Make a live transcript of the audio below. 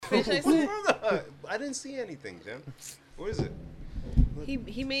fish I said? I didn't see anything, Jen. What is it?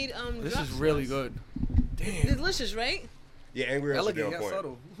 He made This drop is really sauce. good. Damn. Delicious, right? Yeah, Angry Earth should be on Elegant, point.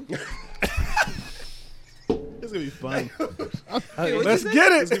 subtle. It's gonna be fun. what'd Let's you say?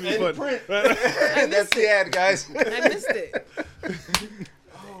 get It's it. gonna be fun. That's the ad, guys. I missed it.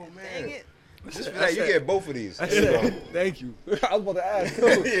 Oh Dang man. it. Hey, you get both of these. That's There you it. Thank you. I was about to ask. go.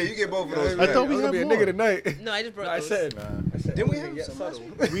 Yeah, you get both of those. I thought I we was gonna had be a more. nigga tonight. No, I just brought I those. said. Nah. Didn't we have Elegant, some subtle.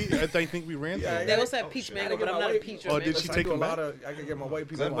 I think we ran through. Yeah, it. They also have peach mango, but I'm not a peach or Oh, mango. did she I take do them a lot back? of. I can get my white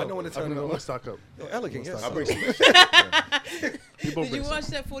people. Glenn I know when to turn I'm it gonna on. stock up. Yo, elegant, yes. I'll bring some. You both Did you bring watch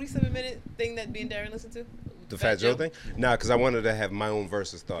that 47-minute thing that me and Darren listened to? The Fat Joe thing? Nah, because I wanted to have my own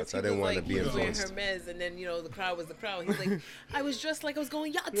versus thoughts. I didn't want to be He was wearing influenced. Hermes, and then the crowd was the crowd. He's like, I was dressed like I was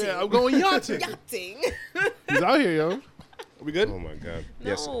going yachting. Yeah, I'm going yachting. Yachting. He's out here, yo. Are we good? Oh my God.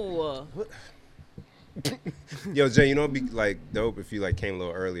 Yes. No. Yo, Jay, you know it'd be like dope if you like came a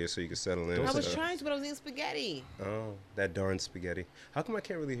little earlier so you could settle in. I and was stuff. trying to, but I was eating spaghetti. Oh, that darn spaghetti. How come I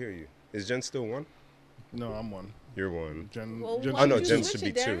can't really hear you? Is Jen still one? No, I'm one. You're one. Jen, Well, Jen why Oh, no, would you Jen switch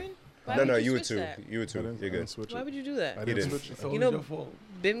should be it, two. Darren? Why No, would no, you you were switch two. that? You were I two. didn't, You're I didn't good. switch Why it. would you do that? I He didn't didn't. switch it. It's always know- your fault.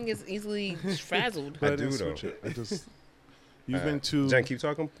 Bim gets easily frazzled. But I I didn't do, switch though. it. I just. You've been two. Jen, keep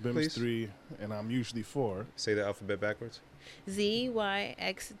talking, Bim's please. 3, and I'm usually 4. Say the alphabet backwards. Z Y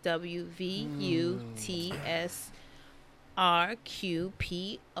X W V U T S R Q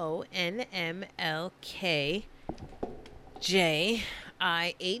P O N M L K J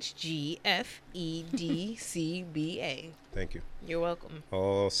I H G F E D C B A. Thank you. You're welcome.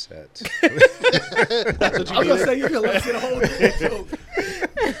 All set. That's what I was gonna say you can let it hold it.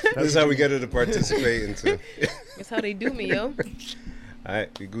 This is how we get her to participate into. That's how they do me, yo. All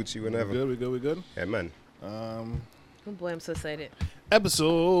right, we Gucci whenever. We good? We good? Yeah, man. Oh boy, I'm so excited.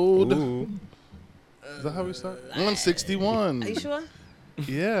 Episode. Ooh. Is that how we start? 161. Are you sure?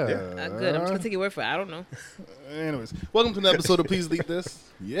 Yeah. Good. I'm just gonna take your word for it. I don't know. Anyways, welcome to an episode of Please Leak This.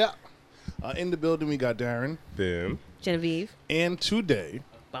 Yeah. In the building, we got Darren. Bim. Genevieve. And today,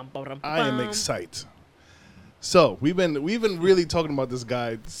 Bum, bum, bum, I am bum. excited. So we've been really talking about this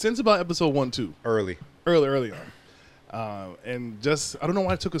guy since about episode 1, 2, Early. early on, and just I don't know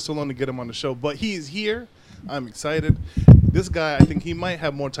why it took us so long to get him on the show, but he is here. I'm excited. This guy, I think he might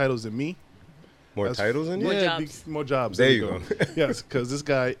have more titles than me. More That's- titles in you? More Yeah, jobs. more jobs. There you go. Yes, because this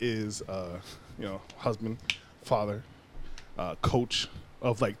guy is, husband, father, coach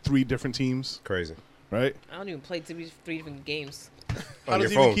of like 3 different teams, Crazy. right? I don't even play 3 different games. How On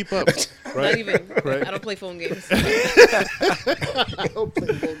does your he phone. even keep up? Not Right? even. Right. I don't play phone games. Don't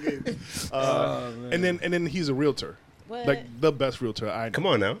play phone games. And then he's a realtor, What? like the best realtor I know. Come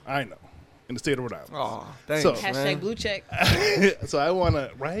on now. I know, in the state of Rhode Island. Oh, thanks, So- Hashtag man. blue check. So I want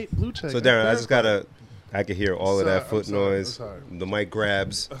to blue check. So, Darren, I just gotta. I can hear all of that I'm foot sorry, I'm noise. sorry. The mic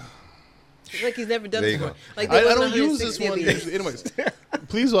grabs. It's like he's never done There you this go. one. Like I there don't wasn't use this 160 of one these. usually. Anyways,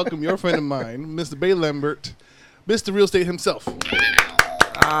 please welcome your friend of mine, Mr. Bay Lambert, Mr. Real Estate himself.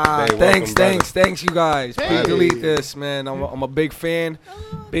 Hey, Thanks, welcome, thanks, you guys. Hey. Please delete this, man. I'm a big fan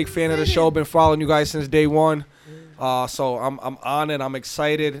of the show. Been following you guys since day one. So I'm on it. I'm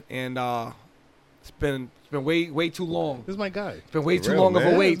excited, and it's been way too long. This is my guy. It's been way For too real, long of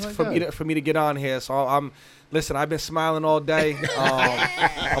man. a wait That's for my me guy. to get on here. So listen. I've been smiling all day.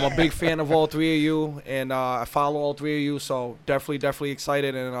 I'm a big fan of all 3 of you, and I follow all 3 of you. So definitely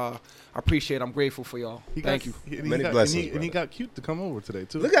excited, and I appreciate it. I'm grateful for y'all. Thank you. Many blessings, And he brother. got cute to come over today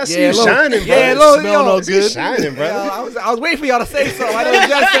too. Look, I see Yeah, you look. shining, bro. Yeah, look, Smell yo. no I see you good. shining, brother. Yeah, I was waiting for y'all to say something. I know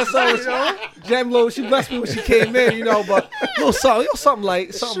Jen said something. Jen Lo, she blessed me when she came in, but a little something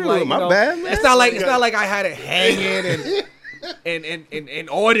light, something Shoot, light. my bad, man. It's not like I had it hanging and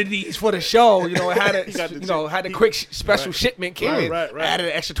ordered these for the show. It had had a quick special shipment came in. Right. Added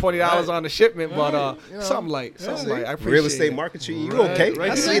an extra $20 on the shipment, but something light. I appreciate Real estate it. market treating you Right, okay?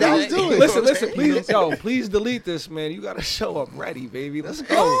 right. I see He that. knows doing it. Listen, please delete this, man. You gotta show up ready, baby. Let's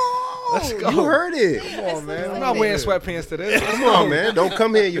go. Let's go. You heard it. Come on, man. I'm not wearing sweatpants to this. Come on, man. Don't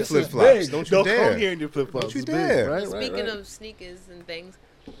come here in your This is flip flops. big. Don't you Don't dare. come here in your flip flops. Don't you dare. Right, Speaking of sneakers and things,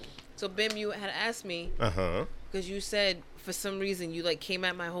 so Bim, you had asked me Uh-huh. because you said for some reason you came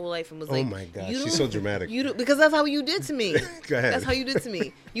at my whole life and was Oh like, my God, you she's don't- so dramatic. You don't, because that's how you did to me. Go ahead. That's how you did to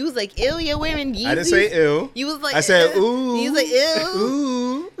me. You was like, "Ew, you're wearing Yeezys." I didn't say ill. You was like, I said, "Ew." ooh. You was like, "Ew."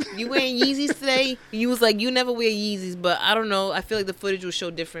 Ooh. You wearing Yeezys today? You was like, you never wear Yeezys, but I don't know. I feel like the footage will show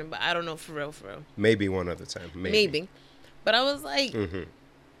different, but I don't know for real. Maybe one other time. Maybe. But I was like, Mm-hmm.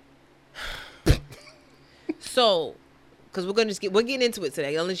 so because we're getting into it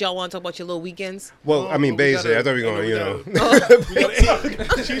today. Unless y'all want to talk about your little weekends. Well, I mean, we basically, gotta- I thought we were going, we you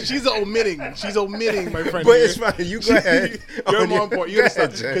know. she's omitting. She's omitting, my friend. But here. it's fine. You go ahead. You're On more your- important. You're go the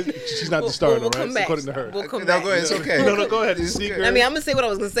ahead, start, Jen. because she's not the starter, we'll come right? back. According to her. We'll come No, back. go ahead. It's okay. No, go ahead. It's Sneaker. good. I mean, I'm gonna say what I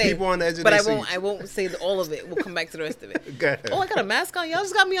was gonna say. People on the edge of but their I won't. seats. I won't say all of it. We'll come back to the rest of it. Go ahead. Oh, I got a mask on. Y'all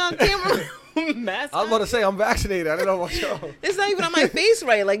just got me on camera. Mask I was on? about to say I'm vaccinated. I didn't know about y'all. It's not even on my face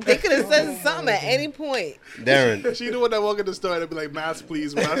right. Like they could have said something at any point. Darren. She the one that walk in the store and be like, "Mask,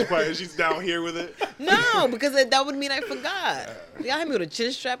 please, mask, please." And she's down here with it. No, because that would mean I forgot. Y'all had me with a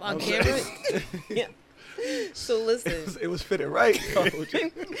chin strap on camera. Yeah. So listen, It was fitting right. Coach.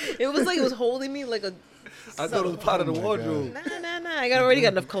 it was like it was holding me like a. I thought it was part of the my wardrobe. Nah. I already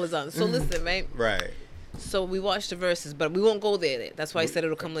got enough colors on. So listen, right? Right. So we watched the verses, but we won't go there. That's why I said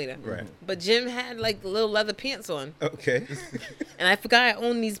it'll come later. Right. But Jim had like little leather pants on, Okay. and I forgot I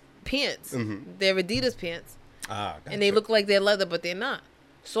own these pants. Mhm. They're Adidas pants, Ah, and they gotcha. look like they're leather, but they're not.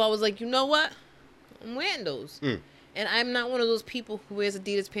 So I was like, you know what? I'm wearing those. Mm. And I'm not one of those people who wears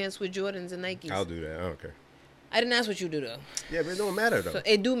Adidas pants with Jordans and Nikes. I'll do that. I don't care. I didn't ask what you do though. Yeah, but it don't matter though. So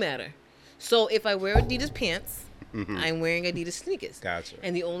it do matter. So if I wear Adidas pants, Mhm. I'm wearing Adidas sneakers. Gotcha.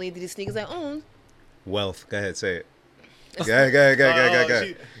 And the only Adidas sneakers I own. Wealth. Go ahead, say it. Go ahead.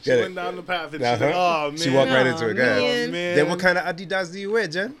 She Get it. went down the path and she's Uh-huh. like, "Oh man." She walked right into it. Go ahead. man. Then what kind of Adidas do you wear,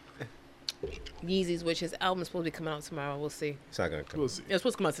 Jen? Yeezys, which his album is supposed to be coming out tomorrow. We'll see. It's not gonna come. We'll see. It's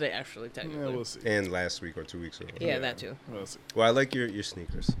supposed to come out today, actually, technically. Yeah, we'll see. And last week or 2 weeks ago. Yeah, that too. We'll see. Well, I like your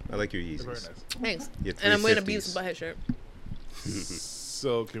sneakers. I like your Very Yeezys. nice. Thanks. Your And I'm wearing a 350s. Beavis and Butthead shirt.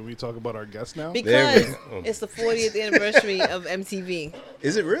 So, can we talk about our guest now? There we Because go. it's the 40th anniversary of MTV.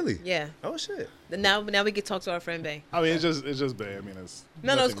 Is it really? Yeah. Oh shit. Now we can talk to our friend Bay. I mean, it's just bad. I mean, it's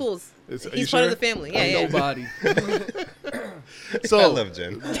No, it's nothing. cool. Are you He's part of sure? the family. Yeah, yeah. Nobody. So, I love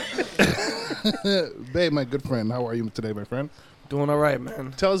Jen. Babe, my good friend, how are you today, my friend? Doing all right,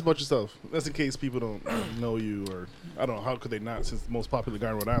 man. Tell us about yourself. That's in case people don't know you, or I don't know, how could they not, since the most popular guy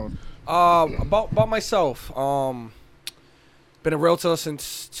in Rhode Island. About myself. Been a realtor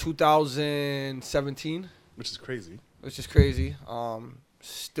since 2017, Which is crazy. which is crazy.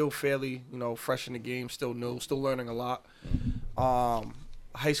 Still fairly, fresh in the game. Still new. Still learning a lot.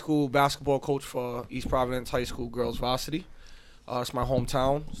 High school basketball coach for East Providence High School girls varsity. It's my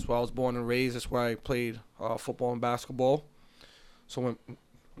hometown. It's where I was born and raised. It's where I played football and basketball. So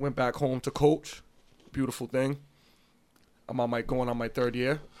went back home to coach. Beautiful thing. I'm going on my third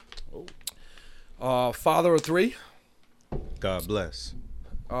year. Father of three. God bless.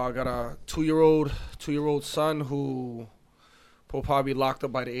 I got a two-year-old son who will probably be locked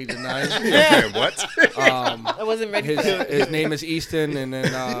up by the age of 9. Man, what? I wasn't ready for that. His name is Easton, and then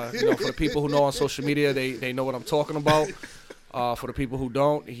for the people who know on social media, they know what I'm talking about. For the people who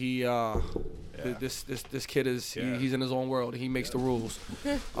don't, this kid is he's in his own world. He makes the rules.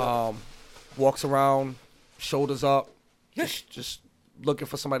 Walks around, shoulders up, just looking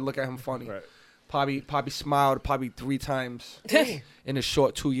for somebody to look at him funny. Right. Probably smiled 3 times in his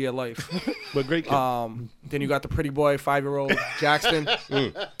short 2-year life. But great kid. Then you got the pretty boy, 5-year-old Jackson,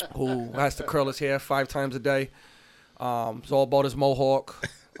 who has to curl his hair 5 times a day. It's all about his mohawk.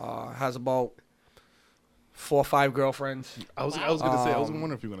 Has about 4 or 5 girlfriends. I was going to say, I was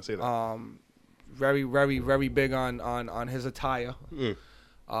wondering if you were going to say that. Very, very, very big on his attire.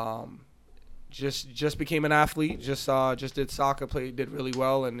 Just became an athlete. Just did soccer, did really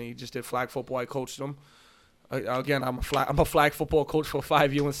well, and he just did flag football. I coached him. Again, I'm a flag football coach for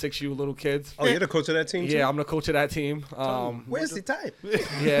 5U and 6U little kids. Oh, you're the coach of that team too? Yeah, I'm the coach of that team. Where's the type?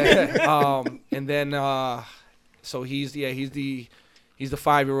 Yeah. And then so he's the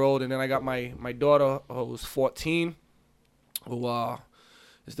 5-year-old, and then I got my daughter who's 14, who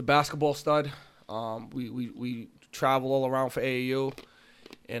is the basketball stud. We travel all around for AAU,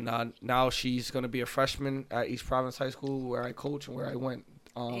 and now she's gonna be a freshman at East Providence High School, where I coach and where I went.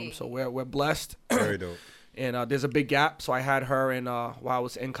 So we're blessed. Very dope. And there's a big gap, so I had her in while I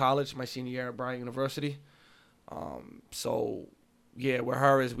was in college, my senior year at Bryant University. So yeah, with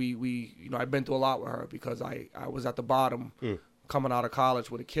her is we I've been through a lot with her because I was at the bottom coming out of college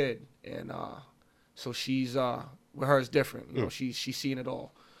with a kid, and so she's with her is different. She's seen it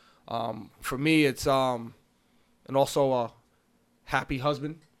all. For me, it's and also a happy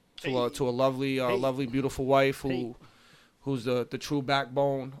husband to a lovely beautiful wife who's the true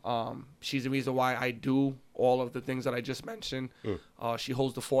backbone. She's the reason why I do all of the things that I just mentioned. She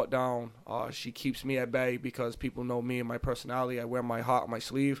holds the fort down. She keeps me at bay because people know me and my personality. I wear my heart on my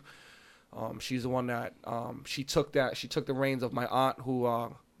sleeve. She's the one that she took the reins of my aunt who,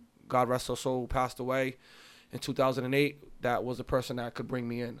 God rest her soul, passed away in 2008. That was the person that could bring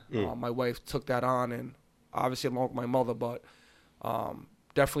me in. My wife took that on and obviously along with my mother, but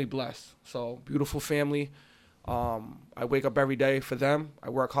definitely blessed. So beautiful family. I wake up every day for them. I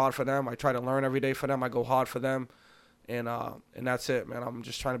work hard for them. I try to learn every day for them. I go hard for them, and that's it, man. I'm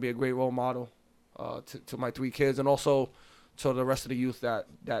just trying to be a great role model to my 3 kids, and also to the rest of the youth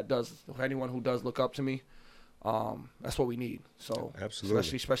that does, anyone who does look up to me. That's what we need. So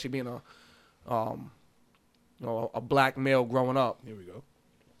Absolutely. especially being a black male growing up. Here we go.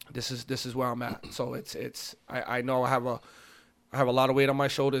 This is where I'm at. So it's I know I have a lot of weight on my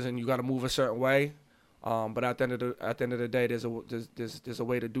shoulders, and you got to move a certain way. But at the end of the day, there's a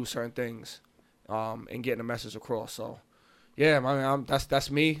way to do certain things, and getting the message across. So, yeah, I mean,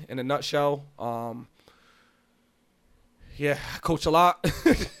 that's me in a nutshell. Yeah, I coach a lot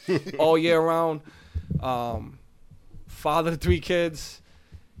all year round. Father to 3 kids,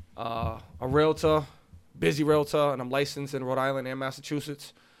 a realtor, busy realtor, and I'm licensed in Rhode Island and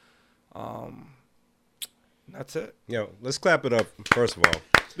Massachusetts. That's it. Yo, let's clap it up, first of all,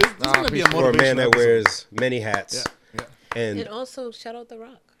 This is going to be a for a man motivational that episode. wears many hats. Yeah. And And also shout out The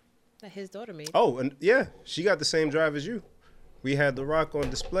Rock that his daughter made. oh, and yeah, she got the same drive as you. We had The Rock on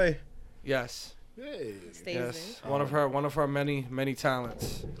display, Yes. Hey. Stays Yes. One of her many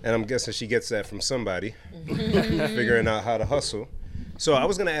talents. and I'm guessing she gets that from somebody, figuring out how to hustle. So I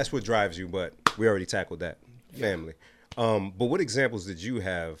was gonna ask what drives you, but we already tackled that, family. But what examples did you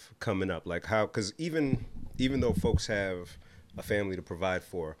have coming up? Like how? Because even though folks have a family to provide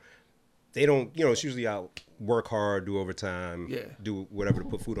for, they don't. You know, it's usually out work hard, do overtime, Yeah. do whatever to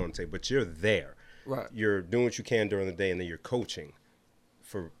put food on the table. But you're there. Right. You're doing what you can during the day, and then you're coaching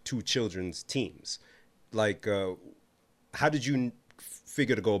for 2 children's teams. Like, how did you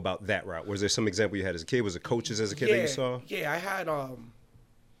figure to go about that route? Was there some example you had as a kid? Was it coaches as a kid that you saw? Yeah, I had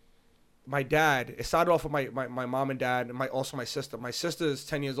my dad. It started off with my mom and dad, and also my sister. My sister is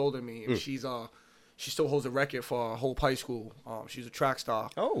 10 years older than me, and she still holds a record for Hope High School. She's a track star.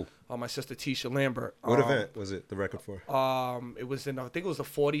 Oh, My sister Tisha Lambert. what event was it the record for? It was I think it was the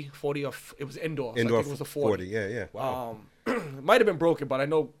 40 of, it was indoor. Indoor So I think it was the 40. Yeah. Wow. It might have been broken, but I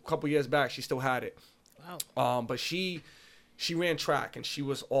know a couple years back she still had it. Wow. But she ran track, and she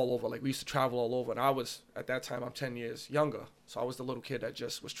was all over. Like, we used to travel all over, and I was, at that time, I'm 10 years younger, so I was the little kid that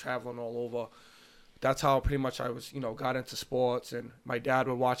just was traveling all over. That's how pretty much I was, got into sports, and my dad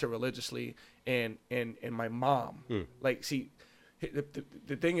would watch it religiously, and my mom. Like, see,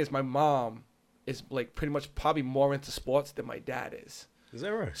 the thing is, my mom is, like, pretty much probably more into sports than my dad is. Is that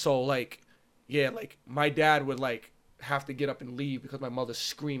right? So, like, yeah, like, my dad would, like, have to get up and leave because my mother's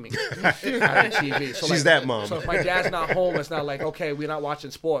screaming at the TV. So, She's like, that mom. So if my dad's not home, it's not like, okay, we're not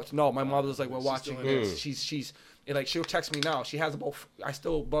watching sports. No, my mother's like, we're watching this. She's and like, she'll text me now. She has about, I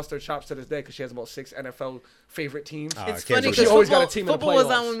still bust her chops to this day because she has about 6 NFL favorite teams. Ah, It's I can't funny believe because She always got a team in the football was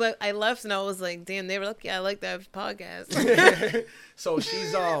playoffs. on when I left, and I was like, "Damn, they were lucky. I like that podcast." So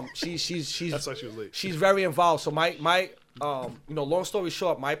she's That's why she was late. she's very involved. So my long story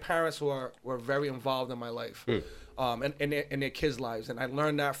short, my parents were very involved in my life, and in their kids' lives, and I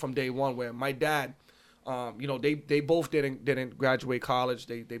learned that from day one. Where my dad, they both didn't graduate college.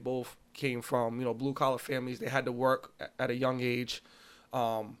 They both came from blue collar families. They had to work at a young age.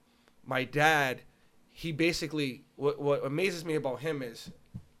 My dad, he basically, what amazes me about him is,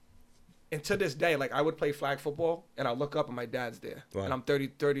 and to this day, like, I would play flag football, and I look up and my dad's there. Wow. And I'm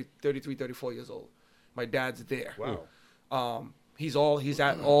 33, 34 years old. My dad's there. Wow. He's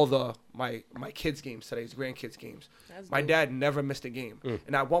at all my kids' games today, his grandkids' games. That's My dope. dad never missed a game.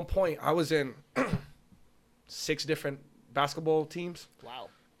 And at one point, I was in 6 different basketball teams. Wow.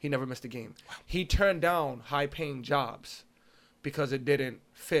 He never missed a game. He turned down high-paying jobs because it didn't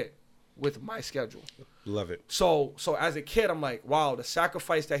fit with my schedule. Love it. So as a kid, I'm like, wow, the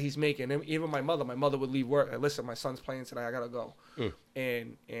sacrifice that he's making. And even my mother would leave work. Like, listen, my son's playing today. I gotta go.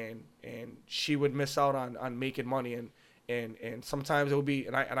 And she would miss out on making money. And sometimes it would be,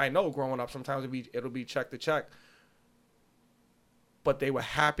 and I know growing up, sometimes it'll be check to check. But they were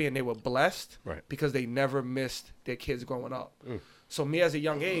happy and they were blessed, Right. because they never missed their kids growing up. So me as a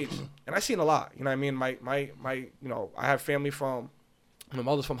young age, and I seen a lot. You know what I mean? My I have family my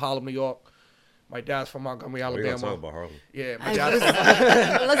mother's from Harlem, New York. My dad's from Montgomery, We're gonna talk Alabama. about Harlem. Yeah, my I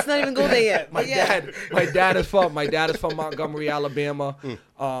dad. Let's not even go there yet. My But yeah. dad is from Montgomery, Alabama.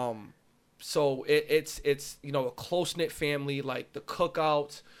 So it's a close knit family. Like, the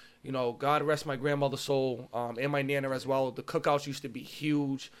cookouts, God rest my grandmother's soul, and my nana as well. The cookouts used to be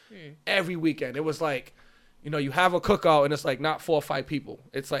huge. Every weekend, it was like, you have a cookout and it's like not 4 or 5 people.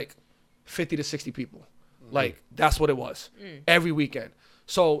 It's like 50 to 60 people. Like, that's what it was every weekend.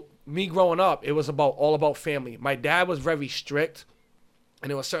 So me growing up, it was all about family. My dad was very strict, and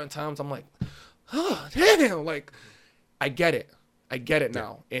there were certain times I'm like, oh, damn, like, I get it. I get it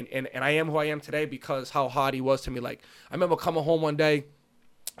now. And I am who I am today because how hard he was to me. Like, I remember coming home one day,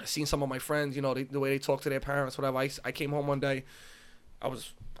 I seen some of my friends, you know, the way they talk to their parents, whatever. I came home one day, I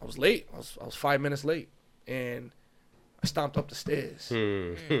was late. I was 5 minutes late. And I stomped up the stairs.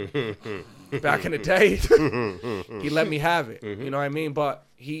 Back in the day, he let me have it. You know what I mean? But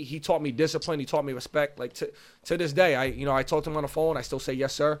he taught me discipline. He taught me respect. Like to this day, I talk to him on the phone. I still say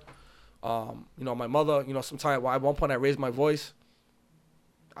yes, sir. You know, my mother. You know, sometimes at one point I raised my voice.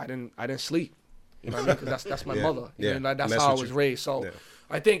 I didn't sleep. You know what I mean? Because that's my mother. You know, that's how I was raised. So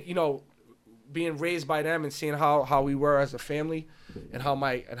I think, you know, being raised by them and seeing how we were as a family and how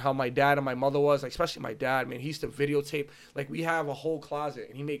my dad and my mother was, like, especially my dad, man, he used to videotape. Like, we have a whole closet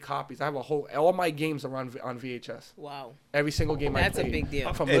and he made copies. I have all my games are on VHS. Wow. Every single game I played. That's a big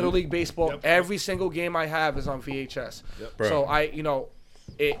deal. From Little League Baseball, every single game I have is on VHS. So you know,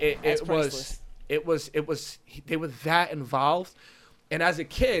 it was they were that involved. And as a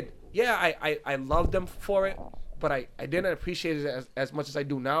kid, yeah, I loved them for it. But I didn't appreciate it as much as I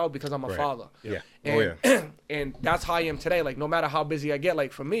do now because I'm a father. Yeah. And, and that's how I am today. Like, no matter how busy I get,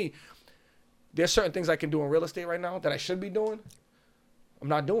 like, for me, there's certain things I can do in real estate right now that I should be doing. I'm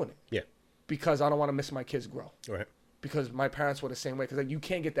not doing it. Yeah. Because I don't want to miss my kids grow. Right. Because my parents were the same way. Because, like, you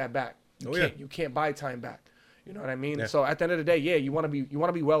can't get that back. You can't buy time back. You know what I mean? Yeah. So at the end of the day, yeah, you want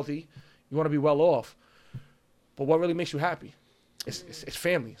to be wealthy. You want to be well off. But what really makes you happy? It's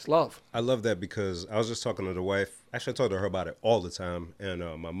family. It's love. I love that because I was just talking to the wife. Actually, I talk to her about it all the time. And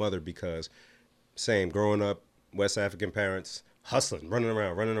my mother, because same, growing up, West African parents, hustling, running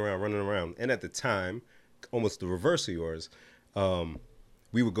around. And at the time, almost the reverse of yours,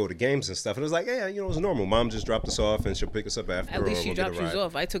 we would go to games and stuff. And it was like, yeah, you know, it's normal. Mom just dropped us off and she'll pick us up after. At least she we'll dropped you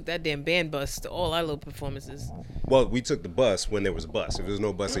off. I took that damn band bus to all our little performances. Well, we took the bus when there was a bus. If there was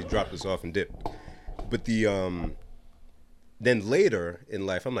no bus, they dropped us off and dipped. But then later in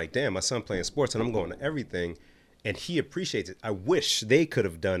life, I'm like, damn, my son playing sports and I'm going to everything. And he appreciates it. I wish they could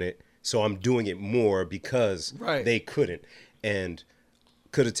have done it. So I'm doing it more because they couldn't. And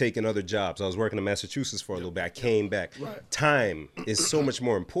could have taken other jobs. I was working in Massachusetts for a little bit. I came back. Time is so much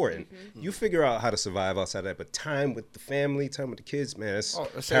more important. You figure out how to survive outside of that. But time with the family, time with the kids, man, it's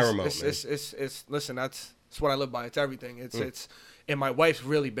paramount, man. Listen, that's what I live by. It's everything. And my wife's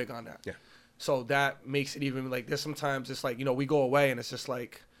really big on that. Yeah. So that makes it even like there's sometimes it's like, you know, we go away and it's just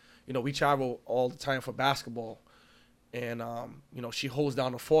like, you know, we travel all the time for basketball and, you know, she holds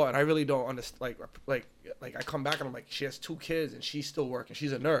down the fort and I really don't understand. Like I come back and I'm like, she has 2 kids and she's still working.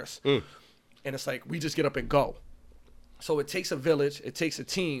 She's a nurse. And it's like, we just get up and go. So it takes a village. It takes a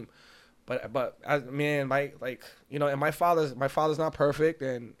team. But as man, you know, and my father's not perfect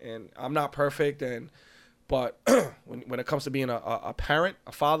and I'm not perfect. But when it comes to being a parent,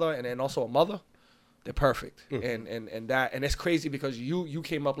 a father, and then also a mother, they're perfect. And it's crazy because you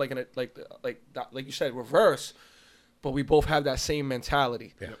came up like you said, reverse, but we both have that same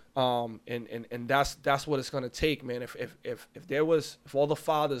mentality. Yeah. And that's what it's gonna take, man. If all the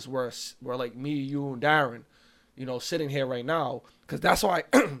fathers were like me, you, and Darren, you know, sitting here right now, because that's why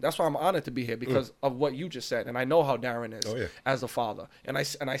I'm honored to be here because of what you just said, and I know how Darren is as a father, and I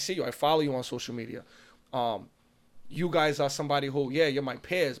see you, I follow you on social media. You guys are somebody who, you're my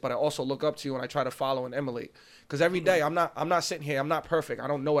peers, but I also look up to you and I try to follow and emulate. Because every day I'm not sitting here, I'm not perfect. I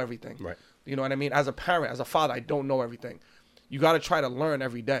don't know everything. Right. You know what I mean? As a parent, as a father, I don't know everything. You got to try to learn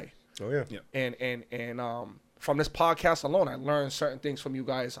every day. Oh yeah. And from this podcast alone, I learned certain things from you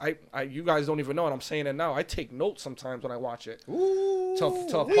guys. You guys don't even know, and I'm saying it now. I take notes sometimes when I watch it. Ooh,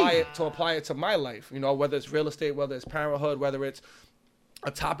 to apply it to my life. You know, whether it's real estate, whether it's parenthood, whether it's a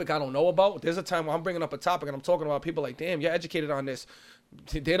topic I don't know about. There's a time where I'm bringing up a topic and I'm talking about people like, damn, you're educated on this.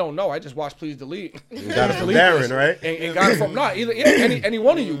 They don't know. I just watched Please Delete. You got it from Darren, right? And got it from any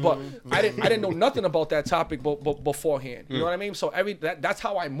one of you. But I didn't know nothing about that topic beforehand. You know what I mean? So that's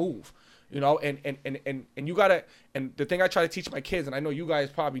how I move. You know, and you gotta. And the thing I try to teach my kids, and I know you guys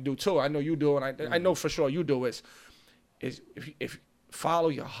probably do too. I know you do, and I know for sure you do is if follow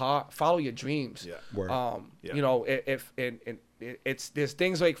your heart, follow your dreams. Yeah. You know, there's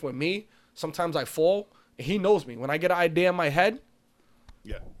things like for me, sometimes I fall, and he knows me. When I get an idea in my head,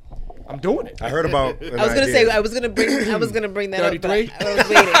 I'm doing it. I heard about. I was gonna bring that 33? up. I was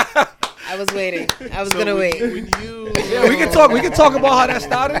waiting. I was waiting. I was So gonna wait. when you, Yeah, we can talk. We can talk about how that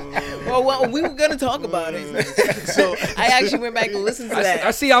started. Well, we were gonna talk about it. So I actually went back and listened to that.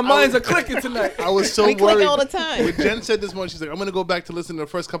 I see our minds are clicking tonight. I was so we click worried. all the time. When Jen said this morning, she's like, "I'm gonna go back to listen to the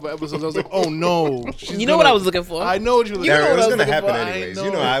first couple of episodes." I was like, "Oh no!" She's You know what I was looking for? I know what you were You looking know Darren, it what was I was gonna looking happen for. anyways. I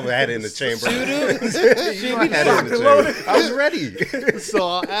You know, know. I had it in the chamber. Shoo-doo. I had it in the chamber. I was ready. for. So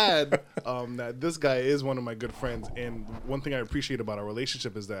I'll add that this guy is one of my good friends, and one thing I appreciate about our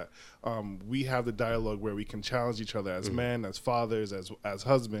relationship is that we have the dialogue where we can challenge each other as men, as fathers, as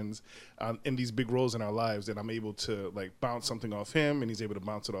husbands, in these big roles in our lives, and I'm able to like bounce something off him, and he's able to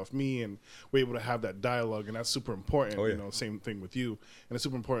bounce it off me, and we're able to have that dialogue, and that's super important. Oh, yeah. You know, same thing with you, and it's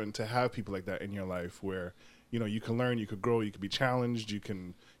super important to have people like that in your life where you know you can learn, you could grow, you could be challenged, you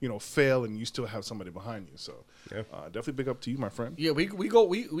can fail, and you still have somebody behind you. So Yeah. definitely big up to you, my friend. Yeah, we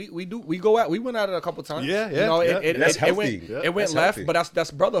went at it a couple times. Yeah, You know, yeah. That's it went, healthy. it went That's left, healthy. but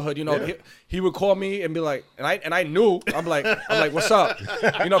that's brotherhood. You know, Yeah. he would call me and be like, and I knew I'm like, what's up?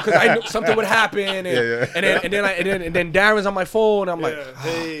 You know, because I knew something would happen, and and then Darren's on my phone. I'm like, Yeah.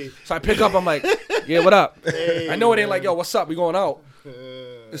 Hey. so I pick up. I'm like, yeah, what up? I know it ain't like, yo, what's up? We going out.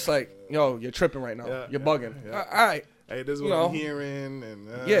 It's like, yo, you're tripping right now. Yeah, You're yeah, bugging. yeah. All right. Hey, this is You what know. I'm hearing, and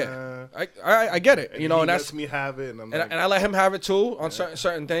Yeah, I get it. and You know, he and that's lets me have it, and I'm and, like, and I let him have it too on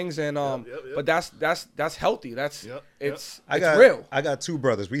certain things, and yep. but that's healthy. That's Yep, it's I it's got real. I got two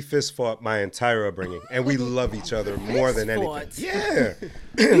brothers. We fist fought my entire upbringing, and we love each other more than anything. fought? Yeah.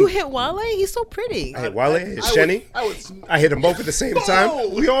 You hit Wale? He's so pretty. I hit Wale, I hit Shenny. I I hit them both at the same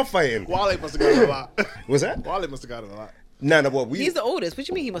time. We all fighting. Wale must have gotten a lot. Was that? Wale must have gotten a lot. No, what we. He's the oldest. What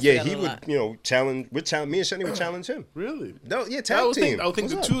you mean he must yeah, have he gotten a lot? would, challenge. Me and Shenny would challenge him. Really? No, yeah, I tag would team. think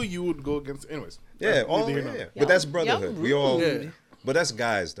What's the up? two of you would go against. Anyways. Yeah, Neither here yeah. nor there. But that's Y'all brotherhood. We all. rude. Yeah. But that's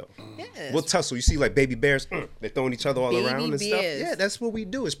guys though. Yes. We'll tussle. You see, like baby bears, they're throwing each other all Baby around and stuff. bears. Yeah, that's what we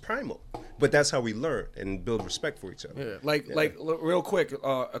do. It's primal. But that's how we learn and build respect for each other. Yeah, like real quick,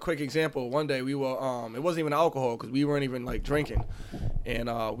 a quick example. One day we were, it wasn't even alcohol because we weren't even like drinking,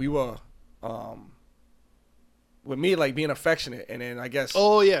 and we were, with me like being affectionate, and then I guess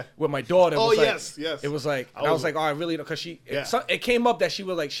Oh yeah. with my daughter, it Oh, was like, yes. it was like, I and I was was- like, oh, I really, because she, Yeah. it came up that she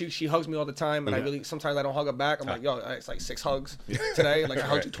was like, she hugs me all the time, and I Yeah. really sometimes I don't hug her back. I'm like, yo, it's like 6 hugs today. Like I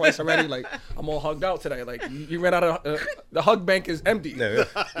hugged you twice already. Like I'm all hugged out today. Like you ran out of the hug bank is empty. Yeah.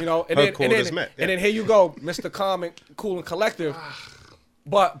 You know, and Hug then quotas met, yeah. and then here you go, Mr. Calm and Cool and Collective.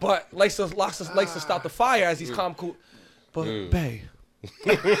 But likes to stop the fire as he's calm, cool. But bae,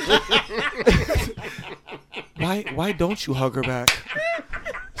 why don't you hug her back?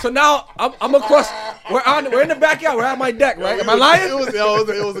 So now I'm across. We're in the backyard. We're at my deck, right? Am I lying? It was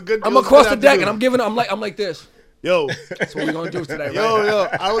a good. I'm it was a across the good deck and afternoon. I'm like this. Yo, That's what we gonna do today, right? yo.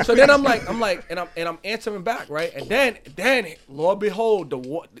 I was So then I'm like, and I'm answering back, right? And then, Lord behold,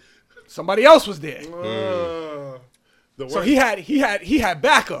 somebody else was there. the So worst. he had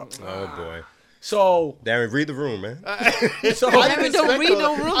backup. Oh boy. So Darren, read the room, man. so Darren don't read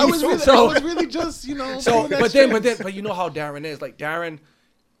no rules. I was really just So, doing that but shit. then, you know how Darren is. Like Darren,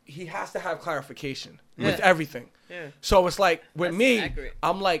 he has to have clarification with Yeah. everything. Yeah. So it's like with That's me, accurate.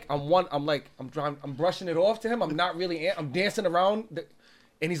 I'm brushing it off to him. I'm not really, I'm dancing around,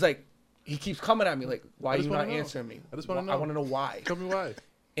 and he's like, he keeps coming at me like, why are just you wanna not know. answering me? I just wanna know. I want to know why. Tell me why.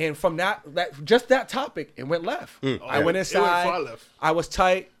 And from that just that topic, it went left. I went inside. far left. I was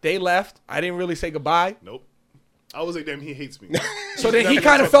tight. They left. I didn't really say goodbye. Nope. I was like, damn, he hates me. So then he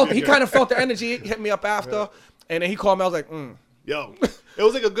kind of felt the energy. He hit me up after, and then he called me. I was like, Yo, it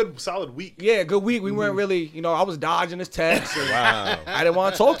was like a good solid week. yeah, good week. We weren't really, I was dodging his texts. And Wow. I didn't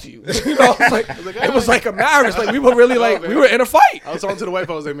want to talk to you. It was like a marriage. Like we were really like we were in a fight. I was talking to the wife.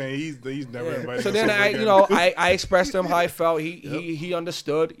 I was like, man, he's never invited. So us then over I, again. I expressed to him how I felt. He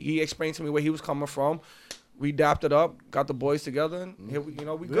understood. He explained to me where he was coming from. We dapped it up, got the boys together, and here we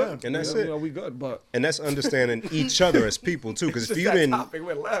good. And that's You it. know, we good. But And that's understanding each other as people too. Because just if you that didn't, topic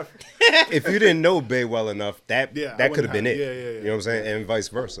went left. if you didn't know Bay well enough, that Yeah, I that could have been wouldn't it. have- yeah. You know what I'm saying, and vice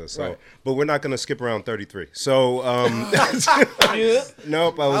versa. So, Right. but we're not gonna skip around 33. So,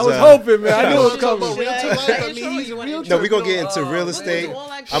 nope. I I was was hoping, man. I knew it was Talk coming. about real Should to I- life. should I I intro mean, or he's you wanna real intro? no, we gonna get into real We'll estate. do all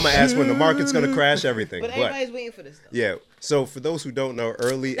that I'm gonna ask when the market's gonna crash everything. But But everybody's waiting for this stuff. yeah. So for those who don't know,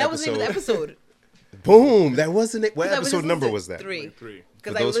 early That wasn't even the episode. episode. Boom. That wasn't it. What That was episode just number listed was that? 3. Three.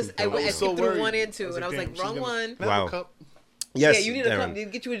 Because For I those who was don't know. I I was skipped so through worried. 1 and 2, I was and I like, was like, damn, she's wrong gonna- one. Can I have a Wow. cup? Yes. Yeah, you need a Darren.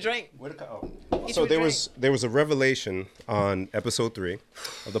 cup. Get you a drink. Get So you a there drink. was a revelation on episode 3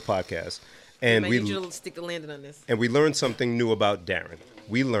 of the podcast, and I we need you to stick the landing on this. and we learned something new about Darren.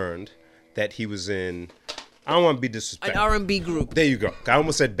 We learned that he was in I don't want to be An disrespectful. R&B group. There you go. I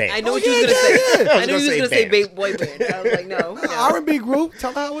almost said band. I know what you was gonna say. I knew you was gonna gonna say say band. boy band. I was like, no. R&B group.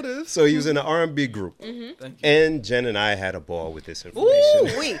 Tell her how it is. So he was in an R&B group, Mm-hmm. and Jen and I had a ball with this information.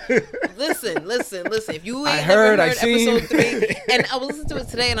 Ooh, wait. Listen. If you ain't I never heard, I heard seen. episode 3, and I was listening to it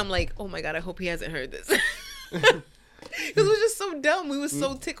today, and I'm like, oh my God, I hope he hasn't heard this. Because it was just so dumb. We were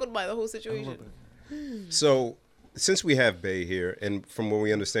so tickled by the whole situation. So since we have Bay here, and from what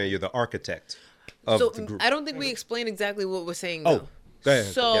we understand, you're the architect of So the group. I don't think we explained exactly what we're saying. Oh, though. go ahead.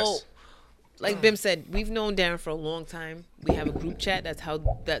 So, Yes. like Bim said, we've known Darren for a long time. We have a group chat. That's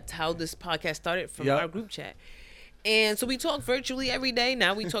how this podcast started, from Yep. our group chat. And so we talk virtually every day.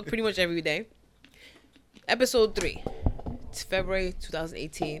 Now we talk pretty much every day. Episode 3. It's February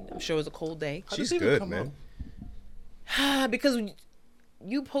 2018. I'm sure it was a cold day. How She's does it even good, come man. out? Because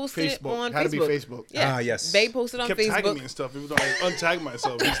you posted it Facebook. on Had to Facebook. be Facebook. Yeah. Ah, yes. Bay posted on Kept tagging me Facebook. and stuff. Even though I untagged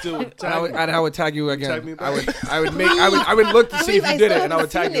myself, he still And I tagged would, me. and I would tag you again. Tag me back? I would look to see if you did it, and I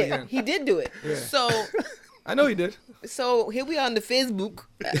would tag you it. again. He did do it. So I know you did. here we are on the Facebook,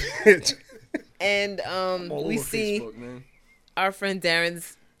 and we see our friend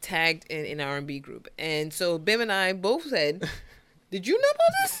Darren's tagged in R&B group, and so Bim and I both said, "Did you know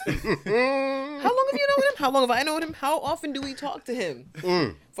about this? How long have you known him? How long have I known him? How often do we talk to him?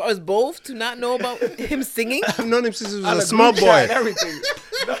 For us both to not know about him singing." I've known him since he was On a the small group chat and boy. everything.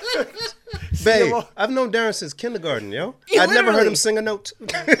 Babe, I've known Darren since kindergarten, yo. Yeah, I'd never heard literally. him sing a note.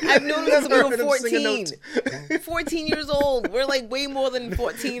 I've known him since we were Heard him sing a 14. note. 14 years old. We're like way more than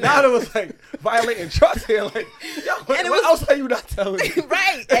 14 Now now. it was like violating trust here. Like, yo, what, And it what was- else are you not telling me?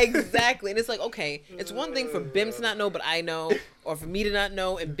 Right, exactly. And it's like, okay, it's one thing for Bim to not know, but I know, or for me to not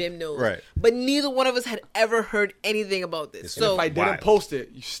know and Bim knows. Right. But neither one of us had ever heard anything about this. So If I didn't Wild. post it,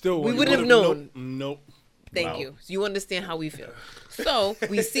 you still we wouldn't. wouldn't have known. Nope. Thank Wow. you. So you understand how we feel. So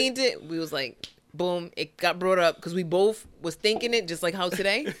we seen it. We was like, boom, it got brought up because we both was thinking it just like how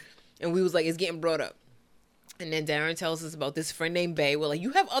today. And we was like, it's getting brought up. And then Darren tells us about this friend named Bay. We're like,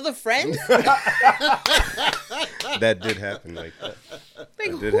 you have other friends? That did happen like that.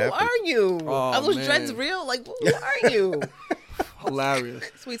 Like, did who happen. are you? Oh, Are those man. dreads real? Like, who are you? Hilarious.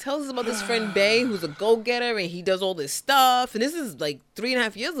 So he tells us about this friend Bay, who's a go-getter, and he does all this stuff. And this is like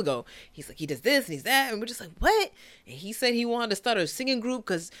 3.5 years ago. He's like, he does this and he's that, and we're just like, what? And he said he wanted to start a singing group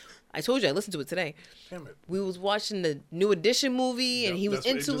because I told you I listened to it today. Damn it. We was watching the New Edition movie, and Yep, he was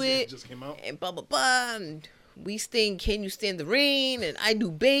that's what into it it, just came out. and blah blah blah. And we sing "Can You Stand the Rain?" and I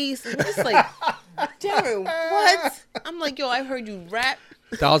do bass, and we're just like, Darren, what? I'm like, yo, I've heard you rap.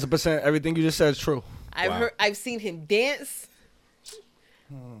 1,000%. Everything you just said is true. Wow. I've seen him dance.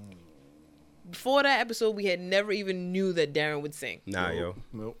 Before that episode, we had never even knew that Darren would sing. Nah, yo.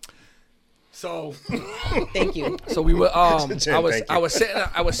 Nope. So, Thank you. so we were. Jen, I was thank you.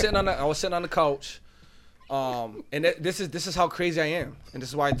 I was sitting on the couch. And this is how crazy I am, and this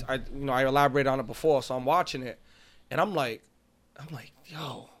is why I elaborated on it before. So I'm watching it, and I'm like,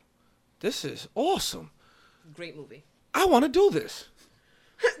 yo, this is awesome. Great movie. I want to do this.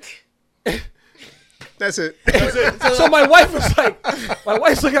 That's it. So my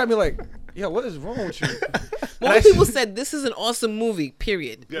wife's looking at me like, yeah, what is wrong with you? Most people said this is an awesome movie.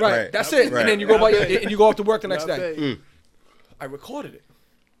 Period. Yeah, Right, Right. that's it. Right. And then you go and you go off to work the next Not day. bad. I recorded it.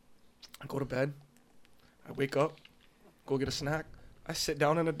 I go to bed. I wake up, go get a snack. I sit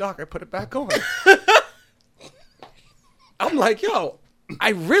down in the dock. I put it back on. I'm like, yo, I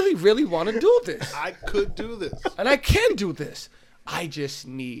really, really want to do this. I could do this. And I can do this. I just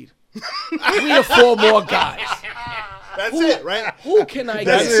need 3 or 4 more guys. That's it, right? Who can I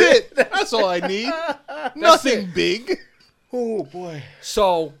That's get? it. That's all I need. Nothing big. Oh boy.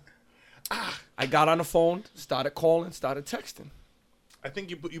 So I got on the phone, started calling, started texting. I think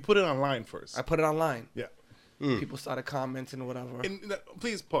you put it online first. I put it online. Yeah. People started commenting or whatever. And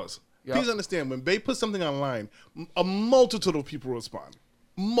please pause. Yep. Please understand, when Bay puts something online, a multitude of people respond.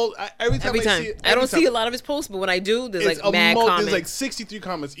 Every time Every I time. see it, I don't see a lot of his posts, but when I do, there's it's like mad comments. There's like 63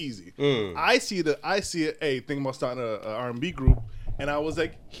 comments easy. I see it. Hey, thinking about starting a R&B group, and I was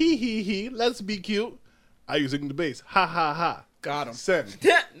like, he, let's be cute. I was singing the bass. Ha ha ha. Got him. Send.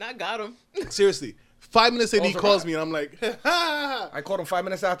 Not got him. Seriously. 5 minutes later, he Also calls right. me, and I'm like, ha ha. I called him 5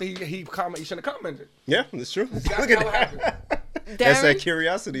 minutes after he shouldn't have commented. Yeah, that's true. That's Look at how it that. happened. That's Darren, that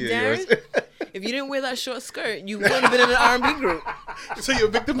curiosity of yours. Darren, if you didn't wear that short skirt, you wouldn't have been in an R&B group. So you're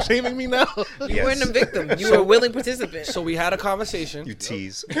victim shaming me now? You Yes. weren't a victim. You were a willing participant. So we had a conversation. You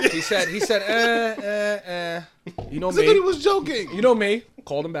tease. He said, you know I thought he me. was joking. You know me.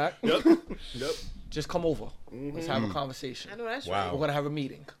 Called him back. Yep. Yep. Just come over. Let's have a conversation. I know that's Wow. We're gonna have a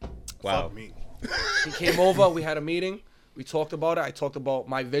meeting. Wow. Fuck me. He came over. We had a meeting. We talked about it. I talked about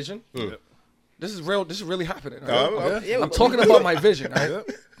my vision. Yep. This is real. This is really happening. Right? Oh, Yeah, I'm talking about my vision. Right? Yep.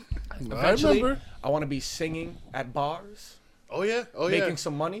 I Eventually, remember. I want to be singing at bars, Oh yeah. Oh yeah. making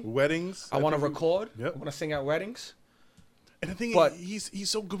some money. Weddings. I want to think record. Yep. I want to sing at weddings. And the thing But- is, he's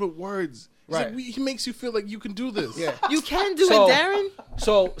so good with words. He's Right. like, he makes you feel like you can do this. Yeah. You can do So- it, Darren.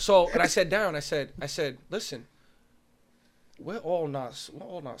 So, and I said, Darren, I said, listen, we're all not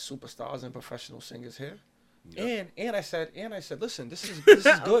superstars and professional singers here. And I said, listen, this is good.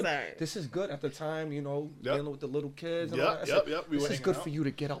 sorry. This is good at the time, you know, Yep. dealing with the little kids. And Yep, all that. I yep, said, yep. We were This is hanging good out. for you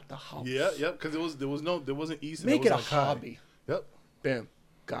to get out the house. Yeah, yeah. Because there wasn't easy. Make it that a was like high. hobby. Yep. Bam,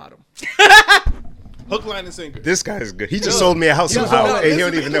 got him. Hook, line, and sinker. This guy is good. He just sold me a house He was somehow, all- and he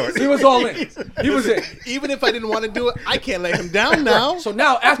don't even know He it. was all in. He was in. Even if I didn't want to do it, I can't let him down now. So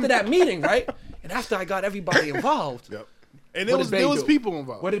now after that meeting, right, and after I got everybody involved, Yep. And What there did Bay was do? people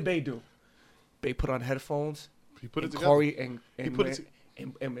involved. what did Bay do? Bay put on headphones. He put it and together. Corey and put it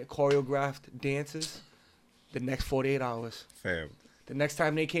and choreographed dances the next 48 hours. Fam. The next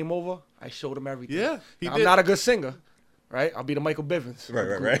time they came over, I showed them everything. Yeah, he Now, did. I'm not a good singer, right? I'll be the Michael Bivens.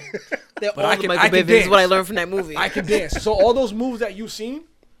 Right. They're But all I the can- Michael I can Bivins. Is what I dance. learned from that movie. I can dance. So all those moves that you've seen,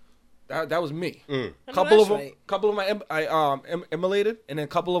 that was me. I know Couple of that's them, right. couple of them I emulated, and then a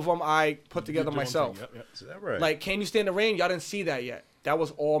couple of them I put together Did your own myself. thing. Yep, yep. Is that right? Like, Can You Stand the Rain? Y'all didn't see that yet. That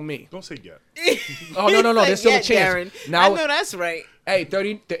was all me. Don't say yet. Oh no, Like, there's still yeah, a chance. Darren. Now, I know that's right. hey,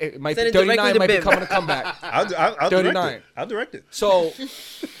 30, it might Send be it directly 39 to might be Biv. coming to come back. I'll direct 39. it. I'll direct it.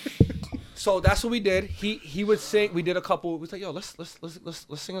 So that's what we did. He would sing. We did a couple. We was like, yo, let's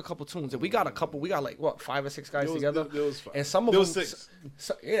sing a couple tunes. And we got a couple. We got like what 5 or 6 guys together. There was five. And some of There them, was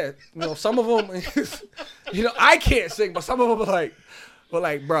 6. yeah, you know, some of them, you know, I can't sing, but some of them were like,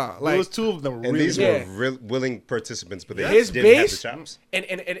 bruh, There was like 2 of them And really these Yeah. were willing participants, but they his didn't have the bass. chops.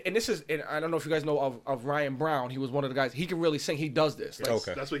 And this is, and I don't know if you guys know of Ryan Brown. He was one of the guys. He can really sing. He does this. Like,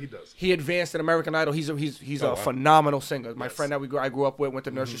 Okay. That's what he does. He advanced in American Idol. He's Oh, a wow. phenomenal singer. My friend that I grew up with, went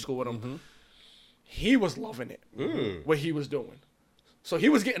to nursery school with him. He was loving it, what he was doing. So he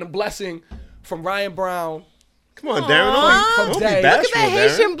was getting a blessing from Ryan Brown. Come on, Darren. Don't be Day. bashful, Look at that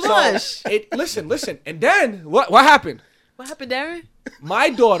Haitian Darren. blush. So listen. And then what happened? What happened, Darren? My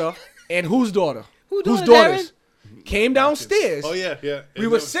daughter and whose daughter? Whose Whose daughter, daughters? Came downstairs. Oh yeah, yeah. We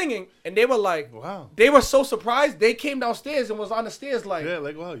were singing, and they were like, Wow. They were so surprised. They came downstairs and was on the stairs like, Yeah,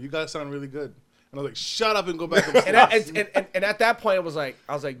 like wow, you guys sound really good. And I was like, shut up and go back and, upstairs. and at that point, it was like,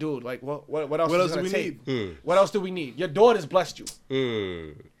 I was like, dude, like, what else? What is else it do gonna we take? need? What else do we need? Your daughters blessed you.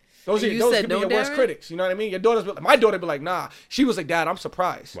 Those And you those said could be no, your worst Darren? critics. You know what I mean? Your daughters, my daughter be like, nah. She was like, Dad, I'm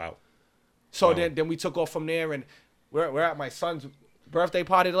surprised. Wow. So Wow. then we took off from there, and we're at my son's birthday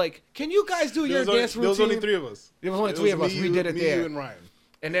party. Like, can you guys do your dance routine? There was only 3 of us. There was only 3 of us. Me, We did it me, there. you, and Ryan.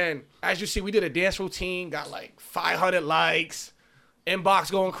 And then, as you see, we did a dance routine, got like 500 likes,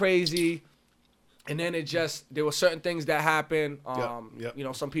 inbox going crazy. And then there were certain things that happened. Yep. You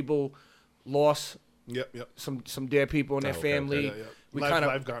know, some people lost Yep. some dear people in their okay. family. Yeah. We Life, kind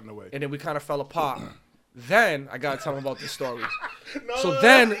of, life gotten away. and then we kind of fell apart. Then I gotta tell them about this story. So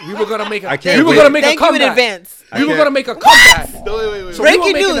then we were gonna make a, I can't we were wait. gonna make a Thank you in comeback. advance. We were can't- gonna make a comeback. No, wait. So we were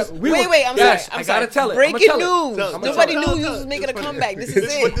Breaking making news. a- we were- Wait, I'm yes, sorry. I gotta tell it. I'ma Breaking tell it. news. I'ma Nobody tell knew it. you was making a It's funny. comeback. This is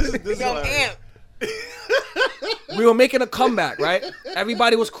This it. is Yo, hilarious. amp. We were making a comeback, right?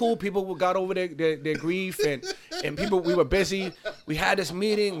 Everybody was cool. People got over their grief, and people, we were busy. We had this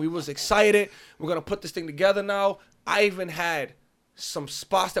meeting. We was excited. We're gonna put this thing together now. I even had some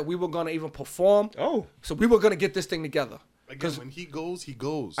spots that we were gonna even perform. Oh. So we were gonna get this thing together. Again, when he goes, he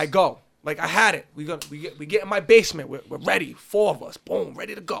goes. I go. Like I had it. We get in my basement. We're ready. 4 of us. Boom,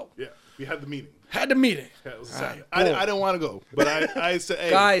 ready to go. Yeah, we had the meeting. Had the meeting. Yeah, it was All sad. right, boom. I didn't want to go, but I said, hey,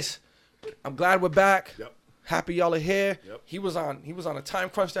 Guys, I'm glad we're back. Yep. Happy y'all are here. Yep. He was on a time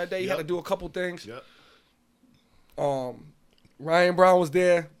crunch that day. He had Yep. to do a couple things. Yep. Ryan Brown was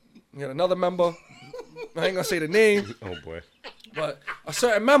there. We had another member. I ain't gonna say the name, Oh boy. but a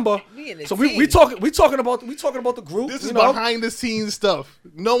certain member. We in a So we team. talking about the group. This you is know? behind the scenes stuff.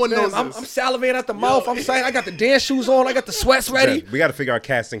 No one knows I'm this. salivating at the mouth. I'm saying I got the dance shoes on. I got the sweats ready. We got to figure out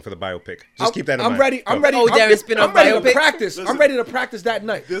casting for the biopic. Just keep that in I'm mind. ready. I'm Go. ready. Oh, I'm- Darren spin-off I'm ready to biopic? practice. I'm ready to practice that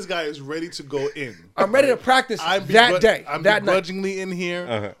night. This guy is ready to go in. I'm ready to practice I'm that day. I'm that night. begrudgingly in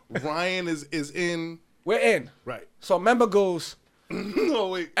here. Ryan is in. We're in. Right. So a member goes.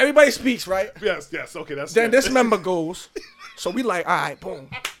 Oh wait. Everybody speaks, right? Yes. Okay. That's. Then this member goes. So we like, all right, boom.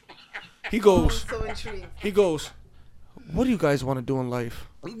 He goes. So intrigued. He goes. What do you guys want to do in life?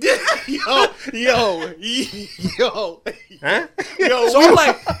 yo. Huh? Yo. So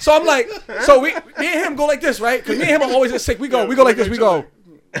I'm like, so me and him go like this, right? Because me and him are always in sync. We go like this. We go.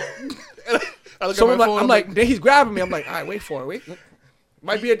 I look So at my phone, I'm like, then he's grabbing me. I'm like, all right, wait for it. Wait.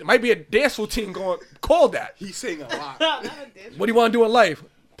 Might be a dance routine going. Call that. He's saying a lot. What do you want to do in life?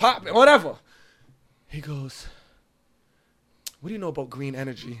 Pop, whatever. He goes, what do you know about green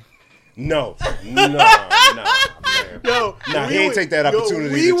energy? No. Man. Yo, Nah, he ain't take that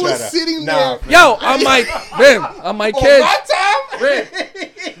opportunity we to try were to. sitting Nah, there. Yo, I'm like, kids.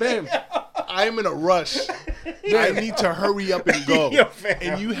 Bim. I'm in a rush. I need to hurry up and go. Yo, fam.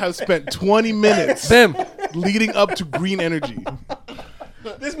 And you have spent 20 minutes Bim. leading up to green energy.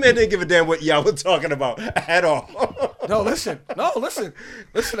 This man didn't give a damn what y'all were talking about at all. No, listen.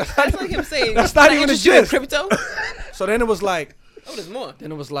 That's That's like him saying. That's not "Can I even a interest you in gist." crypto. So then it was like, Oh, there's more. then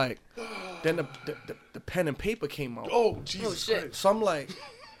the pen and paper came out. Oh, Jesus shit. Christ. So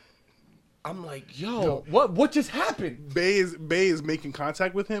I'm like, yo, what just happened? Bay is making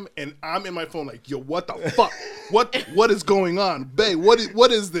contact with him, and I'm in my phone like, yo, what the fuck? What is going on? Bay, what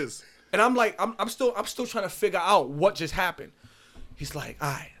is this? And I'm like, I'm still trying to figure out what just happened. He's like, all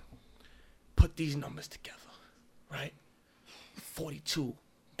right, put these numbers together, right? 42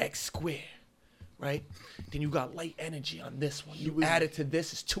 x squared, right? Then you got light energy on this one. You add it to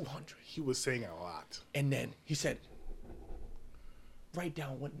this is 200. He was saying a lot. And then he said, write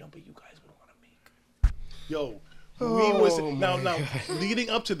down what number you guys would want to make. Yo, we was now leading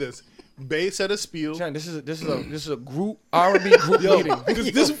up to this. Bay said a spiel. John, this is a group R&B group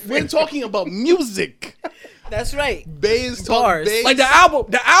meeting. We're talking about music. That's right. Bay is Bars. talking. Like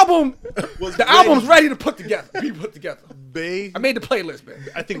the album Was the album's ready to put together. Be put together. Bay. I made the playlist, man.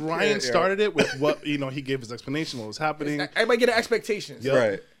 I think Ryan started it with what he gave his explanation what was happening. Everybody get the expectations. Yep.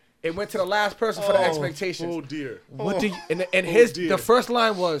 Right. It went to the last person for the expectations. Oh dear. What do you, and dear. the first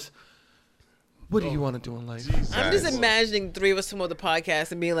line was, what do you want to do in life? I'm just imagining three of us from other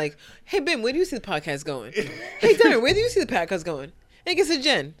podcasts and being like, "Hey, Ben, where do you see the podcast going? Hey, Darren, where do you see the podcast going?" And it gets to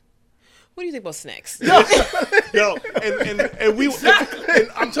Jen. What do you think about snacks? Yo, and we and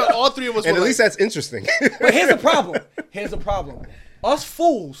I'm telling all three of us. And were at least like, that's interesting. But here's the problem. Us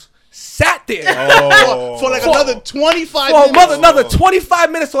fools sat there for like another 25 for minutes. another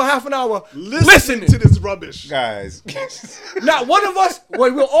 25 minutes or half an hour listening to this rubbish. Guys. Not one of us,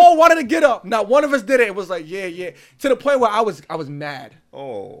 when we all wanted to get up, not one of us did it. It was like, yeah. To the point where I was mad.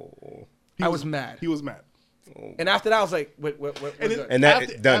 Oh. I was mad. He was mad. And after that, I was like, we're good. And that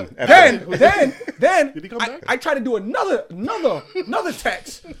After- done. Then Did he come back? I tried to do another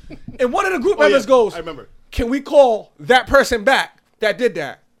text. And one of the group members goes, I remember. can we call that person back that did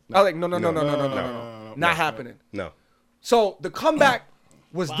that? I was like, no. Not happening. No. So the comeback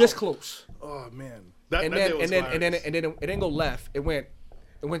was this close. Oh man. That And day then was hilarious. it didn't go left. It went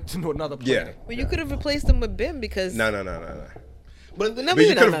to another Yeah. planet. Well, you could have replaced them with Bim because. No. But No, But maybe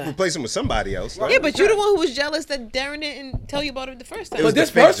you not. could have replaced him with somebody else. Yeah, but you're the one who was jealous that Darren didn't tell you about it the first time. It was But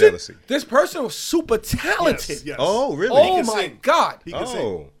the fake jealousy. this person was super talented. yes. Oh, really? Oh can my sing. God. He can sing.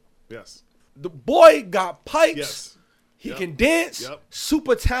 Oh. Yes. The boy got pipes. Yes. He Yep. can dance. Yep.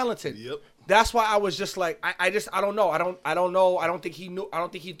 Super talented. Yep. That's why I was just like, I don't know. I don't know. I don't think he knew. I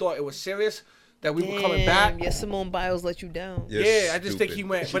don't think he thought it was serious that we were coming back. Yeah, Simone Biles let you down. You're Yeah, I just think stupid. he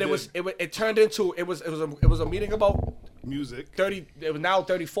went, She but did. it turned into it was a meeting about Music. 30. It was now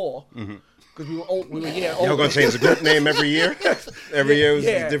 34 because we were old. We were Y'all old gonna change the group name every year? Every year was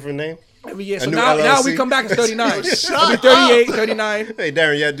Yeah. a different name? every year. So a new now we LLC? come back as 39. Shut It'll be 38, 39. Hey,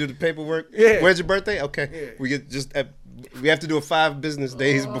 Darren, you gotta do the paperwork? Yeah. When's your birthday? Okay. Yeah. We get we have to do it 5 business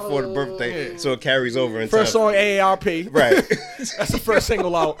days before the birthday, so it carries over in First time. song AARP. Right. That's the first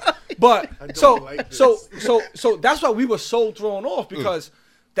single out. But so like this. so that's why we were so thrown off because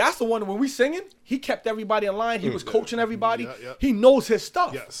that's the one when we singing, he kept everybody in line. He was coaching everybody. Yeah. He knows his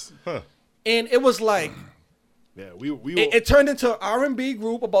stuff. Yes. And it was like Yeah. We were. it turned into R&B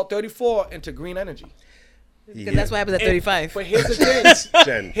group about 34 into Green Energy. Because that's what happens at 35. But here's the thing.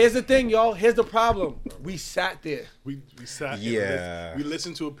 Jen. Here's the thing, y'all. Here's the problem. We sat there. we sat. and Yeah. we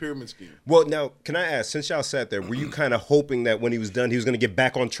listened to a pyramid scheme. Well, now, can I ask, since y'all sat there, were you kind of hoping that when he was done, he was going to get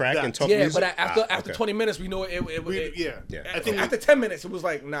back on track and talk Yeah, music? but after Okay. 20 minutes, we knew it. Yeah. Yeah. I think After 10 minutes, it was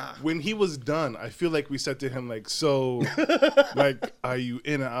like, nah. when he was done, I feel like we said to him like, "So, like, are you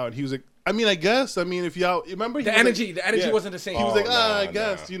in or out?" He was like, "I mean, I guess. I mean, if y'all remember, he The was energy like, wasn't the same. He was Oh, like, nah, I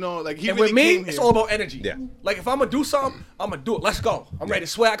guess, like he And really with me, came it's here. all about energy. Yeah. Like if I'm gonna do something, I'm gonna do it. Let's go. I'm ready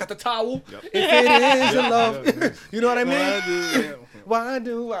to swear. I got the towel. If it is a love, you know what I mean? Why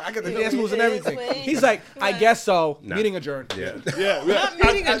do I got the Yeah. dance moves and Yeah. everything? Yeah. He's like, I guess so. Nah. Meeting adjourned. Yeah. Yeah, Not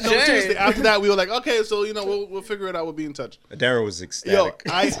meeting a no, jerk. seriously. After that, we were like, okay, so we'll figure it out. We'll be in touch. Darren was Yo, ecstatic.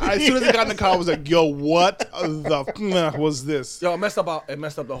 as soon as I got in the car, I was like, yo, what the was this? Yo, it messed up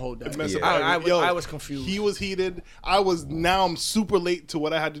the whole day. It messed Yeah. up. I was confused. He was heated. Now I'm super late to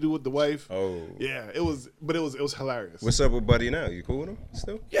what I had to do with the wife. Oh. Yeah, it was hilarious. What's up with Buddy now? You cool with him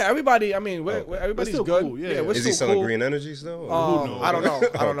still? Yeah, everybody. I mean, everybody's still good. cool, yeah. we're Is he still selling cool. green energy still? Who knows? I don't know.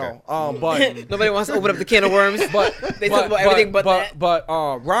 I don't Okay. know. But Nobody wants to open up the can of worms. but They talk about everything but that. But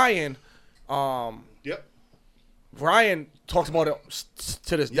Ryan, Yep. Ryan talks about it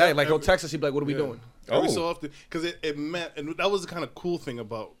to this day. Yeah, Like he'll text us, he'd be like, "What are we Yeah. doing?" Every Oh. so often, because it meant, and that was the kind of cool thing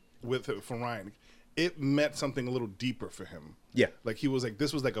about with it for Ryan. It meant something a little deeper for him. Yeah. Like he was like,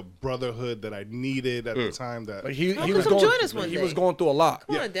 this was like a brotherhood that I needed at the time. That Like he come was join going. us one He day. was going through a lot.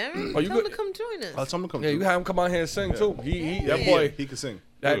 Come on, Darren. Oh, you Tell him good? to come join us. I'll tell him to come. Yeah, you through. have him come out here and sing too. That Yeah. boy. He can sing.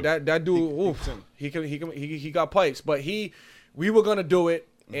 That dude, oof, sing. he got pipes, but we were gonna do it,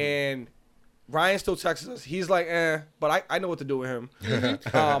 and Ryan still texts us. He's like, but I know what to do with him.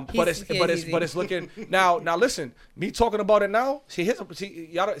 But it's looking now. Listen, me talking about it now.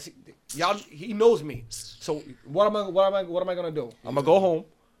 Y'all, he knows me. So what am I gonna do? I'm gonna go home.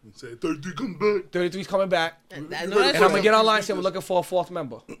 Say 33 come back. 33's coming back. I know that's And I'm gonna what- get online and say we're looking for a fourth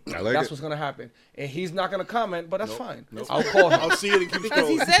member. I like That's it. what's gonna happen. And he's not gonna comment, but that's fine. Nope. I'll call him. I'll see it and keep because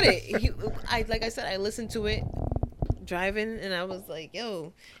he scrolling. said it. Like I said, I listened to it driving, and I was like,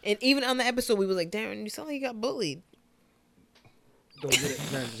 "Yo!" And even on the episode, we were like, "Darren, you sound like you got bullied." Don't get it,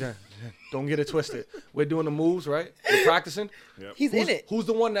 Jen, don't get it twisted. We're doing the moves, right? We're practicing. He's in it. Who's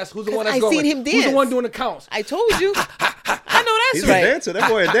the one that's I going? seen him Who's the dance. one doing the counts? I told you. I know He's that's a right. dancer. That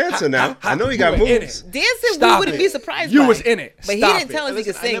boy a dancer now. I know he got You were in moves. it. Dancing, Stop we wouldn't it. be surprised. You by was in it. but Stop he didn't it. tell us he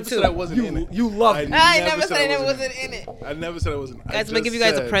could I sing never too. said I wasn't in it. You loved it. I never said I I wasn't in it. I never said I wasn't. Guys, I'm gonna give you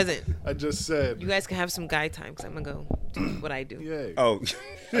guys a present. I just said. You guys can have some guy time because I'm gonna go do what I do. Yay. Oh,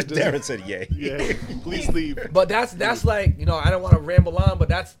 Darren said yay. Yay. Please leave. But that's like, I don't want to ramble on, but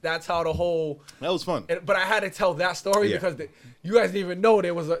that's how the whole. That was fun. But I had to tell that story Yeah. because you guys didn't even know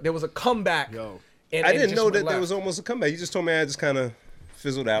there was a comeback. Yo. And I it didn't just know went that there left. was almost a comeback. You just told me I just kind of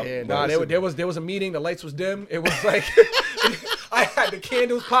fizzled out. Yeah, But there was a meeting. The lights was dim. It was like I had the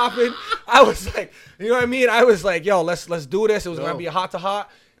candles popping. I was like, you know what I mean? I was like, yo, let's do this. It was gonna be a hot to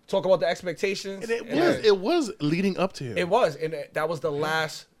hot. Talk about the expectations. And it was leading up to him. It was, and that was the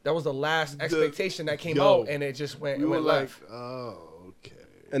last expectation that came Yo, out, and it just went. we It were went like, left. oh, okay.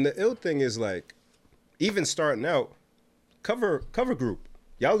 And the ill thing is like, even starting out, cover group.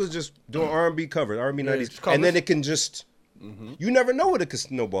 Y'all was just doing R&B covers, R&B 90s, just covers. and then it can just. You never know what it could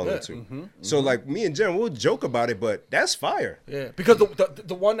snowball into. So like me and Jen, we'll joke about it, but that's fire. Yeah, because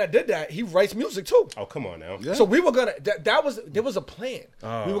the one that did that, he writes music too. Oh come on now. Yeah. So we were gonna there was a plan.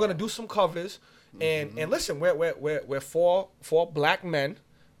 We were gonna do some covers, and listen, we're four black men,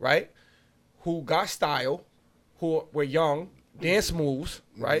 right? Who got style, who were young, dance moves,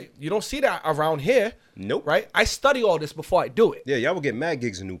 right? You don't see that around here. Nope. Right? I study all this before I do it. Yeah, y'all will get mad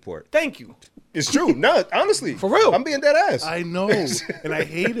gigs in Newport. Thank you. It's true. No, honestly, For real. I'm being dead ass. I know, and I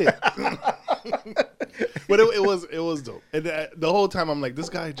hate it. But it was dope. And the whole time I'm like, this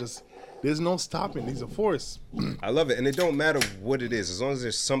guy just, there's no stopping. He's a force. I love it, and it don't matter what it is, as long as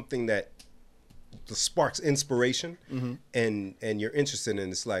there's something that sparks inspiration, and you're interested in.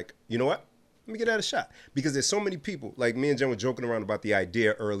 It's like, you know what? Let me get that a shot, because there's so many people. Like me and Jen were joking around about the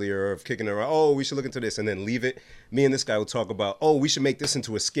idea earlier of kicking around. Oh, we should look into this, and then leave it. Me and this guy will talk about, oh, we should make this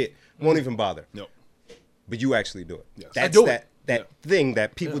into a skit. Won't even bother. No. But you actually do it. Yes. I That's do that it. thing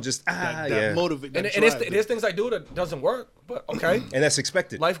that people just That motivate. And that there's drive. things I do that doesn't work, but okay. and that's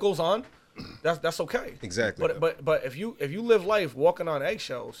expected. Life goes on. That's okay. Exactly. But if you live life walking on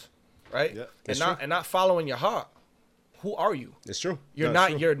eggshells, right? Yeah. And That's not true. and not following your heart, who are you? It's true. You're No,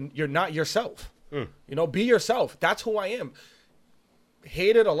 not it's true. you're not yourself. Be yourself. That's who I am.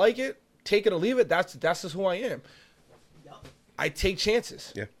 Hate it or like it, take it or leave it. That's just who I am. I take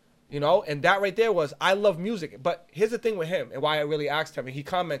chances. Yeah. And that right there was, I love music. But here's the thing with him, and why I really asked him, and he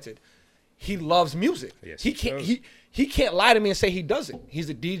commented, he loves music. Yes, he he can't does. he can't lie to me and say he doesn't. He's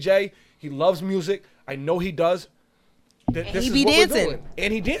a DJ. He loves music. I know he does. This he is be what we're dancing. doing.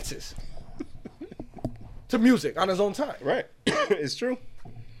 And he dances to music on his own time. Right. It's true.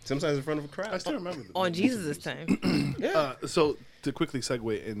 Sometimes in front of a I crowd. still remember the On Jesus' time. So to quickly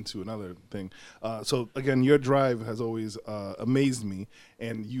segue into another thing, so again, your drive has always amazed me,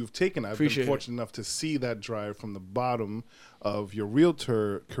 and you've taken. I've Appreciate been fortunate enough to see that drive from the bottom of your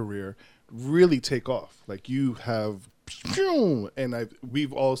realtor career really take off. Like you have and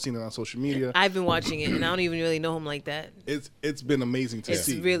we've all seen it on social media. I've been watching it, and I don't even really know him like that. It's been amazing to It's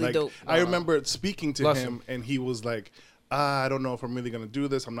see. really Like, dope. I remember speaking to Bless him, him. and he was like, I don't know if I'm really gonna do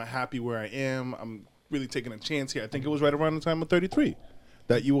this. I'm not happy where I am. I'm really taking a chance here. I think it was right around the time of 33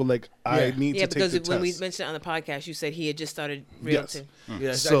 that you were like, I Yeah. need Yeah, to because take the when we test. mentioned it on the podcast, you said he had just started Yes. realting.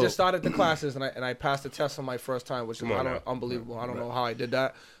 Yeah, So- I just started the classes and I passed the test on my first time, which is Come on now. unbelievable. I don't know how I did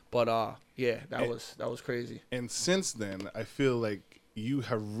that, but yeah, that was crazy. And since then, I feel like you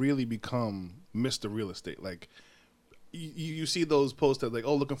have really become Mr. Real Estate. Like, you see those posts that like,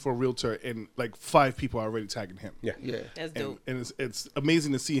 oh, looking for a realtor, and like 5 people are already tagging him. Yeah. Yeah. That's And, dope. and it's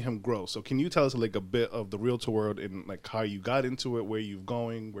amazing to see him grow. So can you tell us like a bit of the realtor world and like how you got into it, where you're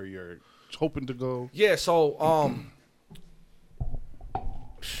going, where you're hoping to go? Yeah, so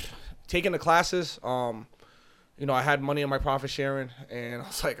taking the classes, you know, I had money in my profit sharing, and I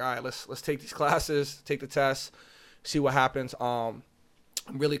was like, all right, let's take these classes, take the test, see what happens.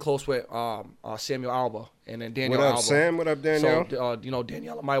 I'm really close with Samuel Alba and then Danielle What up, Alba. Sam? What up, Danielle? So, you know,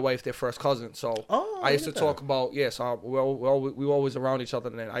 Danielle and my wife, they're first cousins. So Oh, I used to look at talk about, so we were always around each other.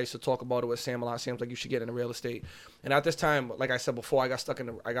 And then I used to talk about it with Sam a lot. Sam's like, you should get into real estate. And at this time, like I said before, I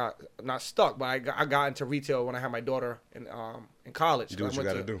got not stuck, but I got into retail when I had my daughter in college. Do what you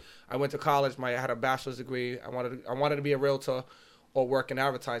gotta do. I went to college. I had a bachelor's degree. I wanted to be a realtor or work in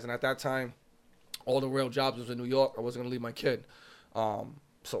advertising. At that time, all the real jobs was in New York. I wasn't gonna leave my kid.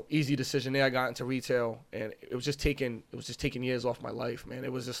 So easy decision there. I got into retail, and it was just taking years off my life, man.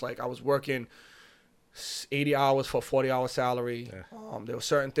 It was just like I was working 80 hours for a 40-hour salary. Yeah. There were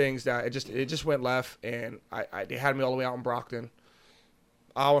certain things that it just went left, and they had me all the way out in Brockton,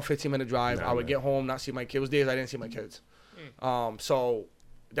 hour 15-minute drive. Nah, I would man. get home, not see my kids. It was days I didn't see my kids. So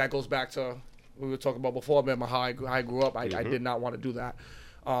that goes back to we were talking about before, man. How I grew up. I did not want to do that.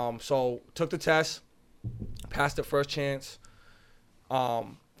 So took the test, passed the first chance.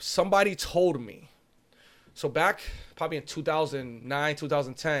 Somebody told me, so back probably in 2009,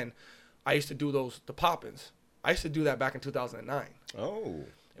 2010, I used to do the pop-ins. I used to do that back in 2009. Oh.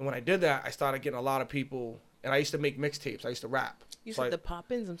 And when I did that, I started getting a lot of people, and I used to make mixtapes. I used to rap. You So said I- the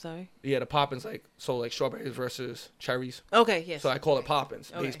Poppins? I'm sorry. Yeah, the pop-ins, like strawberries versus cherries. Okay, yes. So I call it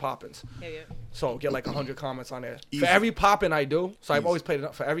pop-ins, Okay. these pop-ins. Yeah, yeah. So get like 100 comments on there. Easy. For every pop-in I do, so I've Easy. always played it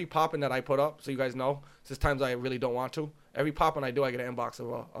up. For every pop-in that I put up, so you guys know, there's times I really don't want to. Every pop-in I do, I get an inbox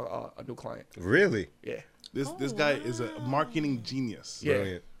of a new client. Really? Yeah. This guy is a marketing genius. Yeah.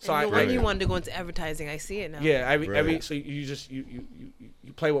 Brilliant. So And I, no wonder I you wanted to go into advertising. I see it now. yeah, every Brilliant. so you just you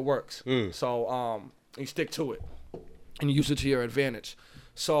play what works. So you stick to it and you use it to your advantage.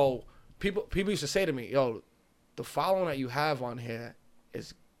 So people used to say to me, yo, the following that you have on here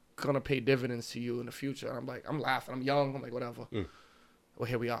is gonna pay dividends to you in the future. And I'm like, I'm laughing, I'm young, I'm like, whatever. Well,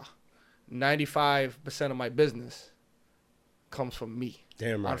 here we are. 95% of my business comes from me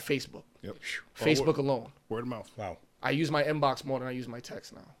Damn on right. Facebook. Yep. Facebook alone. Word of mouth. Wow. I use my inbox more than I use my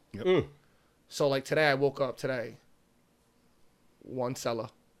text now. Yep. So like today, I woke up today, 1 seller,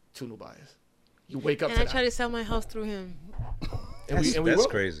 2 new buyers. You wake up And to I that. tried to sell my house through him. and we That's will.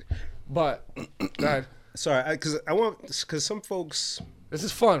 crazy. But go ahead. Sorry, because some folks, This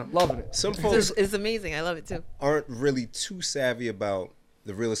is fun. I'm loving it. some It's, folks it's amazing. I love it too. aren't really too savvy about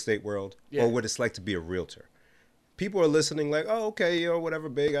the real estate world Yeah. or what it's like to be a realtor. People are listening like, oh, okay, whatever,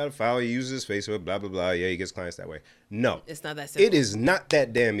 big, got a file, he uses Facebook, blah, blah, blah. Yeah, he gets clients that way. No, It's not that simple. it is not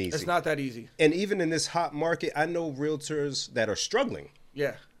that damn easy. It's not that easy. And even in this hot market, I know realtors that are struggling.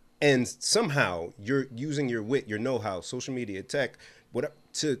 Yeah. And somehow you're using your wit, your know-how, social media, tech, whatever,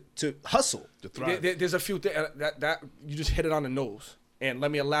 to hustle. To thrive. There's a few things that you just hit it on the nose. And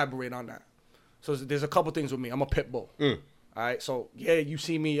let me elaborate on that. So there's a couple things with me. I'm a pit bull. All right. So yeah, you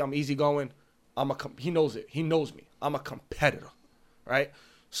see me. I'm easygoing. He knows it. He knows me. I'm a competitor. Right.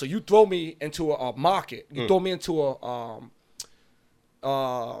 So you throw me into a market. You throw me into a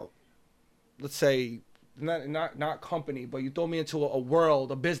let's say not company, but you throw me into a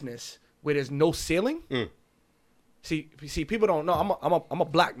world, a business where there's no ceiling. See, people don't know. I'm a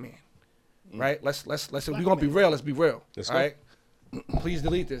black man, right? Let's we're gonna be real. Let's be real. Let's all go. right. Please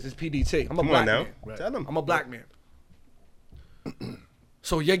delete this. It's PDT. I'm a Come black on now. man. Right. Tell them. I'm a black man.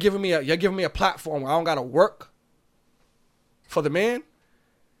 So you're giving me a platform where I don't gotta work for the man,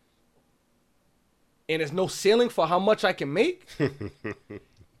 and there's no ceiling for how much I can make,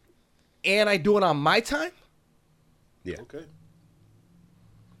 and I do it on my time. Yeah. Okay.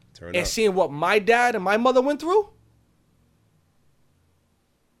 Turn And up. seeing what my dad and my mother went through,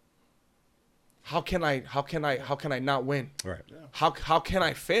 how can I not win? Right. How can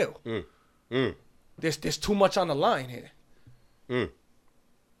I fail? There's too much on the line here.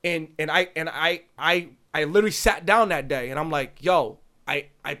 And I literally sat down that day and I'm like, yo, I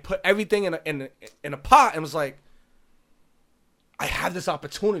put everything in a pot and was like, I have this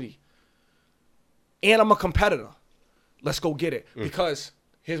opportunity. And I'm a competitor. Let's go get it. Because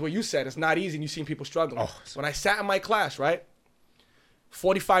here's what you said. It's not easy and you've seen people struggling. When I sat in my class, right?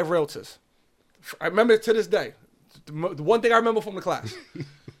 45 realtors. I remember it to this day. The one thing I remember from the class.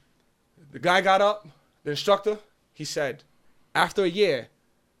 The guy got up, the instructor, he said, after a year,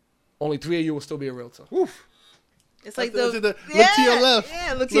 only 3 of you will still be a realtor. Oof. It's like Look to the your left.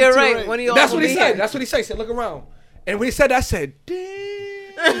 Yeah, look to your right. One of you That's all what he be said. here. That's what he said. He said, look around. And when he said that, I said,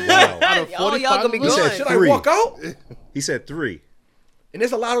 damn. Wow. Oh, y'all gonna be He said going. Should three. I walk out? He said 3. And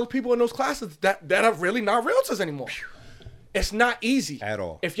there's a lot of people in those classes that are really not realtors anymore. It's not easy. At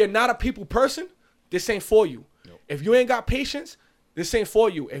all. If you're not a people person, this ain't for you. If you ain't got patience, this ain't for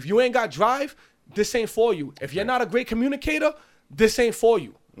you. If you ain't got drive, this ain't for you. If you're not a great communicator, this ain't for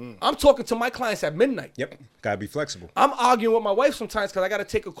you. I'm talking to my clients at midnight. Yep. Gotta be flexible. I'm arguing with my wife sometimes because I got to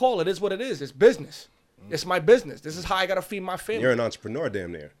take a call. It is what it is. It's business. It's my business. This is how I got to feed my family. You're an entrepreneur,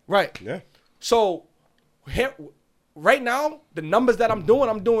 damn near. Right. Yeah. So here, right now, the numbers that I'm doing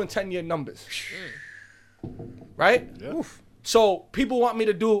 10-year numbers. Right? Yeah. Oof. So people want me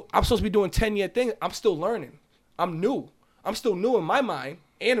to do, I'm supposed to be doing 10-year things. I'm still learning. I'm new. I'm still new in my mind.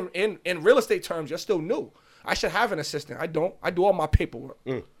 And in real estate terms, you're still new. I should have an assistant. I don't. I do all my paperwork.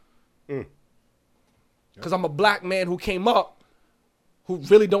 Because I'm a black man who came up, who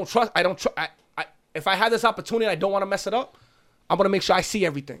really don't trust. I don't trust. If I have this opportunity, I don't want to mess it up. I'm gonna make sure I see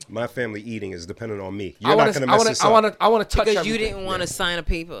everything. My family eating is dependent on me. You're not gonna mess this up. I want to touch Because everything. you didn't want to sign a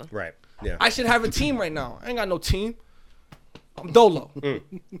paper. Right. Yeah. I should have a team right now. I ain't got no team. I'm dolo.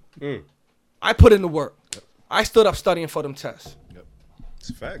 I put in the work. I stood up studying for them tests. It's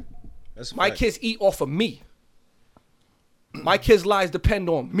a fact. That's a My fact. kids eat off of me. My kids' lives depend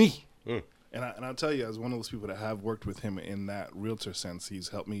on me. And I'll tell you, as one of those people that have worked with him in that realtor sense, he's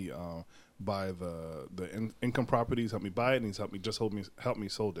helped me buy the income properties, helped me buy it, and he's helped me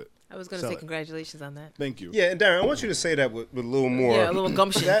sold it. I was going to Sell say it. congratulations on that. Thank you. Yeah, and Darren, I want you to say that with a little more. Yeah, a little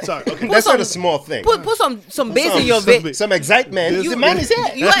gumption. Sorry. Okay. That's not a small thing. Put some bass in your bit. Some excitement. You- The man is here.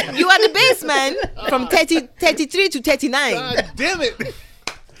 You are the bass man from 33 to 39. God damn it.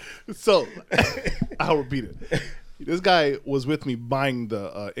 So, I'll repeat it. This guy was with me buying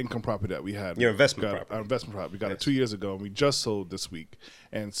the income property that we had. Your investment property. Our investment property. We got it 2 years ago, and we just sold this week.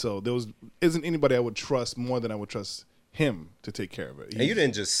 And so there isn't anybody I would trust more than I would trust him to take care of it. And you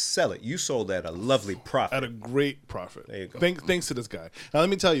didn't just sell it. You sold at a lovely profit. At a great profit. There you go. Thanks to this guy. Now, let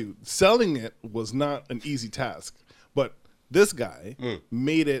me tell you, selling it was not an easy task. But this guy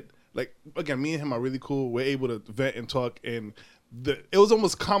made it, like, again, me and him are really cool. We're able to vent and talk. And it was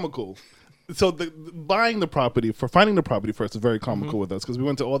almost comical. So finding the property first is very comical with us because we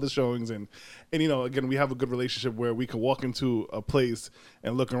went to all the showings and you know, again, we have a good relationship where we can walk into a place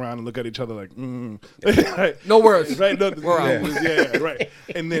and look around and look at each other like, right? No words. Right? No, We're out. yeah, right.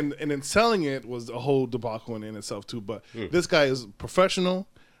 And then selling it was a whole debacle in itself too. But this guy is professional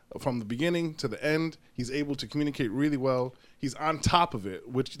from the beginning to the end. He's able to communicate really well. He's on top of it,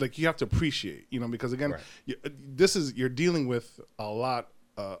 which like you have to appreciate, you know, because again, you're dealing with a lot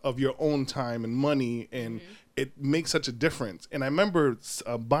of your own time and money, and it makes such a difference. And I remember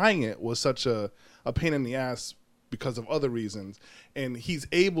buying it was such a pain in the ass because of other reasons. And he's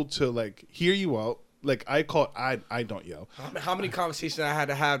able to like hear you out. Like I don't yell. How many conversations I had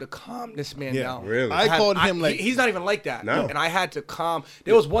to have to calm this man Yeah, down? really? I called him like he's not even like that. No. And I had to calm.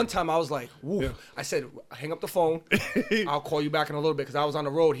 There was one time I was like, woo. Yeah. I said, hang up the phone. I'll call you back in a little bit because I was on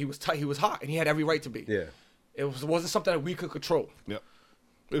the road. He was he was hot, and he had every right to be. Yeah. It wasn't something that we could control. Yep.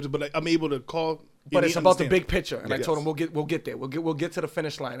 But like, I'm able to call. But and it's he about the understands. big picture, and I Yes. told him we'll get there. We'll get to the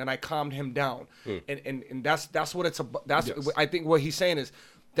finish line, and I calmed him down. And that's what it's about. That's Yes. I think what he's saying is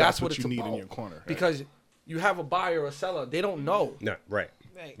that's what it's you need about. in your corner, right? Because you have a buyer or a seller, they don't know. No, right.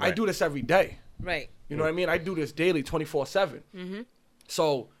 Right. I do this every day. Right. You know what I mean? I do this daily, 24/7.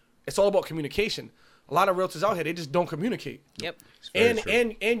 So it's all about communication. A lot of realtors out here, they just don't communicate. Yep. very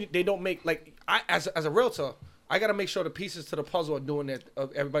true. And they don't make like as a realtor, I gotta make sure the pieces to the puzzle are doing their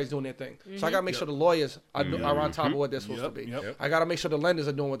everybody's doing their thing. So I gotta make sure the lawyers are on top of what they're supposed to be. Yep. I gotta make sure the lenders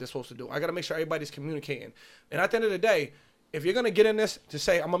are doing what they're supposed to do. I gotta make sure everybody's communicating. And at the end of the day, if you're gonna get in this to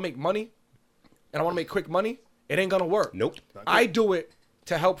say I'm gonna make money and I want to make quick money, it ain't gonna work. Nope. I do it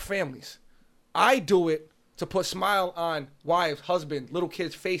to help families. I do it to put smile on wives, husbands, little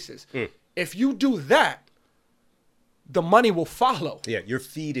kids' faces. If you do that, the money will follow. Yeah, you're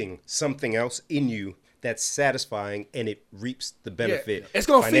feeding something else in you that's satisfying, and it reaps the benefit. It's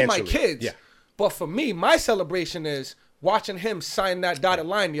gonna feed my financially. kids. Yeah. But for me, my celebration is watching him sign that dotted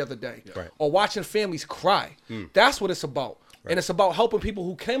line the other day, Right. or watching families cry. That's what it's about. And it's about helping people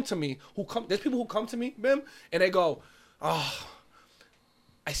who came to me, there's people who come to me, Bim, and they go, oh,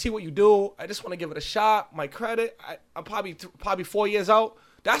 I see what you do. I just want to give it a shot. My credit, I'm probably 4 years out.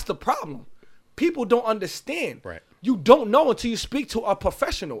 That's the problem. People don't understand. Right. You don't know until you speak to a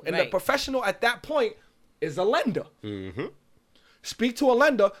professional. And the Right. professional at that point is a lender. Speak to a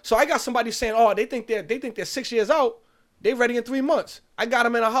lender. So I got somebody saying, oh, they think they're 6 years out. They ready in 3 months. I got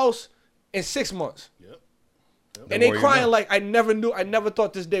them in a house in 6 months. And they more you crying know. like, I never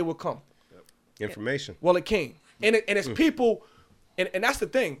thought this day would come. Information. Well, it came. And it's people, and that's the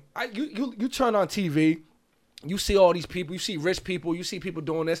thing. You turn on TV, you see all these people, you see rich people, you see people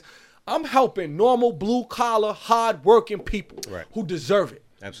doing this. I'm helping normal, blue-collar, hard-working people Right. who deserve it.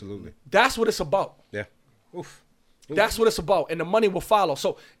 Absolutely. That's what it's about. Yeah. Oof. That's what it's about, and the money will follow.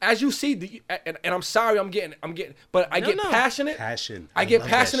 So as you see, and I'm sorry, I'm getting, but I get No. passionate. Passion. I get love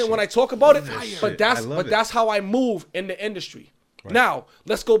that passionate when I shit. talk about it. shit. But I love it. that's how I move in the industry. Now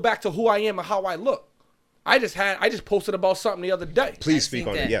let's go back to who I am and how I look. I just posted about something the other day. Please I speak think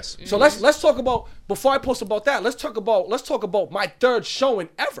on it. that- Yes. So let's talk about, before I post about that, let's talk about my third showing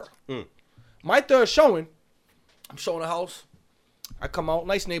ever. My third showing, I'm showing a house. I come out,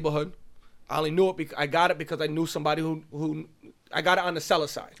 nice neighborhood. I only knew it because I got it because I knew somebody who I got it on the seller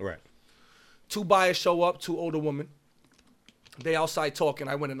side. Right. 2 buyers show up, 2 older women. They outside talking.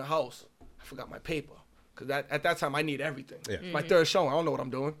 I went in the house. I forgot my paper because at that time I need everything. Yeah. It's my third showing. I don't know what I'm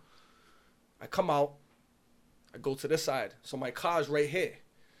doing. I come out. I go to this side. So my car's right here.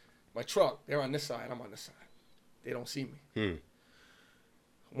 My truck, they're on this side. I'm on this side. They don't see me.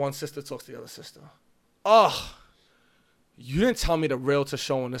 One sister talks to the other sister. Oh, you didn't tell me the realtor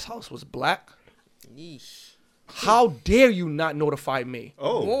showing this house was black. Yeesh. How dare you not notify me?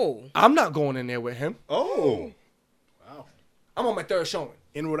 Oh. Whoa. I'm not going in there with him. Oh. I'm on my third showing.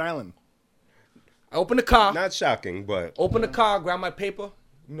 In Rhode Island. I open the car. Not shocking, but Open the car, grab my paper.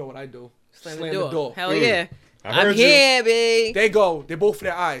 You know what I do. Slam the door. Hell Mm. yeah. I heard I'm you. here, big. They go, they both for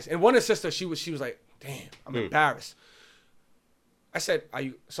their eyes. And one of the sisters, she was like, damn, I'm embarrassed. I said, are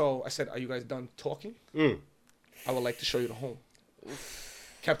you guys done talking? I would like to show you the home.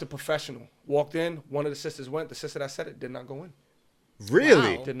 Kept it professional. Walked in, one of the sisters went. The sister that said it did not go in.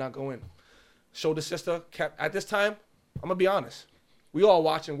 really? Wow. Did not go in. Showed the sister, at this time, I'm going to be honest. We all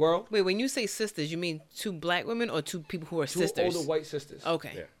watching World. Wait, when you say sisters, you mean 2 black women or 2 people who are 2 sisters? older white sisters.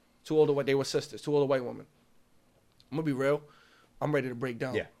 Okay. Yeah. 2 older white, they were sisters. 2 older white women. I'm going to be real. I'm ready to break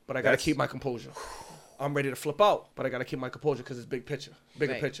down. Yeah. But I got to That's- keep my composure. I'm ready to flip out, but I got to keep my composure because it's bigger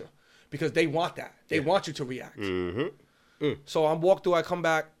Right. picture. Because they want that. They want you to react. Mm-hmm. So I'm walked through, I come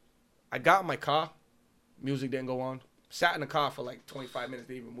back. I got in my car. Music didn't go on. Sat in the car for like 25 minutes,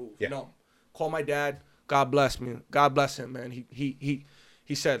 didn't even move. Yeah. No. Call my dad. God bless me. God bless him, man. He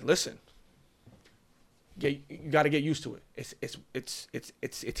said, listen, you got to get used to it.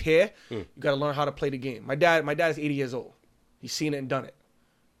 It's here. You got to learn how to play the game. My dad is 80 years old. He's seen it and done it.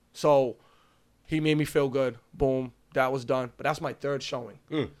 So he made me feel good. Boom. That was done. But that's my third showing.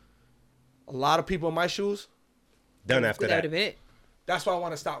 A lot of people in my shoes, Done after That would that. have been it. that's why I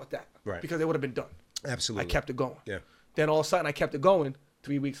want to start with that. Right. Because it would have been done. Absolutely. I kept it going. Yeah. Then all of a sudden I kept it going.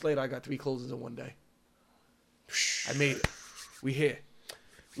 3 weeks later, I got 3 closes in one day. I made it. We here.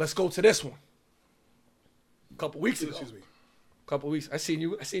 Let's go to this one. A couple weeks ago. Excuse me. Couple weeks. I seen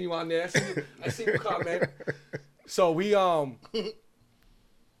you on there. I seen you come, man. So we I'm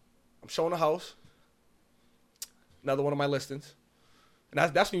showing a house. Another one of my listings. And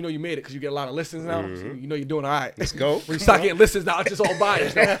that's when you know you made it because you get a lot of listings now. So you know you're doing all right. Let's go. When you start getting listings now, it's just all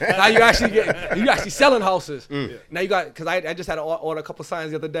buyers. Now you actually selling houses. Now you got, because I just had to order a couple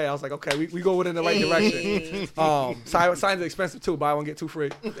signs the other day. I was like, okay, we go in the right direction. Signs are expensive too. Buy one get 2 free.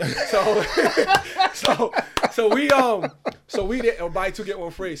 So we there, or buy 2 get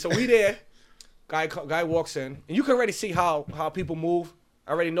 1 free. So we there. Guy walks in, and you can already see how people move.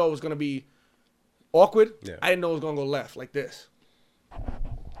 I already know it was gonna be awkward. Yeah. I didn't know it was gonna go left like this.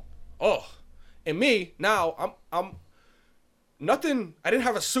 Oh, and me now I'm nothing. I didn't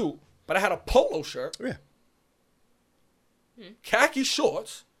have a suit, but I had a polo shirt, Yeah. khaki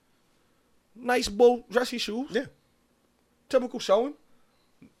shorts, nice bow dressy shoes, Yeah. typical showing.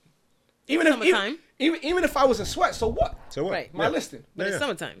 Even if Summertime. even if I was in sweat, so what? So what? Right. My listing. But Yeah. it's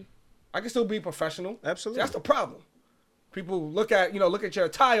summertime. I can still be professional. Absolutely. That's the problem. People look at your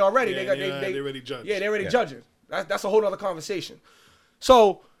attire already. Yeah, they already judge. Yeah, they already Yeah. judging. That's a whole other conversation.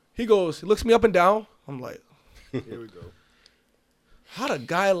 So he looks me up and down. I'm like, Here we go. how would a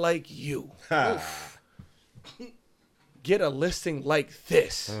guy like you get a listing like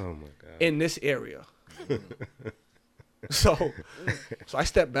this Oh my God. in this area? So I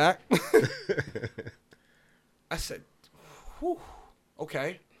stepped back. I said, whew,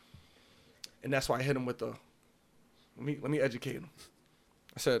 okay. And that's why I hit him with the, let me educate him.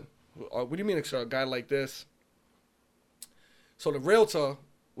 I said, what do you mean, sir, a guy like this? So the realtor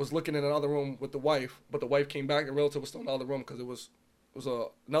was looking in another room with the wife, but the wife came back. The realtor was still in the other room because it was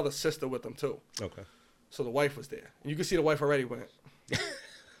another sister with them too. Okay. So the wife was there. And you can see the wife already went.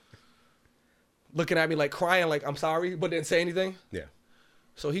 Looking at me like crying, like, I'm sorry, but didn't say anything. Yeah.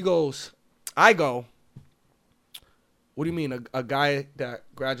 So he goes, I go, what do you mean? A guy that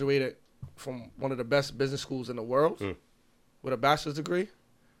graduated from one of the best business schools in the world with a bachelor's degree,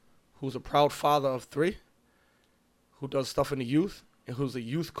 who's a proud father of 3, who does stuff in the youth, and who's a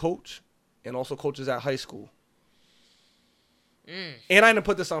youth coach and also coaches at high school. And I didn't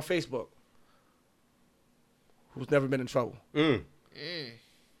put this on Facebook. Who's never been in trouble.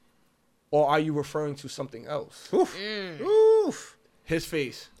 Or are you referring to something else? Oof. Oof. His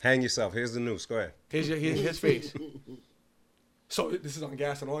face. Hang yourself. Here's the news. Go ahead. Here's his face. So this is on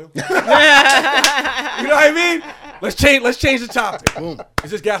gas and oil. You know what I mean? Let's change the topic. Boom.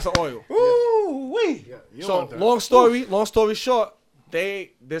 Is this gas or oil? Ooh wee. Yeah, you don't So want that. long story short,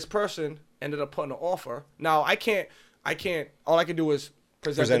 this person ended up putting an offer. Now I can't. All I can do is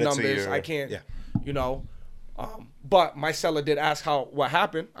present the Present it to numbers. your- I can't. yeah. You know. But my seller did ask what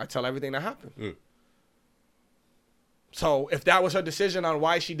happened. I tell everything that happened. So if that was her decision on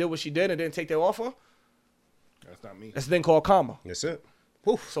why she did what she did and didn't take their offer, That's not me. that's a thing called karma. That's it.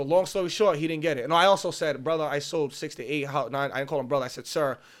 So long story short, he didn't get it. And I also said, brother, I sold 6 to 8 houses. I didn't call him brother. I said,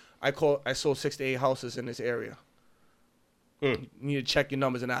 sir, I sold 6 to 8 houses in this area. You need to check your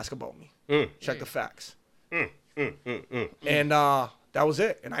numbers and ask about me. Check the facts. And that was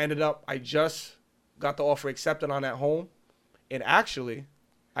it. And I just got the offer accepted on that home. And actually,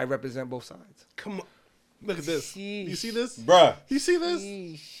 I represent both sides. Come on, Look at this. You see this? bruh. You see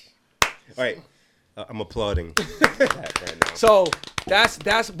this? All right. I'm applauding that right now. So that's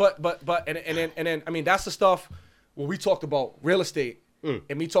but and then I mean that's the stuff when we talked about real estate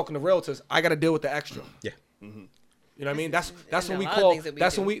and me talking to realtors, I got to deal with the extra. Yeah. You know what I mean? That's and when a we lot of call things that we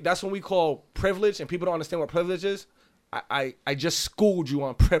that's do. when we call privilege, and people don't understand what privilege is. I just schooled you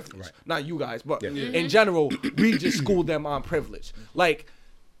on privilege. Right. Not you guys, but Yeah. in general, we just schooled them on privilege. Like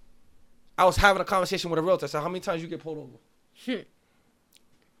I was having a conversation with a realtor. I said, how many times you get pulled over?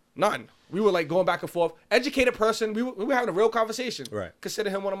 None. We were like going back and forth. Educated person. We were having a real conversation. Right. Consider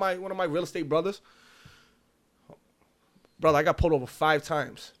him one of my real estate brothers. Brother, I got pulled over 5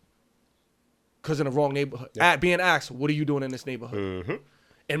 times because in the wrong neighborhood. Yeah. Being asked, what are you doing in this neighborhood?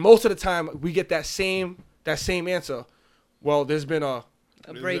 And most of the time, we get that same answer. Well, there's been a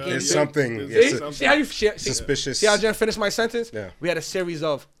break-in. There's something. There's Yes, something. see how you suspicious. See how I didn't finish my sentence? Yeah. We had a series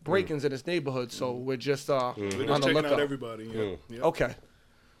of break-ins in this neighborhood, so we're just We're on just the checking lookout. out everybody. Yeah. Yeah. Okay.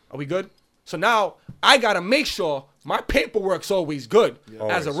 Are we good? So now I gotta make sure my paperwork's always good as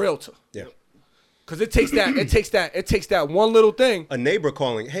a Always. realtor. Yeah. Cause it takes that one little thing. A neighbor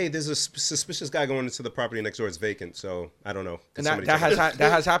calling, hey, there's a suspicious guy going into the property next door. It's vacant, so I don't know. And Can that, somebody that check has it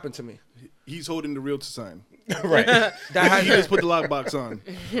that has happened to me. He's holding the realtor sign. out? Right. That has He just put the lockbox on.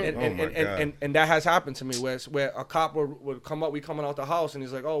 and that has happened to me where a cop would come up, we coming out the house, and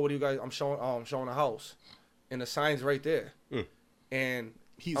he's like, oh, what do you guys? I'm showing a house, and the sign's right there, and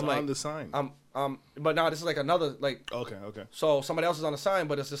He's I'm on like, the sign. but now this is like another like. Okay. So somebody else is on the sign,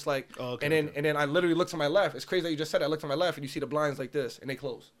 but it's just like, Oh, okay, and then I literally look to my left. It's crazy that you just said that. I look to my left, and you see the blinds like this, and they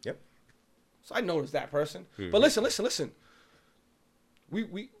close. Yep. So I noticed that person. But listen. We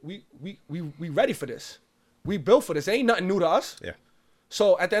ready for this. We built for this. It ain't nothing new to us. Yeah.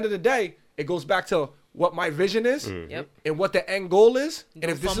 So at the end of the day, it goes back to what my vision is Yep. and what the end goal is. And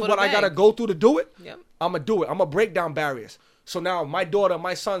Don't if this is fumble what the I gotta bag. go through to do it, Yep. I'm gonna do it. I'm gonna break down barriers. So now my daughter,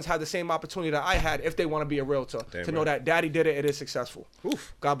 my sons have the same opportunity that I had if they want to be a realtor. Damn to know right. that daddy did it, it is successful.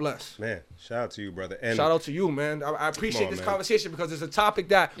 Oof. God bless. Man, shout out to you, brother. And Shout out to you, man. I appreciate on, this man. conversation because it's a topic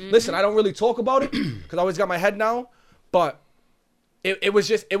that, listen, I don't really talk about it because I always got my head down, but it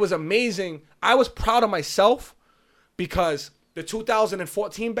was amazing. I was proud of myself because the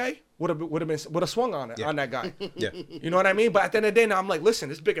 2014 Bay would have swung on it, Yeah. on that guy. Yeah. You know what I mean? But at the end of the day, now I'm like, listen,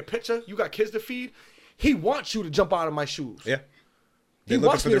 this bigger picture, you got kids to feed. He wants you to jump out of my shoes. Yeah. He They're looking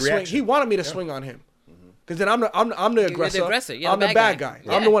wants for me the to swing. reaction. He wanted me to swing on him. Because then I'm the aggressor. aggressor. You're I'm the the bad bad guy.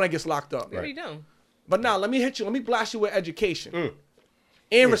 guy. I'm Yeah. the one that gets locked up. What are you doing? But now let me blast you with education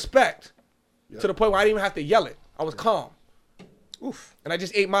and respect to the point where I didn't even have to yell it. I was calm. Oof. And I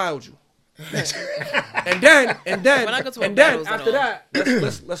just 8 miled you. and then When I go to a battles and after all.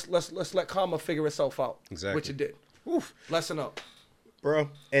 that, let's let karma figure itself out. Exactly. Which it did. Oof. Lesson up. Bro.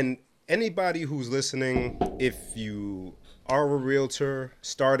 And anybody who's listening, if you are a realtor,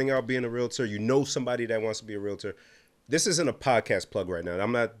 starting out being a realtor, you know somebody that wants to be a realtor, this isn't a podcast plug right now.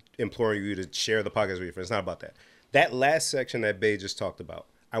 I'm not imploring you to share the podcast with your friends. It's not about that. That last section that Bay just talked about,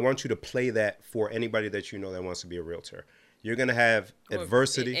 I want you to play that for anybody that you know that wants to be a realtor. You're going to have Or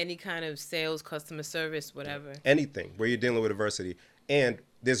adversity. any kind of sales, customer service, whatever. Anything where you're dealing with adversity. And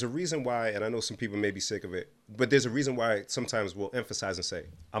there's a reason why, and I know some people may be sick of it, but there's a reason why sometimes we'll emphasize and say,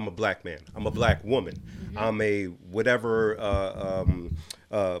 I'm a black man, I'm a black woman, I'm a whatever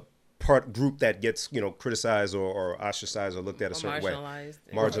part group that gets, criticized or ostracized or looked at a certain way.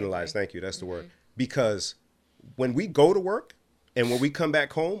 Marginalized, thank you, that's the word. Because when we go to work and when we come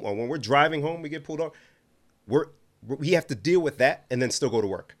back home or when we're driving home, we get pulled off, we have to deal with that and then still go to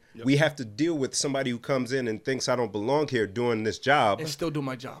work. Yep. We have to deal with somebody who comes in and thinks I don't belong here doing this job. And still do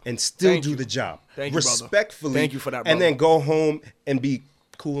my job. And still do the job. Thank you, respectfully. brother. Thank you for that, brother. And then go home and be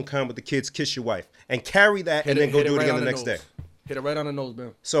cool and calm with the kids, kiss your wife. And carry that and then go do it again the next day. Hit it right on the nose,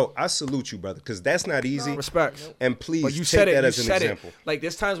 man. So I salute you, brother, because that's not easy. Respect. And please but you take that as an it. example. Like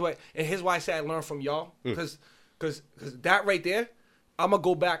there's times where, and here's why I say I learned from y'all. Because that right there, I'm going to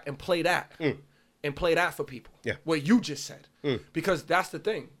go back and play that. And play that for people. Yeah. What you just said. Because that's the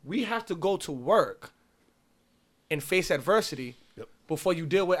thing. We have to go to work and face adversity before you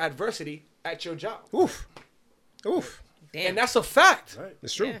deal with adversity at your job. Oof. Damn. And that's a fact. Right.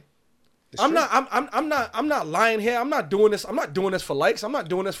 It's true. Yeah. I'm not lying here. I'm not doing this for likes. I'm not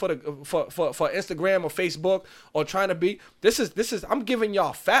doing this for Instagram or Facebook or trying to be. This is I'm giving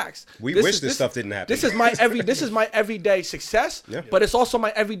y'all facts. We wish this stuff didn't happen. This is my everyday success, but it's also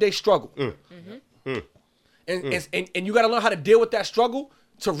my everyday struggle. And you got to learn how to deal with that struggle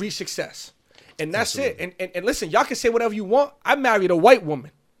to reach success. And that's it. And listen, y'all can say whatever you want. I married a white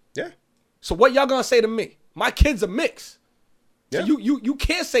woman. Yeah. So what y'all gonna say to me? My kids are mixed. Yeah. So you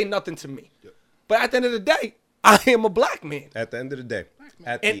can't say nothing to me. But at the end of the day, I am a black man. At the end of the day.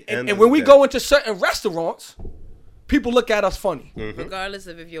 And when we go into certain restaurants, people look at us funny. Regardless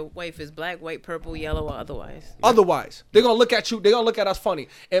of if your wife is black, white, purple, yellow, or otherwise. Otherwise, they're gonna look at you. They're gonna look at us funny.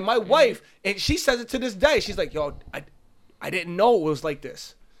 And my wife, and she says it to this day. She's like, "Yo, I didn't know it was like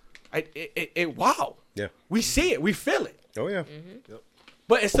this. Wow. Yeah. We see it. We feel it. Oh yeah. Yep.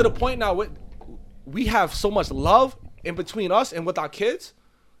 But it's to the point now. We have so much love in between us and with our kids.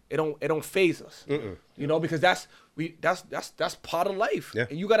 It don't phase us. Because that's part of life. Yeah.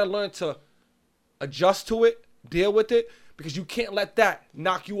 And you got to learn to adjust to it, deal with it, because you can't let that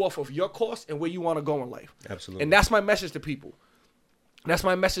knock you off of your course and where you want to go in life. Absolutely. And that's my message to people. That's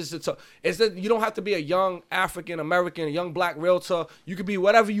my message is that you don't have to be a young African American, a young black realtor. You could be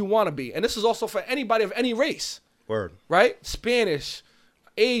whatever you want to be. And this is also for anybody of any race. Word. Right? Spanish,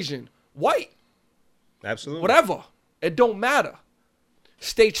 Asian, white, Absolutely. whatever. It don't matter.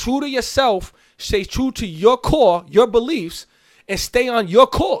 Stay true to yourself. Stay true to your core, your beliefs, and stay on your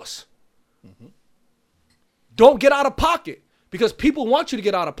course. Don't get out of pocket because people want you to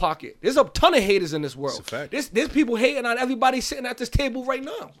get out of pocket. There's a ton of haters in this world. It's a fact. There's people hating on everybody sitting at this table right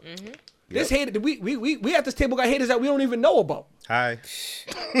now. This hater, we at this table got haters that we don't even know about. Hi.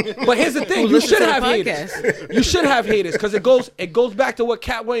 But here's the thing: you Listen should to the have haters. You should have haters because it goes back to what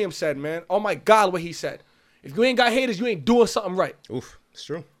Cat Williams said, man. Oh my God, what he said. If you ain't got haters, you ain't doing something right. Oof. It's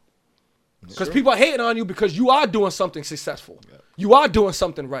true. Because people are hating on you because you are doing something successful. Yep. You are doing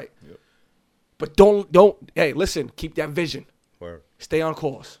something right. Yep. But don't. Hey, listen. Keep that vision. Word. Stay on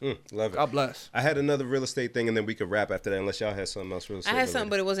course. Love it. God bless. I had another real estate thing, and then we could wrap after that, unless y'all had something else real estate. I had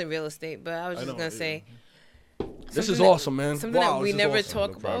something, but it wasn't real estate. But I was just gonna say, This is awesome, man. something Wow, that we this is never awesome.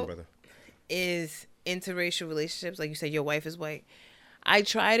 talk No problem, about brother. is interracial relationships. Like you said, your wife is white. I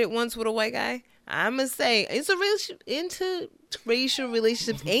tried it once with a white guy. I'm gonna say interracial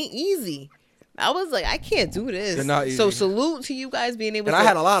relationships ain't easy. I was like, I can't do this. They're not So easy. salute to you guys being able And I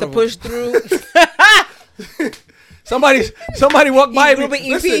had a lot to of push through. Somebody walked by me. Group of EP,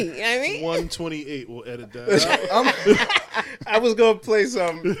 Listen, you know what I mean? 128. We'll edit that out. I was gonna play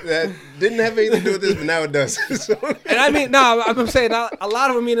something that didn't have anything to do with this, but now it does. So- and I mean, no, I'm saying a lot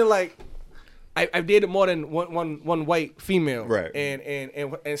of them meaning like I've dated more than one white female. Right.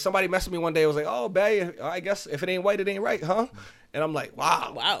 And somebody messaged me one day. I was like, oh, babe, I guess if it ain't white, it ain't right, huh? And I'm like,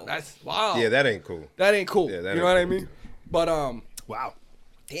 wow. That's wow. yeah, that ain't cool. That ain't cool. Yeah, that you know ain't what I mean? But Wow.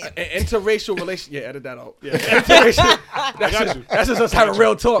 Damn. interracial relation. Yeah, edit that out. Yeah, interracial. That's just us having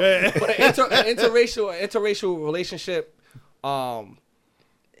real talk. But an interracial relationship.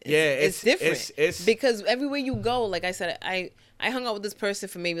 It's different. It's because everywhere you go, like I said, I hung out with this person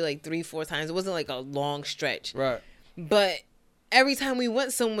for maybe like 3-4 times. It wasn't like a long stretch. right. But every time we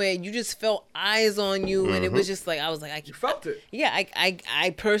went somewhere, you just felt eyes on you, and it was just like I was like, You felt it. Yeah,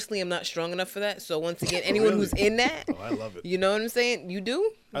 I personally am not strong enough for that. So once again, anyone who's in that, Oh, I love it. you know what I'm saying? You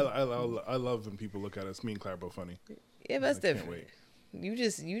do? I love when people look at us. Me and Claire both funny. Yeah, that's I can't different. wait. You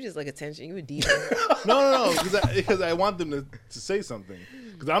just like attention. You a diva. No, because I want them to say something.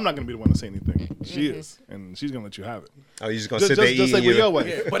 Because I'm not gonna be the one to say anything. She is, and she's gonna let you have it. Oh, you just gonna sit there Just eating like with your your... wife.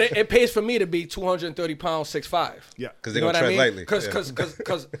 Yeah, but it pays for me to be 230 pounds, 6'5". Yeah, Because they're going to tread lightly. Because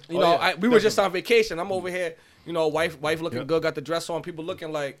Oh, you know, yeah, we were just on vacation. I'm over here, you know, wife looking Yep. good, got the dress on. People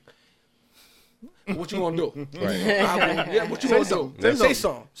looking like, what you gonna do? Right. Yeah, what you Say gonna something. do? Say Say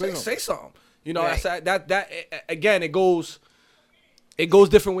something. something. Say Say something. You know, Right. that again, it goes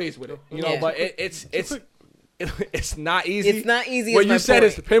different ways with it. You know, Yeah. but it's not easy. It's not easy, What is you my said point.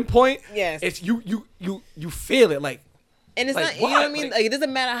 is the pinpoint. Yes. It's you feel it like. And it's Like, not, you know what I what? mean? Like- Like, it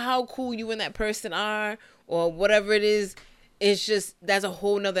doesn't matter how cool you and that person are or whatever it is. It's just, that's a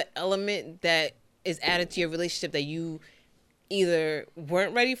whole nother element that is added to your relationship that you either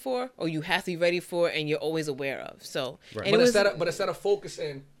weren't ready for or you have to be ready for and you're always aware of. So, Right. and it was, But instead of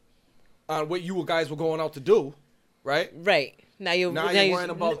focusing on what you guys were going out to do, right? right. Now you're worrying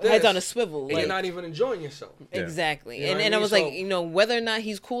about heads this, on a swivel. And like- you're not even enjoying yourself. Yeah. Exactly. You know and what I and I mean? was So- like, you know, whether or not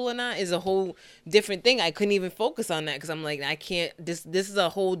he's cool or not is a whole different thing. I couldn't even focus on that because I'm like, I can't, this is a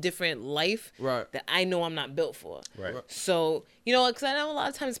whole different life Right. that I know I'm not built for. Right. So, you know, because I know a lot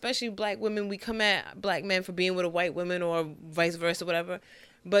of times, especially black women, we come at black men for being with a white woman or vice versa, whatever.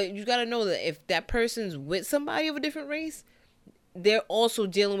 But you got to know that if that person's with somebody of a different race, they're also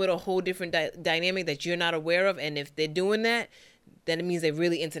dealing with a whole different dynamic that you're not aware of. And if they're doing that, then it means they're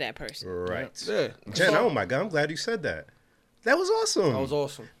really into that person. Right. Yeah. Jen, oh my God, I'm glad you said that. That was awesome. That was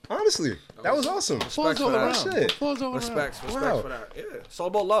awesome. Honestly, that was awesome. Applause for all that. around. Shit. Applause all around. Respect Wow. for that. Yeah. It's all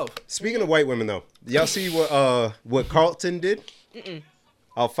about love. Speaking of white women, though, y'all see what Carlton did?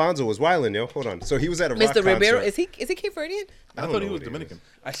 Alfonso was wilding, yo. Hold on. So he was at a rock Mr. Ribeiro, concert. is he Cape Verdean? I don't thought know he was what Dominican.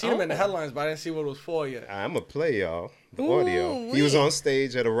 I seen him in the headlines, but I didn't see what it was for yet. I'm going to play y'all the Ooh, audio. He was wait. on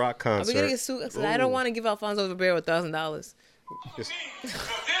stage at a rock Are we concert. gonna get sued? 'Cause I don't want to give Alfonso Ribeiro $1,000. Just- There's some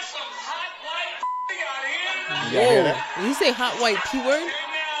hot white out here. Y'all hear that? Did you say hot white P word? And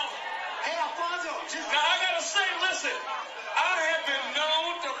now, hey Alfonso, now I gotta say, listen, I have been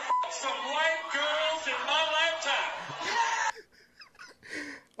known to some white girls in my lifetime.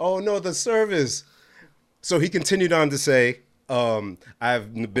 Oh no, the service. So he continued on to say,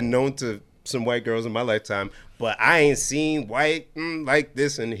 I've been known to some white girls in my lifetime, but I ain't seen white like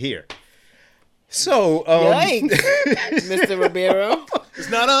this in here. So, Yikes, Mr. Ribeiro. It's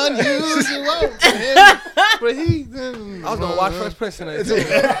not unusual for him, but he. I was gonna watch Fresh Prince tonight. Too.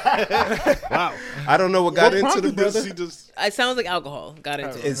 Wow. I don't know what got What into the prompted this? brother. He just. It sounds like alcohol got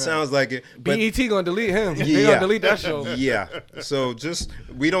into it. It sounds like it. But BET gonna delete him. They yeah, gonna delete that show. Yeah. So just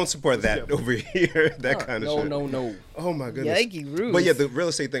we don't support that over here. That kind of No, shit. no. Oh my goodness. Yikey, rude. But yeah, the real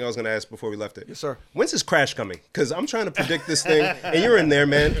estate thing I was gonna ask before we left it. Yes, sir. When's this crash coming? Because I'm trying to predict this thing, and you're in there,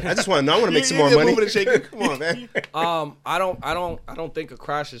 man. I just want to know. I want to make some more You're money. moving and shaking. Come on, man. I don't think a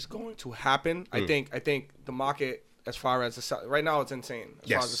crash is going to happen. I think the market, as far as right now, it's insane. As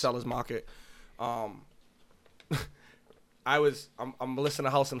far Yes. as the seller's market, I'm listing a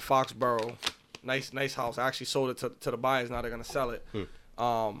house in Foxborough, nice house. I actually sold it to the buyers. Now they're gonna sell it.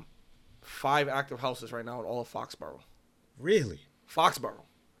 5 active houses right now in all of Foxborough. Really? Foxborough,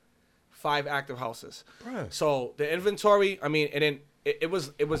 5 active houses. Bruh. So the inventory, I mean, and then it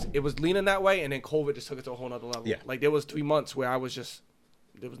was leaning that way, and then COVID just took it to a whole nother level. Yeah. Like there was 3 months where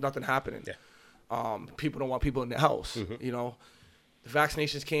there was nothing happening. Yeah. People don't want people in their house. You know, the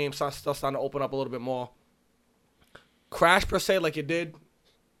vaccinations came, stuff starting to open up a little bit more. Crash per se, like it did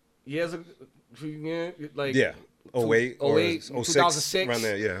years ago, like Yeah. 08 or 08, 06, 2006. around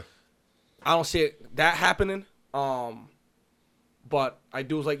there. Yeah. I don't see that happening. But I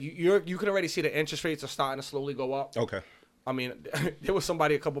do like you can already see the interest rates are starting to slowly go up. Okay. I mean, there was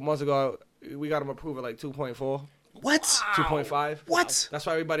somebody a couple months ago. We got them approved at like 2.4, What? 2.5. What? That's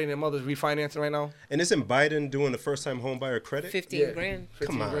why everybody and their mother's refinancing right now. And isn't Biden doing the first time home buyer credit? 15 grand. 15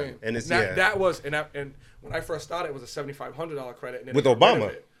 Come on. grand. And it's- that, yeah. that was and when I first started, it was a $7,500 credit. And then With they got rid Obama.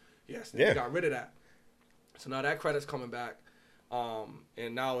 of it. Yes, Yeah. they got rid of that. So now that credit's coming back,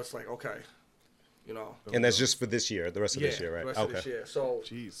 and now it's like okay, you know. And that's just for this year, the rest of this year, right? The rest Okay. of this year. So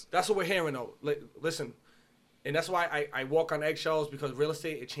Jeez. that's what we're hearing though. Listen, and that's why I walk on eggshells because real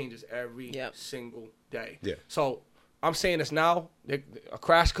estate it changes every Yep. single day. Yeah. So I'm saying this now. A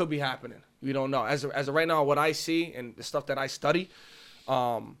crash could be happening. We don't know. As of right now, what I see and the stuff that I study,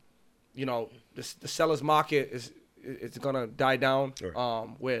 you know, the seller's market is it's gonna die down. Right.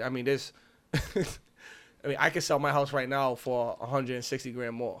 Where I mean, there's I mean, I could sell my house right now for 160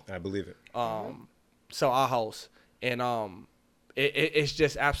 grand more. I believe it. Sell our house, and it's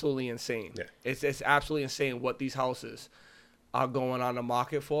just absolutely insane. Yeah. It's absolutely insane what these houses are going on the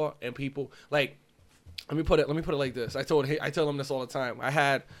market for, and people like. Let me put it like this. I tell them this all the time. I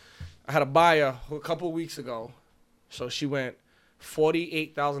had a buyer a couple of weeks ago, so she went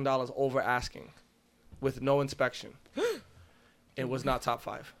 $48,000 over asking, with no inspection, and was not top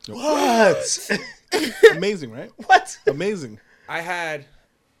 5. What? Amazing, right? What? Amazing. I had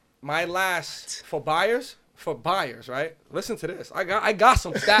my last for buyers, right? Listen to this. I got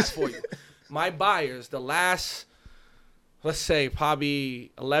some stats for you. My buyers, the last, let's say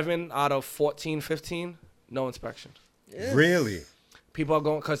probably 11 out of 14, 15, no inspection. Really? People are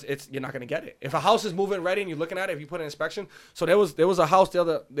going because you're not gonna get it. If a house is moving ready and you're looking at it, if you put an inspection, so there was a house the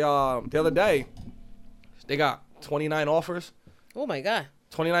other day, they got 29 offers. Oh my God.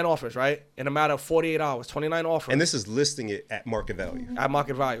 29 offers, right? In a matter of 48 hours, 29 offers. And this is listing it at market value. At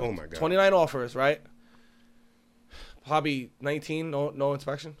market value. Oh my God. 29 offers, right? Probably 19, no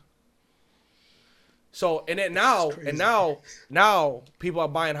inspection. So and then now people are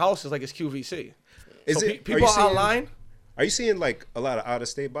buying houses like it's QVC. Is So it? people are online? Are you seeing like a lot of out of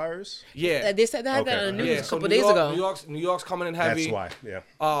state buyers? Yeah. They said they had that Okay. on the news Yeah, a so couple New days York, ago. New York's coming in heavy. That's why.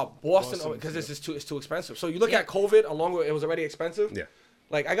 Yeah. Boston because it's too expensive. So you look at COVID, along with it was already expensive. Yeah.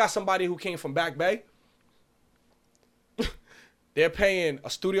 Like I got somebody who came from Back Bay. They're paying a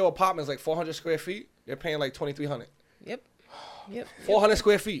studio apartment is like 400 square feet. They're paying like 2,300. Yep. 400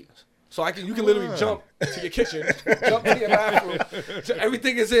 square feet. So you can literally jump to your kitchen, jump to your bathroom. So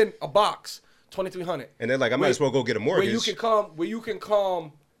everything is in a box. 2,300. And they're like, I might as well go get a mortgage. Where you can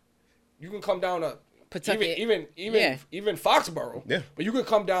come down to Pawtucket. even Foxborough. Yeah. But you can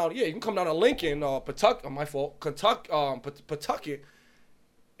come down. Yeah, you can come down to Lincoln or Pawtucket. My fault. Pawtucket,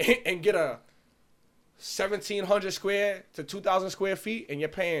 and get a 1,700 square to 2,000 square feet, and you're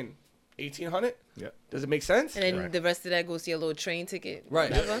paying 1,800. Yeah. Does it make sense? And then Right. the rest of that goes to your little train ticket. Right.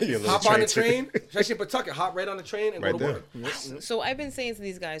 whatever. Your little Hop on the train train, especially in Pawtucket. Hop right on the train and Right go to there. work. So I've been saying to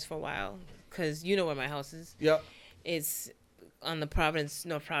these guys for a while, because you know where my house is. Yep. It's on the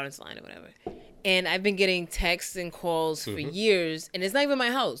North Providence line or whatever. And I've been getting texts and calls for years, and it's not even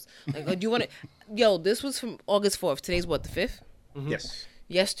my house. Like, oh, do you want to? Yo, this was from August 4th. Today's what, the 5th? Yes.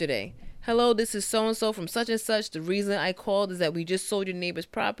 Yesterday. Hello, this is so-and-so from such and such. The reason I called is that we just sold your neighbor's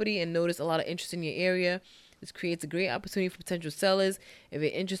property and noticed a lot of interest in your area. This creates a great opportunity for potential sellers. If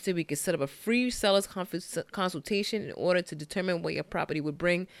you're interested, we can set up a free seller's consultation in order to determine what your property would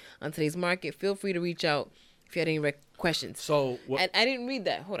bring on today's market. Feel free to reach out if you had any questions. So what? And I didn't read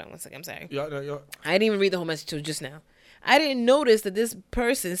that. Hold on one second. I'm sorry. Yeah. I didn't even read the whole message till just now. I didn't notice that this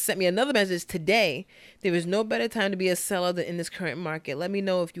person sent me another message today. There is no better time to be a seller than in this current market. Let me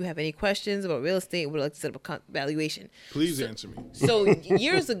know if you have any questions about real estate and would like to set up a valuation. Please answer me. So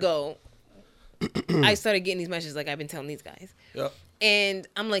years ago, I started getting these messages like I've been telling these guys. Yep. And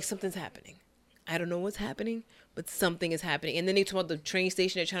I'm like, something's happening. I don't know what's happening, but something is happening. And then they talk about the train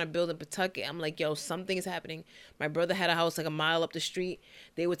station they're trying to build in Pawtucket. I'm like, yo, something is happening. My brother had a house like a mile up the street.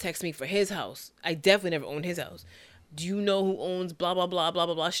 They would text me for his house. I definitely never owned his house. Do you know who owns blah, blah, blah, blah,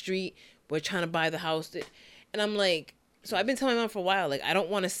 blah, blah street? We're trying to buy the house. And I'm like, so I've been telling my mom for a while, like, I don't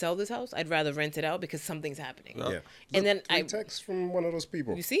want to sell this house. I'd rather rent it out because something's happening. Yeah. And then Free text from one of those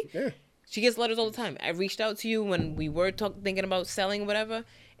people. You see? Yeah. She gets letters all the time. I reached out to you when we were thinking about selling or whatever.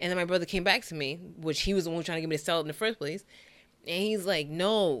 And then my brother came back to me, which he was the one trying to get me to sell it in the first place. And he's like,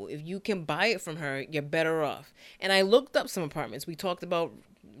 no, if you can buy it from her, you're better off. And I looked up some apartments. We talked about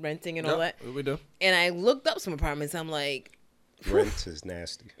renting and all that. We do. And I looked up some apartments. I'm like, Rent is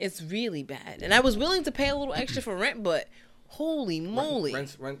nasty. it's really bad. And I was willing to pay a little extra for rent, but holy moly.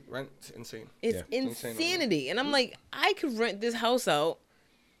 Rent's insane. It's Yeah. insanity. And I'm like, I could rent this house out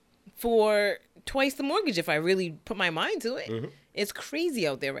for twice the mortgage if I really put my mind to it. It's crazy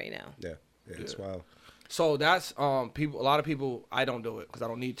out there right now. Yeah. It's wild. So that's people. A lot of people. I don't do it because I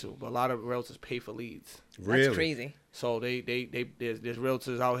don't need to. But a lot of realtors pay for leads. Really? That's crazy. So there's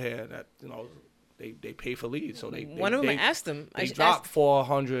realtors out here that they pay for leads. So One of them, I asked them. They drop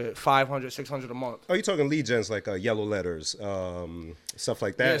 400, 500, 600 a month. Oh, you talking lead gens like yellow letters, stuff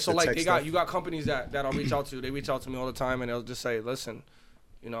like that? Yeah, so the like text you got companies that'll reach out to you. They reach out to me all the time and they'll just say, listen,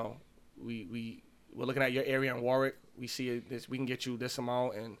 we're looking at your area in Warwick. We see this. We can get you this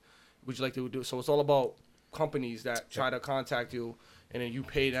amount, and would you like to do? So it's all about companies that try to contact you, and then you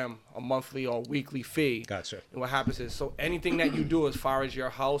pay them a monthly or weekly fee. Gotcha. And what happens is, so anything that you do as far as your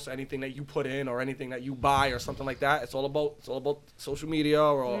house, anything that you put in, or anything that you buy, or something like that, it's all about social media,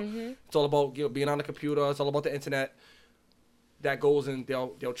 or it's all about being on the computer. It's all about the internet. that goes and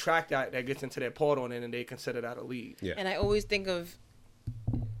they'll track that gets into their portal, and then they consider that a lead. Yeah. And I always think of,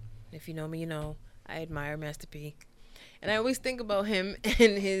 if you know me, you know, I admire Master P. And I always think about him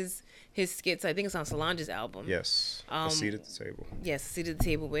and his skits. I think it's on Solange's album. Yes. A seat at the table. Yes, Seat at the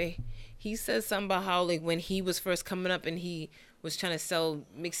Table, where he says something about how, like, when he was first coming up and he was trying to sell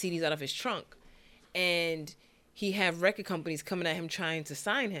mixed CDs out of his trunk, and he had record companies coming at him trying to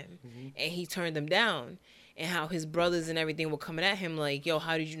sign him, and he turned them down, and how his brothers and everything were coming at him like, yo,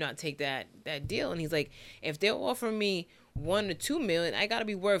 how did you not take that deal? And he's like, if they're offering me $1 or $2 million, I gotta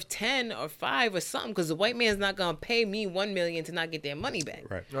be worth 10 or 5 or something, because the white man's not gonna pay me $1 million to not get their money back.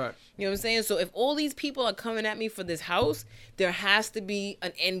 Right. You know what I'm saying? So if all these people are coming at me for this house, there has to be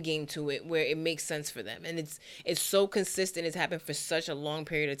an end game to it where it makes sense for them. And it's so consistent. It's happened for such a long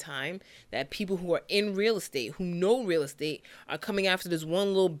period of time that people who are in real estate, who know real estate, are coming after this one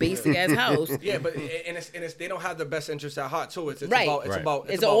little basic ass house. Yeah, but it's they don't have the best interest at heart too. It's Right. about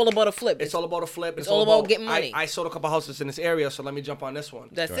It's all about a flip. It's all about a flip. It's all about getting money. I sold a couple houses in this area, so let me jump on this one.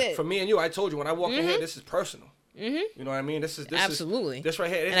 That's it. For me and you, I told you when I walked in here, this is personal. You know what I mean? This Absolutely. This right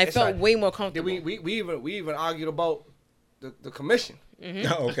here. And I felt way more comfortable. We even argued about the commission.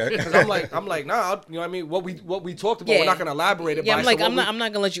 Oh, okay. Because I'm like, nah, you know what I mean? What we talked about, Yeah. we're not gonna elaborate it. Yeah, I'm by, like, so I'm what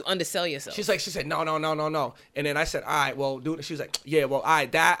not gonna let you undersell yourself. She said, no. And then I said, all right, well, dude. She was like, yeah, well, all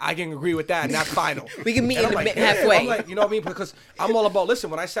right, that I can agree with that, and that's final. We can meet And in I'm the like, halfway. I'm like, you know what I mean? Because I'm all about, listen,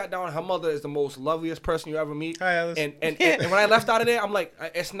 when I sat down, her mother is the most loveliest person you ever meet. Hi, Alice. And when I left out of there, I'm like,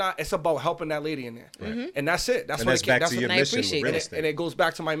 it's about helping that lady in there. And that's it. That's And what that's it came. back That's to what your I mission appreciate with real that. estate. and it goes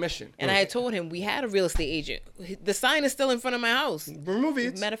back to my mission. And I had told him we had a real estate agent. The sign is still in front of my house. Remove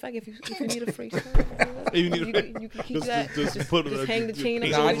it. Matter of fact, if you need a free sign, You you can keep that. just hang the chain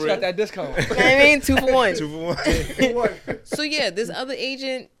Nah, I up. just got that discount. You know what I mean? 2 for 1. 2 for 1. So yeah, this other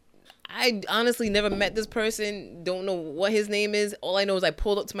agent, I honestly never met this person. Don't know what his name is. All I know is I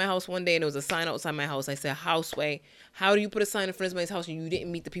pulled up to my house one day and there was a sign outside my house. I said, Houseway. How do you put a sign in front of somebody's house and you didn't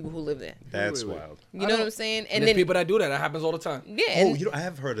meet the people who live there? That's wild. You know what I'm saying? And there's people that do that. That happens all the time. yeah, Oh, and, you know, I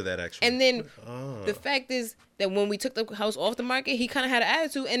have heard of that actually. and then the fact is that when we took the house off the market, he kind of had an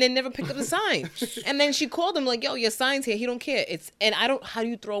attitude and then never picked up the sign. And then she called him like, yo, your sign's here. He don't care. How do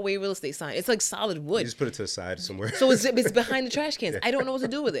you throw away a real estate sign? It's like solid you wood. just put it to the side somewhere. So it's behind the trash cans. I don't know what to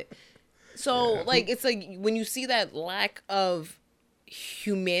do with it. So like it's like when you see that lack of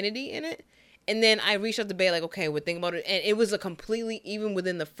humanity in it, and then I reached out to Bay like, okay, we're thinking about it, and it was a completely even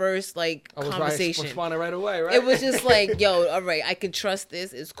within the first like conversation. Responding right away, right? It was just like, yo, all right, I can trust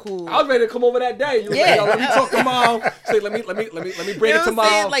this. It's cool. I was ready to come over that day. You was Yeah. like, yo, let me talk to mom. Say, let me bring You know it to what I'm saying?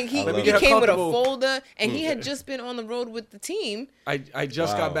 mom. Like he Let me he get her came with a comfortable. folder, and he had just been on the road with the team. I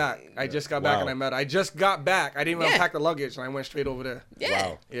just got back. I just got back Wow. and I met her. I just got back. I didn't even Yeah. unpack the luggage and I went straight over there. Yeah,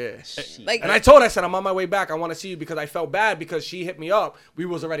 Wow. Yeah. like And I told her, I said, I'm on my way back. I want to see you because I felt bad because she hit me up. We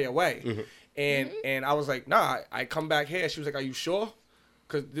was already away. And I was like, nah, I come back here. She was like, are you sure?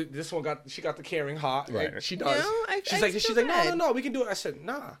 Because this one she got the caring heart. Right. Like, she does. No, I she's feel like, bad. no, we can do it. I said,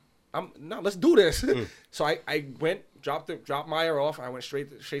 nah, let's do this. So I went, dropped Maya off. I went straight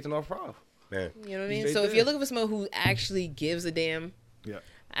to North Prov. Man. you know what I mean. They So if did. you're looking for someone who actually gives a damn, Yeah.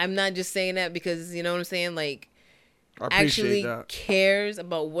 I'm not just saying that because you know what I'm saying. Like I appreciate actually that. cares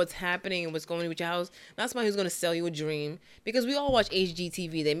about what's happening and what's going on with your house. Not somebody who's going to sell you a dream. Because we all watch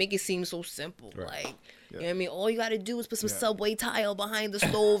HGTV. They make it seem so simple. Right. Like, you know what I mean? All you got to do is put some Yeah. Subway tile behind the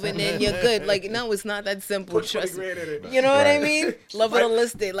stove and then you're good. Like, no, it's not that simple. Put 20 Trust me. grand in it. You know what I Right. mean? Love it or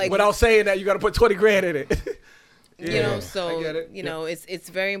list it. Like, Without saying that, you got to put 20 grand in it. you know, I so, get it. you know, it's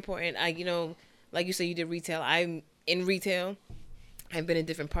very important. You know, like you said, you did retail. I'm in retail. I've been in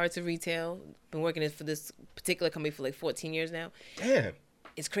different parts of retail. Been working for this particular company for like 14 years now. Damn.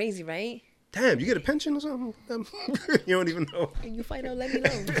 It's crazy, right? Damn, you get a pension or something? You don't even know. When you find out, let me know.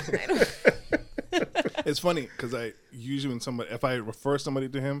 I don't- It's funny because I usually if I refer somebody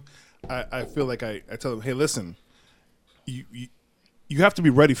to him, I feel like I tell them, hey, listen, you have to be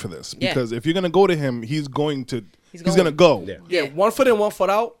ready for this Yeah. because if you're gonna go to him, he's gonna going. go. Yeah. Yeah, 1 foot in, 1 foot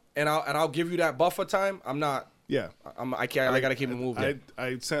out, and I'll give you that buffer time. I'm not. Yeah. I gotta keep it moving.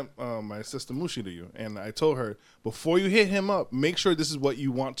 I sent my sister Mushi to you, and I told her before you hit him up, make sure this is what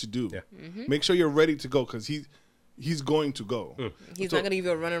you want to do. Yeah. Make sure you're ready to go because he's going to go. He's So- not gonna give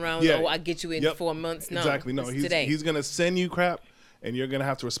you a run around. Yeah. Oh, I get you in Yep. 4 months. No, Exactly. No, it's today. he's gonna send you crap, and you're gonna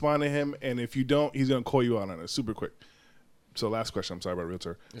have to respond to him. And if you don't, he's gonna call you out on it super quick. So last question. I'm sorry about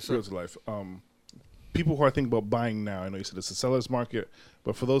realtor. sir. Realtor life. People who are thinking about buying now. I know you said it's a seller's market,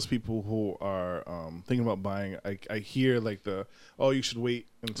 but for those people who are thinking about buying, I hear like you should wait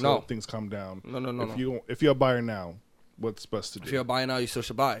until No. things calm down. No. If you're a buyer now, what's best to do? If you're buying now, you still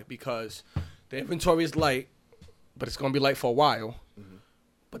should buy because the inventory is light. but it's gonna be light for a while.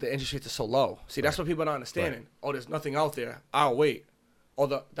 But the interest rates are so low. See, that's what people are not understanding. Oh, there's nothing out there. I'll wait. Or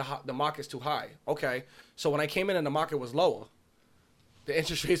the market's too high. Okay, so when I came in and the market was lower, the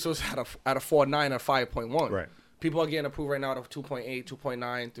interest rates was at a 4.9 or 5.1. Right. People are getting approved right now at 2.8,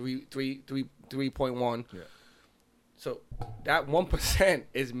 2.9, 3.1. Yeah. So that 1%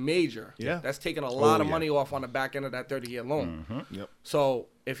 is major. Yeah. That's taking a lot of yeah. money off on the back end of that 30-year loan. Yep. So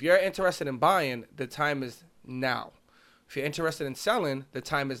if you're interested in buying, the time is now. If you're interested in selling, the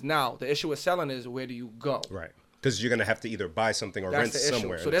time is now. The issue with selling is, where do you go? Right. Because you're gonna have to either buy something or That's rent the issue.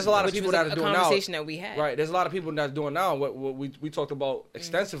 somewhere. So there's a lot of Which people was that a are doing now. conversation that we had. Right. There's a lot of people that's doing now. What we talked about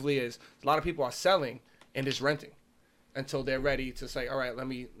extensively is a lot of people are selling and just renting until they're ready to say, all right, let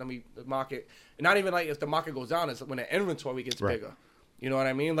me the market. And not even like if the market goes down, it's when the inventory gets Right. bigger. You know what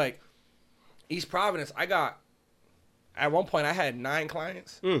I mean? Like East Providence, at one point I had 9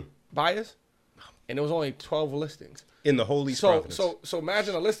 clients, buyers, and there was only 12 listings. in the whole East Providence. So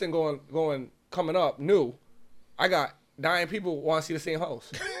imagine a listing coming up new. I got 9 people want to see the same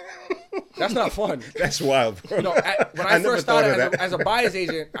house. That's not fun. That's wild, bro. You know, when I never first thought started of that. as a buyer's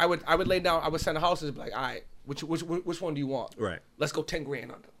agent, I would lay down, I would send the houses and be like, all right, which one do you want? Right. Let's go 10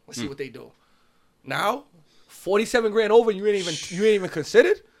 grand under. Let's see what they do. Now, 47 grand over, you ain't even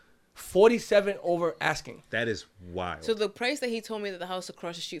considered. 47 over asking. That is wild. So the price that he told me that the house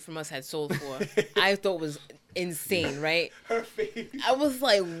across the street from us had sold for, I thought was insane, right? Her face. I was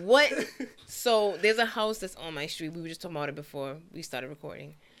like, what? So there's a house that's on my street. We were just talking about it before we started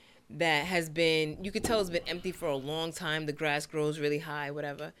recording. That has been, you could tell it's been empty for a long time. The grass grows really high,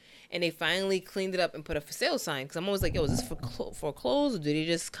 whatever. And they finally cleaned it up and put a for sale sign. Because I'm always like, yo, is this for clothes? Or do they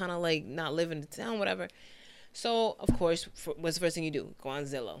just kind of like not live in the town, whatever? So, of course, what's the first thing you do? Go on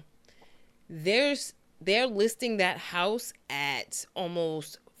Zillow. They're listing that house at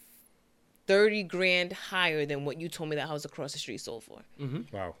almost 30 grand higher than what you told me that house across the street sold for.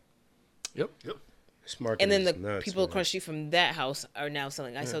 Wow. Yep. This market And then is the nuts, people man. across the street from that house are now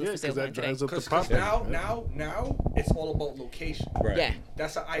selling. I saw the for sale because that one today. drives up the Because profit. now it's all about location. Right. Yeah.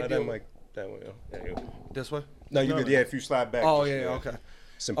 That's the Oh, ideal. that mic, that way. Oh, there you go. This way? No, you good. Yeah, if you slide back. Oh, just, yeah, okay.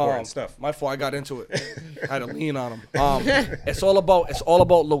 It's important stuff. My fault. I got into it. I had to lean on him. It's all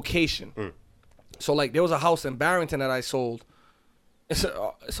about location. So like there was a house in Barrington that I sold. It's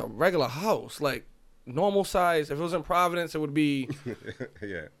a regular house, like normal size. If it was in Providence, it would be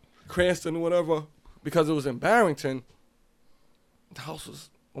Yeah. Cranston or whatever. Because it was in Barrington, the house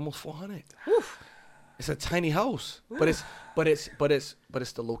was almost 400. It's a tiny house, but it's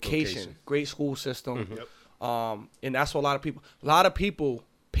the location. Great school system. And that's what a lot of people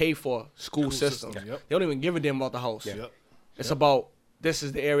pay for school system. system, yep. They don't even give a damn about the house. Yep. It's about, this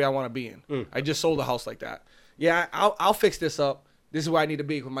is the area I want to be in. I just sold a house like that. Yeah, I'll fix this up. This is where I need to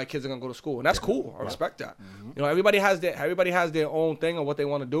be when my kids are gonna go to school, and that's cool. I respect that. You know, everybody has their own thing of what they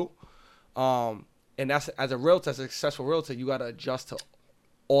want to do. And that's, as a realtor, as a successful realtor, you got to adjust to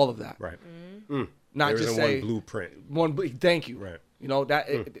all of that. Right. Not There just isn't say one blueprint. thank you. Right. You know that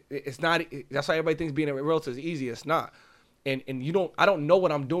it's not. That's why everybody thinks being a realtor is easy. It's not. And I don't know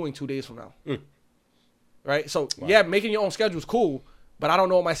what I'm doing 2 days from now. Right. So yeah, making your own schedule is cool, but I don't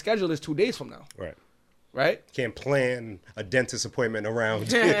know what my schedule is 2 days from now. Right. Right. Can't plan a dentist appointment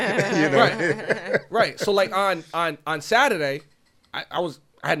around. You know. Right. So like on Saturday, I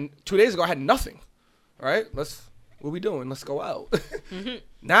had 2 days ago I had nothing. All right. What we doing? Let's go out.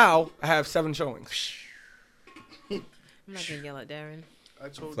 Now I have 7 showings. I'm not gonna yell at Darren. I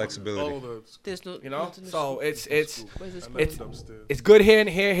told Flexibility. There's no, You know. nothing to So shoot. it's Where's this? it's upstairs. it's good here and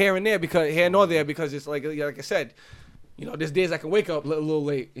there because here and there because it's like I said, you know, there's days I can wake up a little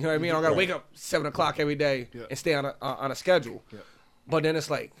late. You know what I mean? I gotta wake up 7 o'clock every day and stay on a schedule. Yeah. But then it's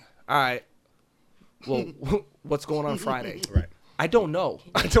like, all right, well, what's going on Friday? Right. I don't know.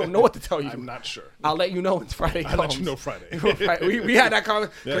 I don't know what to tell you. I'm not sure. I'll let you know when Friday comes. I'll let you know Friday. Right. We had that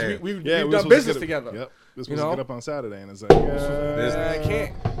conversation because Yeah. we've we're done supposed to business get together. Yep. We're supposed You to know? get up on Saturday, and it's like, I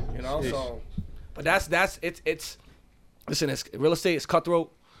can't. You know, so. But that's it's. Listen, it's real estate. It's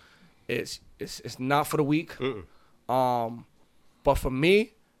cutthroat. It's not for the weak. But for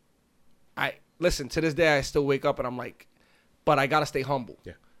me, to this day I still wake up and I'm like, but I gotta stay humble.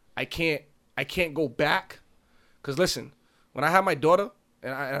 Yeah. I can't go back, cause listen, when I had my daughter,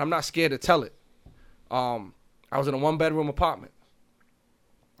 and I'm not scared to tell it, I was in a 1-bedroom apartment,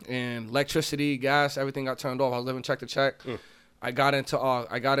 and electricity, gas, everything got turned off. I was living check to check. I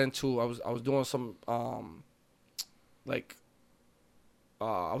was doing some I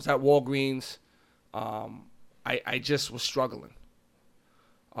was at Walgreens. I just was struggling.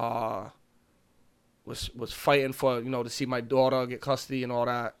 Was fighting for, to see my daughter get custody and all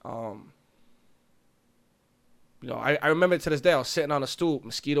that. you know, I remember to this day, I was sitting on a stoop,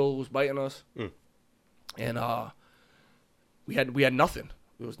 mosquitoes was biting us, and we had nothing.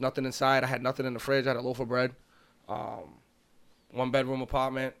 There was nothing inside. I had nothing in the fridge. I had a loaf of bread. 1-bedroom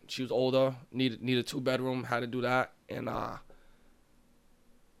apartment. She was older, needed 2-bedroom, had to do that, and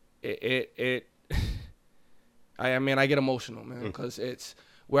I mean, I get emotional, man, because it's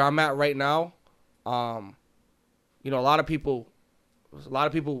where I'm at right now. You know, a lot of people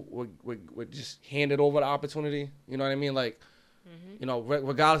would just hand it over the opportunity. You know what I mean? Like, you know,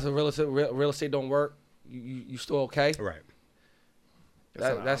 regardless of real estate don't work, you still okay? Right.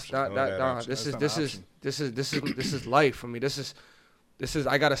 This is life for me. This is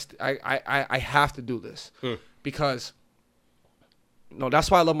I have to do this because. No,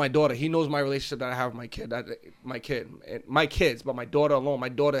 that's why I love my daughter. He knows my relationship that I have with my kids, but my daughter alone. My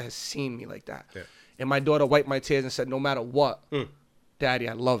daughter has seen me like that, and my daughter wiped my tears and said, "No matter what, Daddy,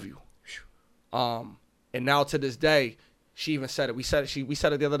 I love you." And now to this day, she even said it. We said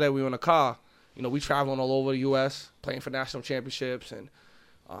it the other day. We were in a car. You know, we traveling all over the U.S. playing for national championships, and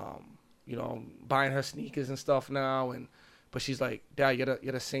you know, buying her sneakers and stuff now. But she's like, "Dad,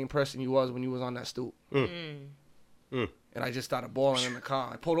 you're the same person you was when you was on that stoop." And I just started bawling in the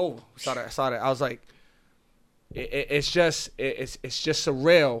car. I pulled over. Started. I was like, it's just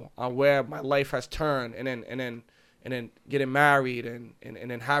surreal on where my life has turned, and then getting married and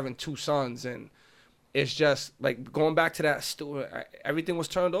then having 2 sons, and it's just like going back to that everything was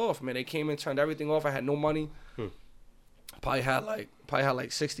turned off, man. They came and turned everything off. I had no money. Probably had like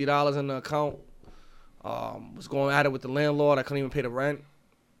 $60 in the account. Was going at it with the landlord. I couldn't even pay the rent,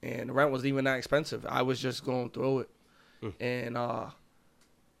 and the rent wasn't even that expensive. I was just going through it. And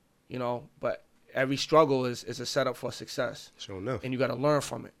you know, but every struggle is a setup for success. Sure enough. And you got to learn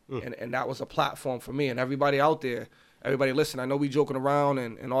from it. And that was a platform for me and everybody out there. Everybody listen. I know we joking around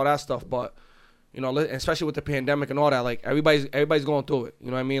and all that stuff, but you know, especially with the pandemic and all that, like everybody's going through it. You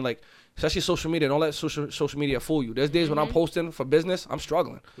know what I mean? Like especially social media. Don't let social media fool you. There's days when I'm posting for business, I'm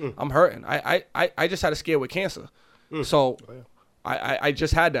struggling. I'm hurting. I just had a scare with cancer, so I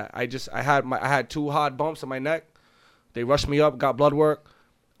just had that. I had 2 hard bumps in my neck. They rushed me up, got blood work.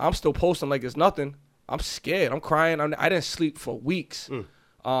 I'm still posting like it's nothing. I'm scared. I'm crying. I didn't sleep for weeks.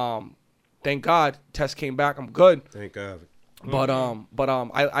 Thank God, test came back. I'm good. Thank God. But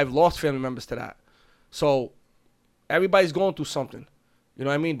I've lost family members to that. So everybody's going through something. You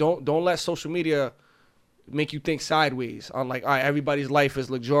know what I mean? Don't let social media make you think sideways on like, all right, everybody's life is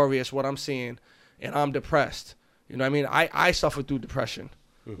luxurious, what I'm seeing, and I'm depressed. You know what I mean? I suffer through depression.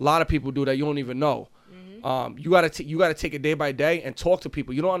 A lot of people do that you don't even know. You gotta take it day by day and talk to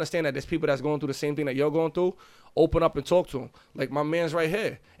people. You don't understand that there's people that's going through the same thing that you're going through. Open up and talk to them. Like my man's right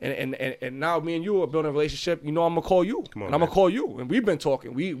here, and now me and you are building a relationship. You know I'm gonna call you, I'm gonna call you, and we've been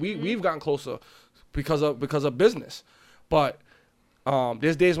talking. We've gotten closer because of business. But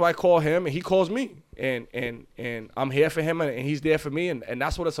there's days where I call him and he calls me, and I'm here for him and he's there for me, and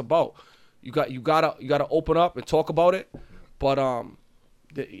that's what it's about. You gotta open up and talk about it, but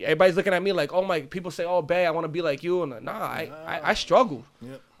everybody's looking at me like, oh my, people say, oh, babe, I want to be like you. And I struggled.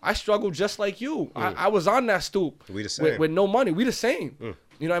 Yep. I struggled just like you. I was on that stoop we the same. With no money. We the same. You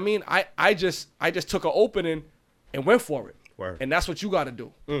know what I mean? I just took an opening and went for it. Word. And that's what you got to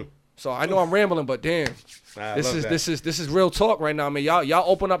do. So I know I'm rambling, but damn, this is real talk right now, man. Y'all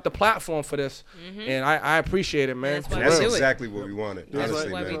open up the platform for this, and I appreciate it, man. That's exactly what we wanted.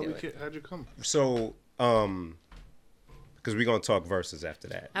 Honestly, why we man. do it. How'd you come? So, because we're gonna talk verses after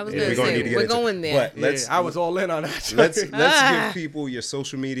that. I was gonna say we're going there. But I was all in on that. Let's give people your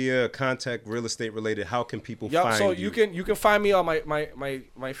social media contact, real estate related. How can people find so you? You can find me on my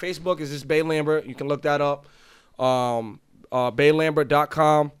Facebook is just Bay Lambert. You can look that up.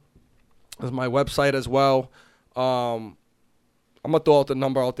 BayLambert.com is my website as well. I'm gonna throw out the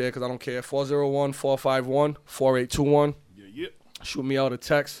number out there because I don't care. 401-451-4821. Yeah. Shoot me out a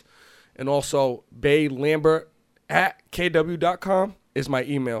text, and also BayLambert@kw.com is my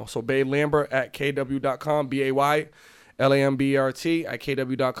email. So BayLambert@kw.com,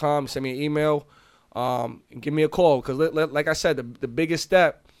 BayLambert@kw.com. Send me an email, and give me a call because, like I said, the biggest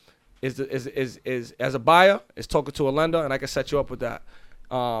step is as a buyer is talking to a lender, and I can set you up with that.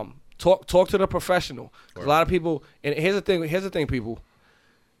 Talk to the professional. 'Cause a lot of people, and here's the thing, people.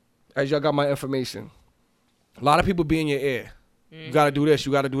 As y'all got my information, a lot of people be in your ear. You gotta do this,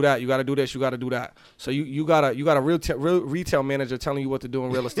 you gotta do that, you gotta do this, you gotta do that. So you got a real retail manager telling you what to do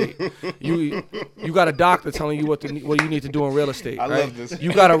in real estate. you got a doctor telling you what you need to do in real estate. I right? love this.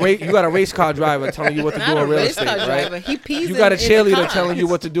 You got a race car driver telling you what to do in real estate, right? He pees You got a in the cheerleader car. telling you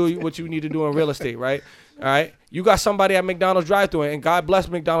what you need to do in real estate, right? All right, you got somebody at McDonald's drive-thru, and God bless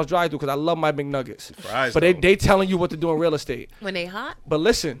McDonald's drive-thru because I love my McNuggets. Fries, But though. they telling you what to do in real estate. When they hot, But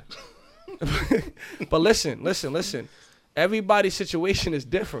listen, listen. Everybody's situation is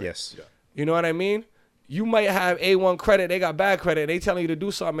different. Yes. You know what I mean? You might have A1 credit, they got bad credit. They telling you to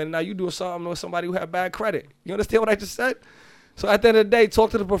do something, and now you doing something with somebody who have bad credit. You understand what I just said? So at the end of the day,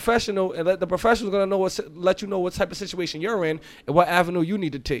 talk to the professional, and let the professional gonna know let you know what type of situation you're in and what avenue you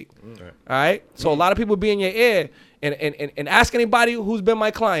need to take. All right. So a lot of people be in your ear and ask anybody who's been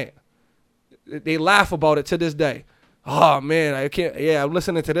my client. They laugh about it to this day. Oh man, I can't. Yeah, I'm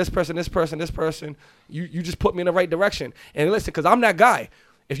listening to this person. You just put me in the right direction. And listen, because I'm that guy.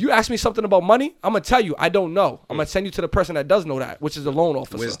 If you ask me something about money, I'm gonna tell you I don't know. I'm gonna send you to the person that does know that, which is the loan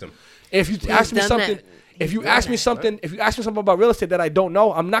officer. Wisdom. If you ask me done something, that. if you He's ask done me that. something, if you ask me something about real estate that I don't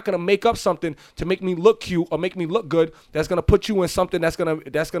know, I'm not gonna make up something to make me look cute or make me look good. That's gonna put you in something that's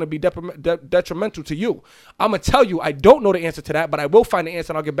gonna be detrimental to you. I'm gonna tell you I don't know the answer to that, but I will find the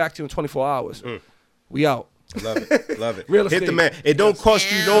answer and I'll get back to you in 24 hours. We out. Love it. Love it. Real Hit the estate. man. It don't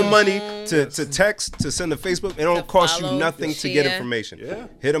cost you no money to text, to send to Facebook. It don't To cost you follow, nothing to get share. information. Yeah.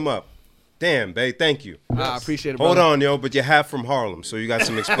 Hit him up. Damn, babe. Thank you. I appreciate it. Hold brother. on, yo, but you're half from Harlem, so you got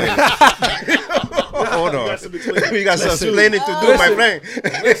some explaining. Hold on. You got some explaining to do, my friend.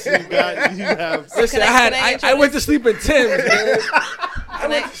 You have Listen, Can I I intro went to sleep in Tim's, man.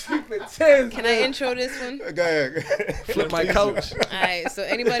 can I, Sleep in Tim's. can I intro this one? Go ahead. Flip my couch. All right. So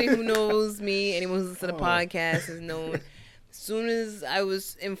anybody who knows me, anyone who listens to the podcast, has known. As soon as I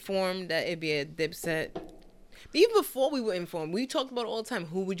was informed that it'd be a Dipset, even before we were informed, we talked about it all the time.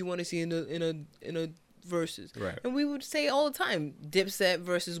 Who would you want to see in a versus? Right. And we would say all the time, Dipset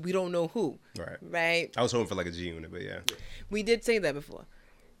versus we don't know who. Right. Right. I was hoping for like a G unit, but yeah. We did say that before.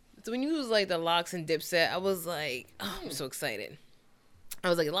 So when you was like the Locks and Dipset, I was like, oh, I'm so excited. I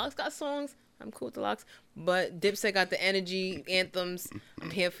was like, Locks got songs. I'm cool with the Locks. But Dipset got the energy, anthems.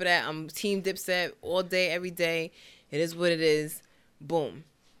 I'm here for that. I'm team Dipset all day, every day. It is what it is. Boom.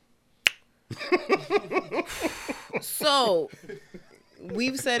 So,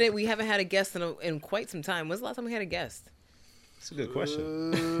 we've said it. We haven't had a guest in quite some time. When's the last time we had a guest? That's a good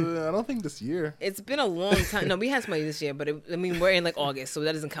question. I don't think this year. It's been a long time. No, we had somebody this year, but we're in like August, so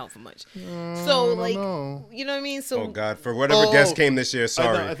that doesn't count for much. So, like, know. you know what I mean? So, Oh, God. For whatever guest came this year,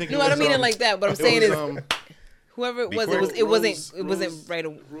 sorry. I think no, it I don't was, mean it like that. What I'm it saying was, is, whoever it Be was, quick. it wasn't right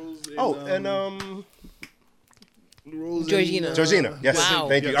away. Georgina. Georgina. Yes. Wow.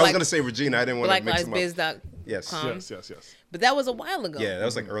 Thank you. I was Black- going to say Regina. I didn't want to mix them up. BlackLivesBiz.com. Yes. Yes. But that was a while ago. Yeah, that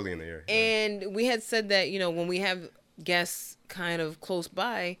was like early in the year. And we had said that, when we have guests kind of close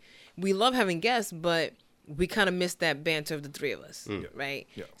by, we love having guests, but we kind of miss that banter of the three of us, right?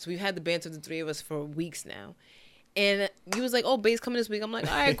 Yeah. So we've had the banter of the three of us for weeks now. And you was like, oh, Bass coming this week. I'm like,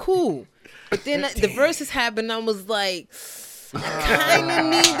 all right, cool. But then the verses happened, and I was like, I kind of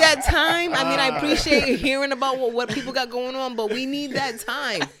need that time. I mean, I appreciate hearing about what people got going on, but we need that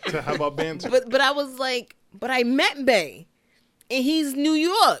time. To have our banter. But I was like, but I met Bay, and he's New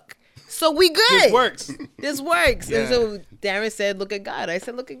York. So we good. This works. This works. Yeah. And so Darren said, look at God. I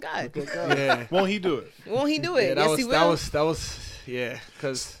said, look at God. Yeah. Won't he do it? Won't he do it? Yeah, Yes, he will. that was, yeah.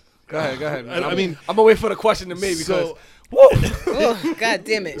 Because, go ahead. I mean, I'm gonna wait for the question to me because, so- woo. Oh, God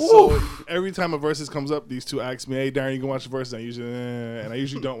damn it. So every time a versus comes up, these two ask me, "Hey, Darren, you can watch the versus?" And I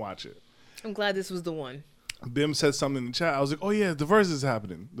usually don't watch it. I'm glad this was the one. Bim said something in the chat. I was like, "Oh yeah, the versus is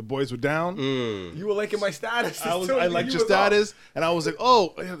happening." The boys were down. You were liking my status. I liked your status, and I was like,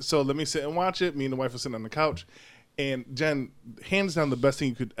 "Oh, so let me sit and watch it." Me and the wife were sitting on the couch, and Jen, hands down, the best thing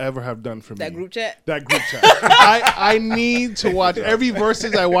you could ever have done for me. That group chat? That group chat. I need to watch every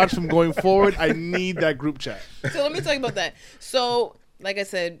versus I watch from going forward. I need that group chat. So let me tell you about that. So, like I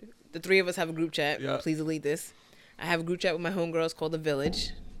said, the three of us have a group chat. Yeah. Please delete this. I have a group chat with my homegirls called The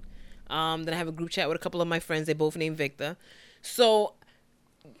Village. Then I have a group chat with a couple of my friends. They both named Victor. So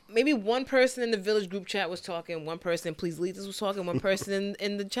maybe one person in the Village group chat was talking. One person, please delete this, was talking. One person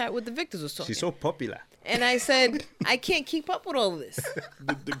in the chat with the Victors was talking. She's so popular. And I said, I can't keep up with all of this.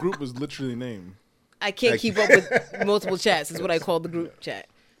 The group was literally named. I can't keep up with multiple chats is what I call the group chat.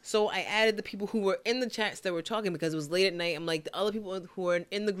 So I added the people who were in the chats that were talking because it was late at night. I'm like, the other people who are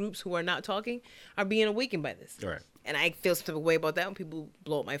in the groups who are not talking are being awakened by this. All right. And I feel some type of way about that when people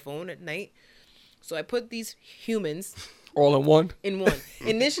blow up my phone at night. So I put these humans All in one. in one.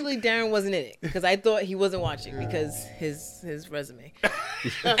 Initially, Darren wasn't in it because I thought he wasn't watching because his resume.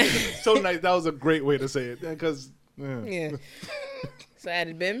 So nice. That was a great way to say it. Because Yeah. So I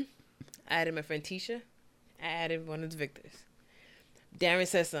added Bim. I added my friend Tisha. I added one of the Victors. Darren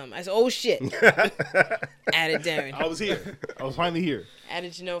said something. I said, oh shit. Added Darren. I was here. I was finally here.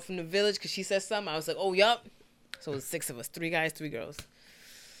 Added Janelle from the village because she said something. I was like, oh, yup. So it was 6 of us. 3 guys, 3 girls.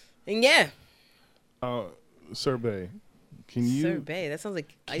 And yeah. Sorbet. Can you? Sorbet. That sounds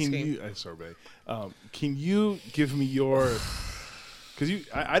like ice cream. Sorbet. Can you give me your? Because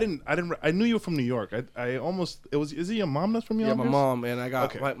I knew you were from New York. Is it your mom that's from Yeah, Yonkers? my mom, and I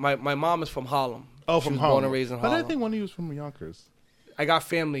got my mom is from Harlem. Oh, She from was Harlem. born and raised in But I Harlem. think one of you was from Yonkers. I got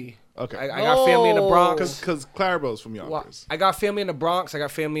family. Okay. I got family in the Bronx. Because Clarabelle's from Well, Yonkers. I got family in the Bronx. I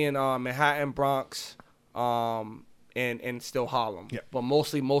got family in Manhattan, Bronx, and still Harlem. Yeah. But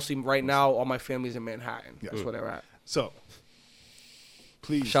mostly right now, all my family's in Manhattan. That's where they're at. So,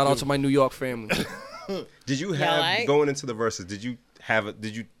 please Shout out to my New York family. Did you Yeah, have like- going into the verses? Did you have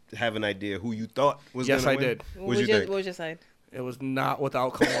an idea who you thought was? Yes, gonna I win? did. What you think? What was your side? It was not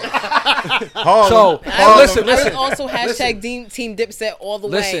without Kamar. Harlem. So, I was, listen. I was also hashtag Team Dipset all the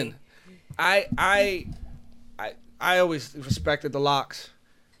Listen, way. I always respected the Locks,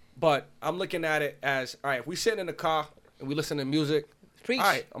 but I'm looking at it as, all right, if we sitting in the car and we listen to music, Preach. all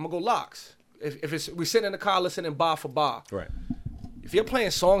right, I'm gonna go Locks. If it's we sitting in the car listening bar for bar. Right. If you're playing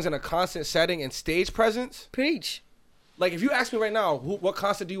songs in a constant setting and stage presence, Preach. like if you ask me right now, what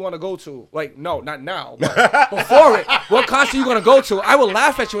concert do you want to go to? Like, no, not now, but before it, what concert you gonna go to? I will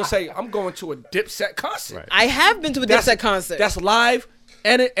laugh at you and say, I'm going to a Dipset concert. Right. I have been to a Dipset concert. That's live,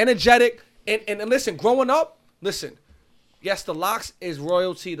 energetic, and listen, growing up, listen, yes, the Locks is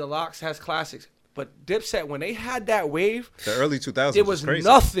royalty. The Locks has classics. But Dipset, when they had that wave, The early 2000s. there was crazy.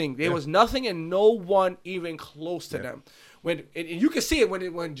 nothing. There was nothing and no one even close to them. When and you can see it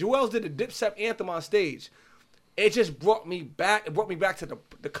when Jewels did the Dipset anthem on stage. It just brought me back. It brought me back to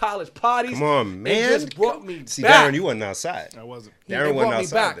the college parties. Come on, man. It just brought me See, back. Darren, you wasn't outside. I wasn't. Darren It wasn't brought me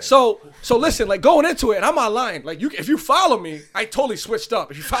outside. back. then. So listen, like going into it, and I'm online. Like if you follow me, I totally switched up.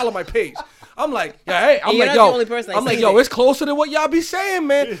 If you follow my page, I'm like, yeah, hey, I'm You're like, not the yo, only person that I'm like, sees yo, it. it's closer than what y'all be saying,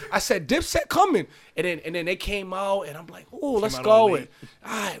 man. I said Dipset coming, and then they came out, and I'm like, oh, let's out go. all And late.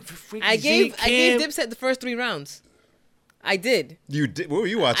 all right, Freaky I gave Kim. Dipset the first 3 rounds. I did. You did. What were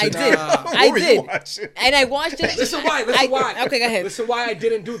you watching? I did. What I were you did. watching? And I watched it. Listen why. Okay, go ahead. Listen why I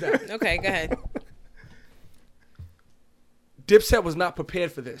didn't do that. Okay, go ahead. Dipset was not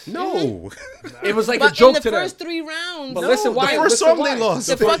prepared for this. No. It was like a But in joke the to them. first 3 rounds. But listen why. The first listen song why. they lost.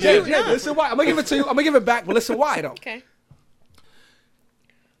 The fuck Yeah, you yeah, not. listen why. I'm gonna give it to you. I'm gonna give it back, but listen why though. Okay.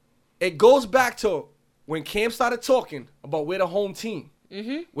 It goes back to when Cam started talking about we're the home team.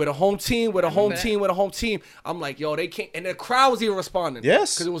 We're the home team, we're the home that. team, we're the home team. I'm like, yo, they can't. And the crowd was even responding.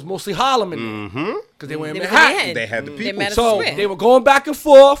 Yes. Because it was mostly Harlem in there. Because they were in They was in Manhattan. Manhattan. They had the They people. Madison So Square. they were going back and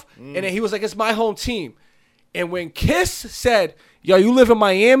forth. And then he was like, it's my home team. And when Kiss said, yo, you live in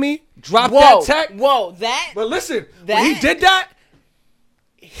Miami, drop Whoa. that tech. Whoa, that. But listen, when he That- did that,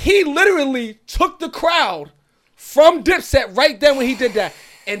 he literally took the crowd from Dipset right then when he did that.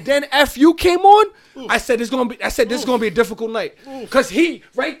 And then FU came on. I said this is gonna be a difficult night. Cause he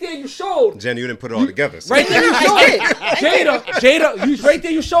right there you showed. Jen, you didn't put it all together. so- Right there you I showed. did. Jada, you right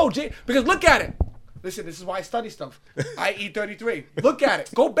there you showed. Because look at it. Listen, this is why I study stuff. I eat 33. Look at it.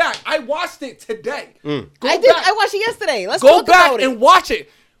 Go back. I watched it today. Go I did. back. I watched it yesterday. Let's Go talk back about and it. watch it.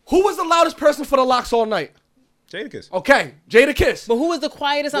 Who was the loudest person for the Locks all night? Jadakiss. Okay, Jada Kiss. But who was the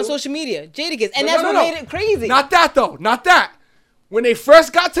quietest on social media? Jadakiss. And that's No, what no. made it crazy. Not that though. Not that. When they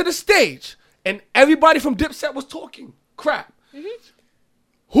first got to the stage and everybody from Dipset was talking crap.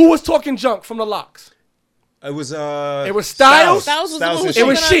 Who was talking junk from the Locks? It was Styles. Styles was the one who was and It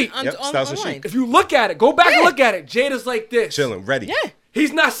was talking Sheik. on Yep, Styles and online. Sheik. If you look at it, go back and Yeah. look at it. Jada's like this. chilling, ready. Yeah.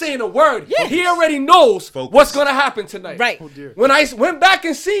 He's not saying a word. Yeah. He already knows Focus. what's gonna happen tonight. Right. When I went back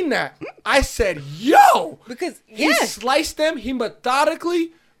and seen that, I said, "Yo!" Because, he yeah. sliced them. He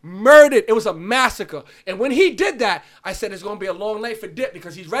methodically murdered. It was a massacre. And when he did that, I said it's gonna be a long night for Dip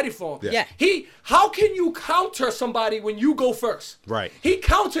because he's ready for him. Yeah. How can you counter somebody when you go first? Right. He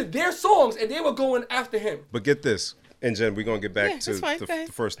countered their songs and they were going after him. But get this, and Jen, we're gonna get back Yeah, to that's fine. the Go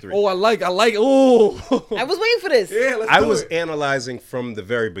ahead. first 3. Oh, I like. Oh. I was waiting for this. Yeah, let's I do was it. analyzing from the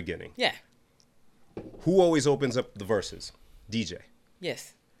very beginning. Yeah. Who always opens up the verses? DJ.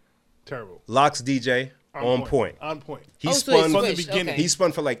 Yes. Terrible. Locks DJ on point. On point. He Oh, so he spun From the switched, beginning. okay. He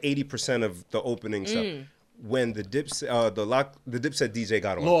spun for like 80% of the opening stuff. When the Dipset DJ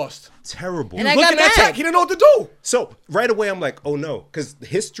got on, Lost. terrible. And I Look got at that mad. tech. He didn't know what to do. So right away I'm like, oh no, because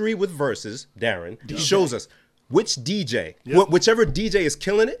history with verses, Darren shows us which DJ, Yep. whichever DJ is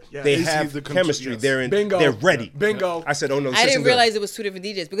killing it, Yeah. they He's have the chemistry. yes. They're Bingo. ready. Bingo. I said, oh no, I didn't realize it was 2 different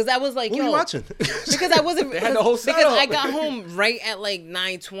DJs because I was like, What yo, were you watching? because I wasn't had the whole because setup. I got home right at like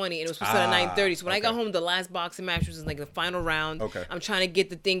 9:20 and it was supposed to start at 9:30. So when I got okay. home, the last boxing match was like the final round. Okay. I'm trying to get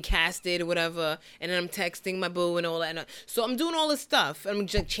the thing casted or whatever, and then I'm texting my boo and all that. So I'm doing all this stuff. I'm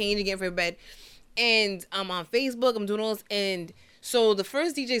just changing it for bed, and I'm on Facebook. I'm doing all this, and so the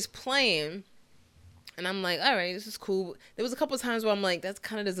first DJ's playing, and I'm like, all right, this is cool. There was a couple of times where I'm like, that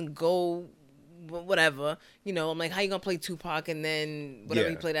kind of doesn't go. Whatever, you know, I'm like, how you gonna play Tupac and then whatever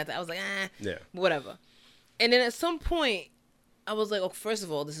Yeah. he played after? I was like, Yeah. whatever. And then at some point, I was like, oh, first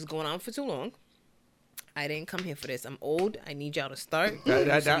of all, this is going on for too long. I didn't come here for this. I'm old. I need y'all to start. So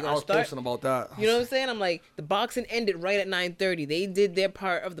you I gonna was start? posting about that. You know what I'm saying? I'm like, the boxing ended right at 9:30. They did their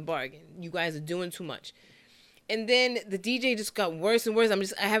part of the bargain. You guys are doing too much. And then the DJ just got worse and worse.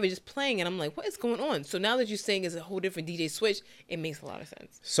 I have it just playing, and I'm like, what is going on? So now that you're saying it's a whole different DJ switch, it makes a lot of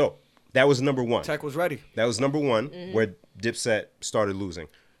sense. So that was number one. Tech was ready. That was number one, Mm-hmm. where Dipset started losing.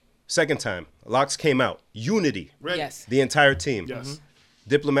 Second time, Locks came out. Unity. Ready. Yes. The entire team. Yes.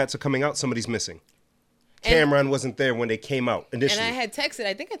 Diplomats are coming out. Somebody's missing. And- Cameron wasn't there when they came out And initially. I had texted.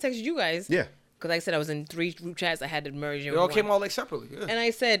 I think I texted you guys. Yeah. Because I said I was in 3 group chats. I had to merge. They all came out like separately. Yeah. And I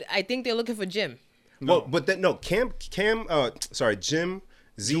said, I think they're looking for Jim. Well, but then no, Jim,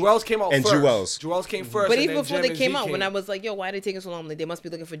 Z, Jewels came out and first. Jewels. Jewels came first. But and even then before Jim they and came Z out, when I was like, yo, why are they taking so long? Like, they must be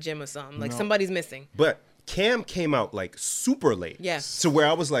looking for Jim or something. Like, somebody's missing. But Cam came out like super late. Yes. To where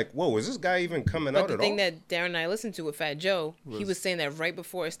I was like, whoa, is this guy even coming But out the at thing all? that Darren and I listened to with Fat Joe, he was saying that right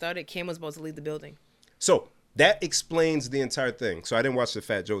before it started, Cam was about to leave the building. So that explains the entire thing. So I didn't watch the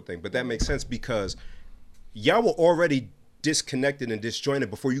Fat Joe thing, but that makes sense because y'all were already disconnected and disjointed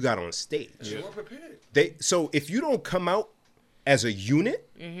before you got on stage. You weren't prepared. So if you don't come out as a unit,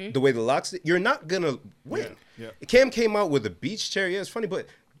 the way the Locks did, you're not gonna win. Yeah, Cam came out with a beach chair. Yeah, it's funny, but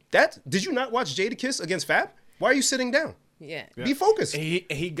did you not watch Jadakiss against Fab? Why are you sitting down? Yeah. Be focused. And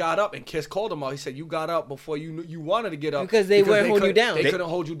he got up, and Kiss called him out. He said, "You got up before you knew you wanted to get up Because they weren't holding you down. They couldn't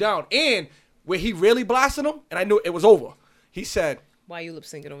hold you down." And where he really blasted him, and I knew it was over. He said, Why are you lip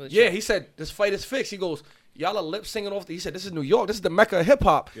syncing over the "Yeah." show? He said, "This fight is fixed." He goes, "Y'all are lip singing off." He said, "This is New York. This is the mecca of hip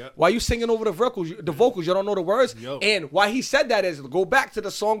hop. Yep. Why you singing over the vocals? The vocals, you don't know the words." Yo. And why he said that is go back to the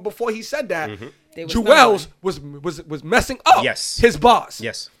song before he said that. They was Jewels was messing up. Yes. his boss.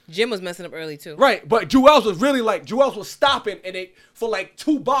 Yes. Jim was messing up early, too. Right, but Jewels was really like Jewels was stopping, and they for like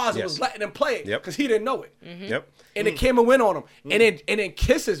 2 bars and Yes. was letting him play it Yep. because he didn't know it. Yep. And it came and went on him, and then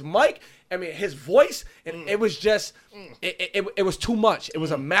Kiss's mic. I mean, his voice, and it was just, it was too much. It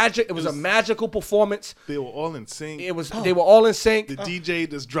was a magical performance. They were all in sync. They were all in sync. The DJ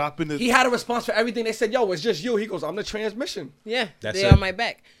just dropping the. He had a response for everything. They said, "Yo, it's just you." He goes, "I'm the transmission." Yeah. That's they it. are my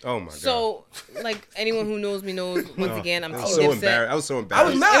back. Oh my God. So, like, anyone who knows me knows, once again, I'm I Team was so Dipset. embarrassed. I was so I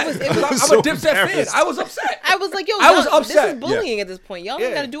embarrassed. was mad. it was- I'm so a Dipset fan. embarrassed. I was upset. I was like, yo, I was y'all- upset. This is bullying at this point. Y'all don't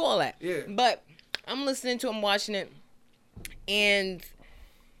Yeah. got to do all that. Yeah. But I'm listening to it, I'm watching it, and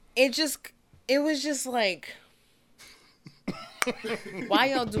it was just like, why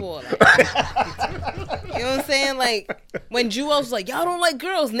y'all do all that? You know what I'm saying? Like, when Jewels was like, y'all don't like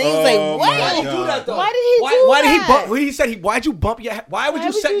girls, and they was like, Oh what? my Why did he do God. that though? Why did he do Why did he that? bump? He said why'd you bump your head? Why would Why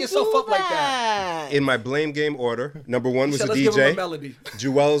you set would yourself do up like that? In my blame game order, number one was said, the "Let's give him a DJ. melody."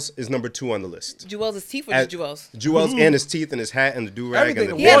 Jewels is number 2 on the list. Jewels' teeth or At- just Jewels? Jewels and his teeth and his hat and the do-rag Everything.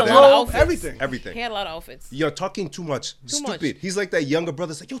 and The the He had a lot of bandana. outfits. everything. Everything. He had a lot of outfits. You're talking too much. Too much. Stupid. He's like that younger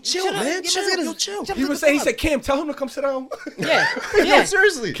brother. It's like, yo, chill, Shut up. man. You Chill. must get Yo, his- chill. jump He was saying, he said, "Kim, tell him to come sit down." Yeah. Yo, Yeah.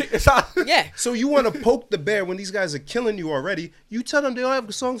 seriously. It's how- Yeah. So you want to poke the bear when these guys are killing you already? You tell them they don't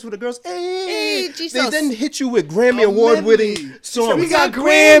have songs for the girls. Hey, Hey, Jesus. they then hit you with Grammy A award-winning medley. songs. We got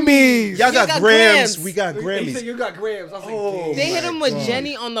Grammys. Y'all got got grams. grams. We got He Grammys. said, "You got grams." I was Oh. like, They hit my him with God.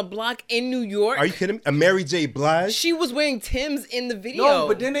 Jenny on the block in New York. Are you kidding me? A Mary J. Blige? She was wearing Tim's in the video. No,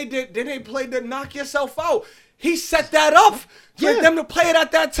 but then they played the "Knock Yourself Out." He set that up for Yeah. them to play it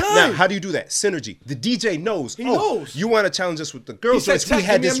at that time. Now, how do you do that? Synergy. The DJ knows. He knows. You want to challenge us with the he girls' said, choice. "Tech, We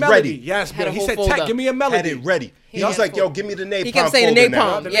had give me a this melody." ready. Yes, Had a man. He whole said, folder. "Tech, give me a melody." Had it ready. He had was a like, yo, folder. give me the napalm He kept saying folder the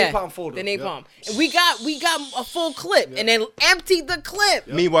now. napalm. The Yeah, napalm folder. the napalm. And we got a full clip, and then emptied the clip.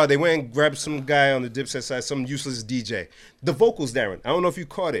 Meanwhile, they went and grabbed some guy on the Dipset side, some useless DJ. The vocals, Darren. I don't know if you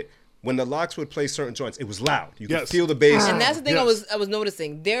caught it. When the Locks would play certain joints, it was loud. You could Yes. feel the bass. And that's the thing Yes. I was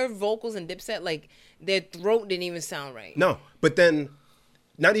noticing. Their vocals and Dipset, like their throat didn't even sound right. No, but then,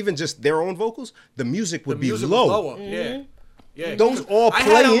 not even just their own vocals. The music would The be music low. was lower. Mm-hmm. Yeah. Those all I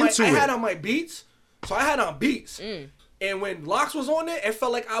play had on into I it. had on my beats, so I had on beats. And when Locks was on there, it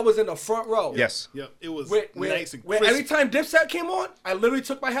felt like I was in the front row. Yes. Yeah, it was Where nice and where crisp. every time Dipset came on, I literally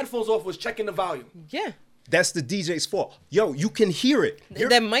took my headphones off, was checking the volume. Yeah. That's the DJ's fault. Yo, you can hear it.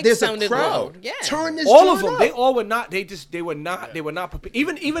 That mic There's sounded a crowd. loud. Yeah. Turn this All of joint them, up. they all were not. They were not prepared.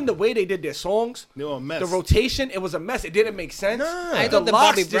 Even the way they did their songs, They were a mess. the rotation, it was a mess. It didn't make sense. Nah. I thought the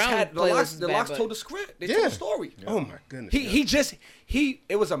Bobby Brown the playlist Locks, was the bad, Locks but- told the script. They Yeah. told the story. Oh my goodness.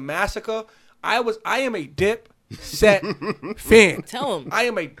 It was a massacre. I am a Dipset fan. Tell 'em. I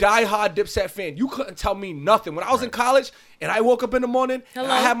am a diehard Dipset fan. You couldn't tell me nothing. When I was in college and I woke up in the morning and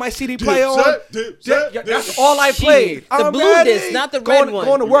I Hello? had my CD player on, Dipset, yeah, that's all I played. The I'm blue ready. disc, not the red one.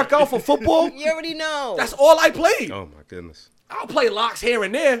 Going to work out for football. You already know. That's all I played. Oh my goodness. I'll play Locks here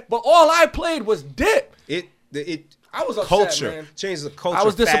and there, but all I played was Dip. It I was upset, culture man. changed the culture. I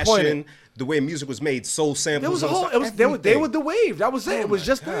was disappointed. Fashion, the way music was made, soul samples. There was a and whole. stuff, It was they were everything. the wave. That was it. It was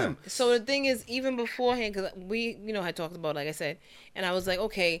just them. So the thing is, even beforehand, because we, had talked about, like I said, and I was like,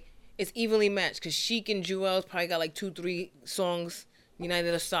 okay, it's evenly matched because Sheik and Jewel's probably got like 2-3 songs.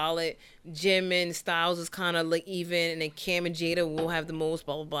 United are solid. Jim and Styles is kind of like even, and then Cam and Jada will have the most.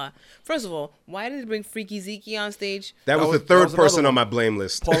 Blah blah blah. First of all, why did they bring Freaky Zeke on stage? That was the that third was another person one. on my blame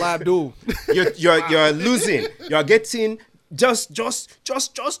list. Paul Abdul. You're losing. You're getting just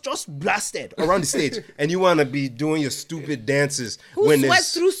blasted around the stage, and you want to be doing your stupid dances Who when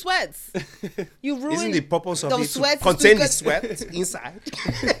sweats there's. through sweats? You ruined Isn't the purpose of those it to sweats contain the because- sweat inside?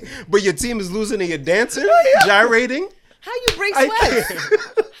 But your team is losing and you're dancing, gyrating. How you break sweats?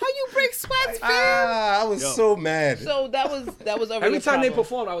 How you break sweats, fam? I was so mad. So that was already Every a time they problem.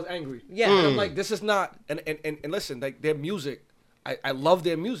 performed, I was angry. Yeah. And I'm like, this is not. And listen, like their music, I love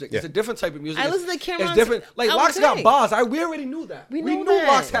their music. It's Yeah. a different type of music. I It's- listen to Cameron's It's different. Like album Locks got today. bars. We already knew that. We knew know that.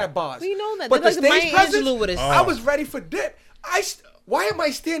 Locks had bars. We know that. But They're the like stage Maya presence, Angelou with us. I was ready for Dip. Why am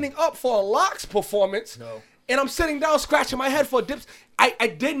I standing up for a Locks performance? No. And I'm sitting down scratching my head for a Dips. I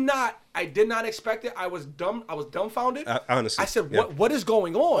did not expect it. I was dumbfounded. Honestly, I said, yeah. what is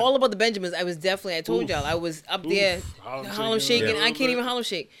going on? All about the Benjamins. I told y'all, I was up there Harlem shaking. shaking a I little can't even bit. Harlem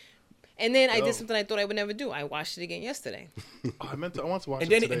shake. And then I did something I thought I would never do. I watched it again yesterday. Oh, I want to watch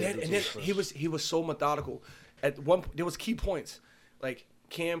And it then, today. and then he was so methodical. At one, there was key points. Like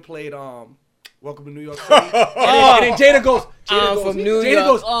Cam played "Welcome to New York City," and then Jada goes, from New Jada York.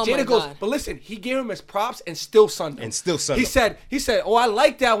 goes, Oh, my Jada goes. God. But listen, he gave him his props and still sunned him. And still sunned He him. said, "Oh, I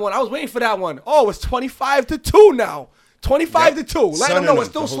like that one. I was waiting for that one. Oh, it's 25-2 now. 25-2. Let him Sunning know him it's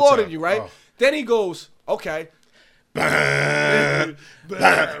still the whole slaughtering time. you, right?" Oh. Then he goes, "Okay." Oh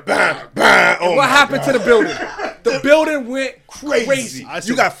What my happened to the building? The building went crazy. I You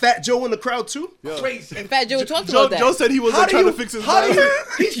said- got Fat Joe in the crowd too? Crazy. In fact, Joe talked Joe, about that. Joe said he was How do trying you to fix his how do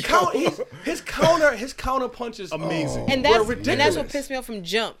mouth. you his counter punches Amazing. and were that's ridiculous. what pissed me off from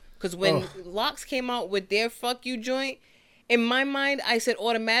jump. Because when Locks came out with their "fuck you" joint, in my mind, I said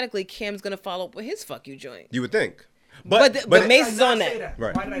automatically Cam's gonna follow up with his "fuck you" joint. You would think. But But Mace Why did I is not on say that.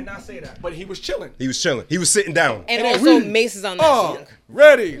 Right. Why did I not say that? But he was chilling. he was chilling. He was sitting down. And then also we- Mace is on that Oh, song.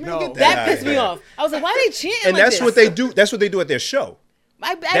 ready? No. get That pissed me Yeah. off. I was like, why are they chanting And like that's this? what they do. That's what they do at their show.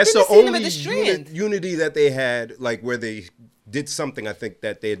 I That's didn't the see them at only the Strand. unity that they had, like where they did something I think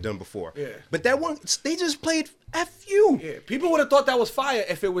that they had done before. Yeah. But that one, they just played F you. Yeah, people would have thought that was fire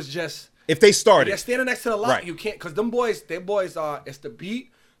if it was just If they started. you're standing next to the lot. Right. You can't because them boys, it's the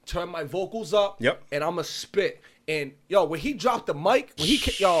beat. Turn my vocals up. Yep. And I'ma spit. And yo, when he dropped the mic, when he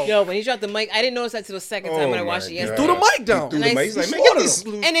Yo, when he dropped the mic, I didn't notice that till the second time when I Oh watched my it God. yesterday. threw the mic down. Threw the And mic. I He's like, man, slaughtered get these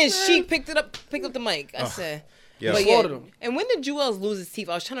him. loose. And then Sheik picked up the mic. I said, Yeah. but Slaughtered him. And when did Jewels lose his teeth?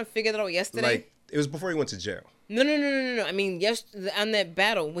 I was trying to figure that out yesterday. Like it was before he went to jail. No. I mean, yes, on that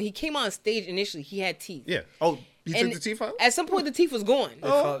battle when he came on stage initially, he had teeth. Yeah. Oh, he And took the teeth out? at some point, the teeth was gone.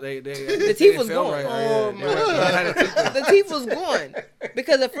 The teeth was gone. The teeth was gone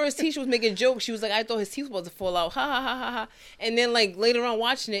because at first Tisha was making jokes. She was like, "I thought his teeth was about to fall out." Ha ha ha ha ha. And then like later on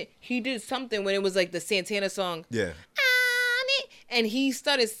watching it, he did something when it was like the Santana song. Yeah. "On it," and he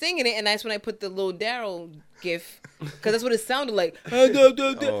started singing it, and that's when I put the little Daryl gif because that's what it sounded like. And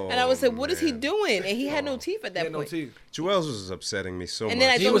I was like, "What is he man. doing?" And he had no teeth at that No point. teeth. Joel's was upsetting me so And much. then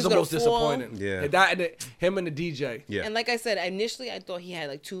I He thought was he the was most gonna fall. disappointing. Yeah. And that, him and the DJ. yeah. And like I said, initially I thought he had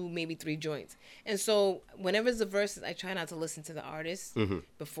like 2, maybe 3 joints. And so whenever it's the verses, I try not to listen to the artist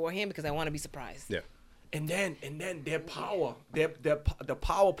beforehand because I want to be surprised. yeah. And then their power, the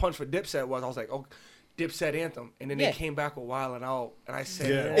power punch for Dipset was, I was like, oh, Dipset anthem. And then Yeah. they came back with Wild and Out, and I said,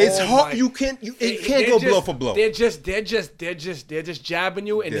 Yeah. oh It's hard. my- You can't. It They- can't they're go just- blow for blow. They're just jabbing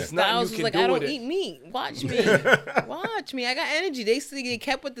you, and Yeah. it's nothing Styles you was can like, do I don't with eat it. meat. Watch me. Watch me. I got energy. They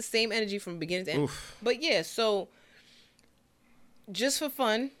kept with the same energy from beginning to end. Oof. But yeah, so just for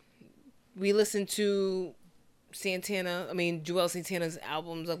fun, we listened to Joel Santana's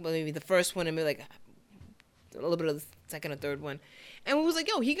albums, like maybe the first one, and maybe like a little bit of the second or third one, and we was like,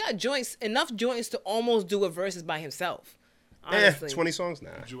 yo, he got enough joints to almost do a verses by himself. Honestly, 20 songs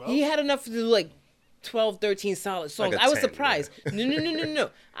now. he had enough to do like 12, 13 solid songs. Like a I was 10, surprised. No.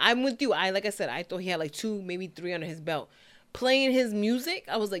 I'm with you. Like I said, I thought he had like 2, maybe 3 under his belt. Playing his music,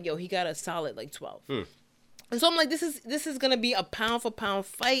 I was like, yo, he got a solid like 12. And so I'm like, this is gonna be a pound for pound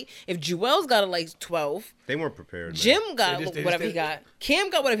fight. If Joel's got a like 12, They weren't prepared. Man. Jim got They just whatever he did- got. Cam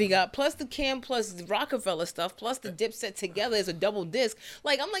got whatever he got. Plus the Cam plus the Rockefeller stuff. Plus the Dipset together is a double disc.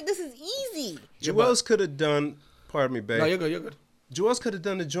 Like I'm like, this is easy. Joel's could have done. Pardon me, babe. No, you're good. You're good. Joel's could have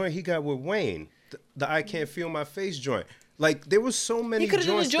done the joint he got with Wayne, the I Can't Feel My Face joint. Like there was so many. He could have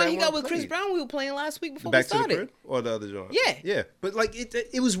done the joints joint that he got weren't with Chris played. Brown we were playing last week before Back we to the started. crib or the other joint. Yeah. yeah. But like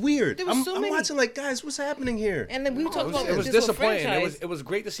it was weird. There was I'm, so I'm many. watching like, guys, what's happening here? And then we talked about It was this whole disappointing. franchise. It was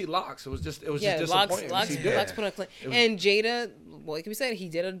great to see Locks. It was just Locks disappointing. to see that. put on a clip. And Jada, well, like we said, he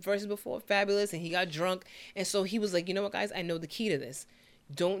did a verses before, Fabulous, and he got drunk. And so he was like, you know what, guys, I know the key to this.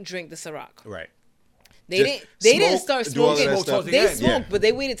 Don't drink the Ciroc. Right. They Just didn't smoke, start do all of smoking. that stuff. They Yeah. smoked, but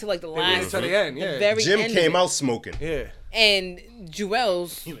they waited till like the waited last, till the end, yeah. very Jim end came of it. out smoking. Yeah. And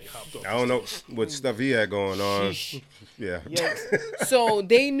Joel's. I don't know what stuff he had going on. Yeah. So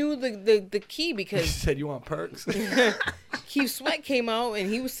they knew the key He because said, "You want perks?" Keith Sweat came out and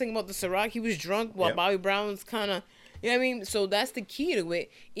he was singing about the Ciroc. He was drunk while Yep. Bobby Brown was kind of, you know what I mean? So that's the key to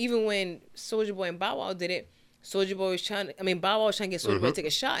it. Even when Soulja Boy and Bow Wow did it, Soulja Boy was Bow Wow was trying to get Soulja Boy to take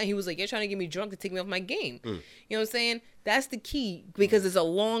a shot, and he was like, "You're trying to get me drunk to take me off my game." You know what I'm saying? That's the key because it's a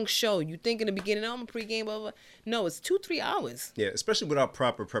long show. You think in the beginning, "Oh, I'm a pregame, blah, blah." No, it's 2-3 hours. Yeah, especially without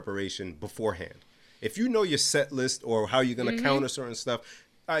proper preparation beforehand. If you know your set list or how you're gonna counter certain stuff,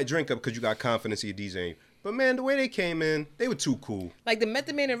 all right, drink up because you got confidence in your DJing. But man, the way they came in, they were too cool. Like the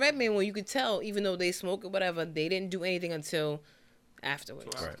Method Man and Redman, when you could tell, even though they smoke or whatever, they didn't do anything until afterwards.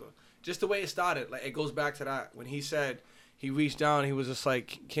 Right. Just the way it started, like it goes back to that when he said he reached down, he was just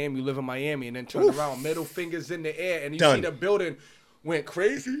like, "Cam, you live in Miami," and then turned around, middle fingers in the air, and you Done. see the building went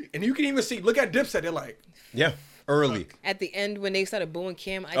crazy, and you can even see. Look at Dipset, they're like, Yeah, early. At the end, when they started booing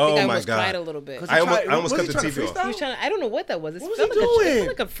Cam, I Oh think I my almost God. cried a little bit. I almost cut was he the trying to TV off. freestyle? He was trying to, I don't know what that was. It What was felt he like doing? it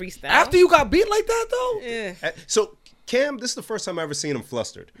felt like a freestyle. After you got beat like that, though. Yeah. So Cam, this is the first time I ever seen him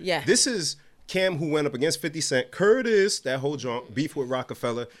flustered. Yeah. This is Cam who went up against 50 Cent, Curtis, that whole junk, beef with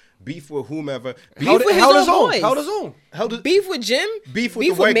Rockefeller, beef with whomever, Beef with his held own his own. boys. Held his own. held it- Beef with Jim? beef with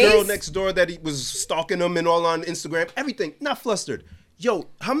the white Mace? girl next door that he was stalking him and all on Instagram, everything, not flustered. Yo,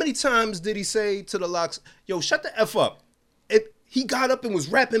 how many times did he say to the Locks, yo, shut the F up? He got up and was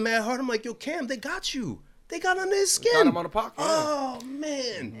rapping mad hard. I'm like, yo, Cam, they got you. They got under his skin. Got him on the pocket, yeah. Oh,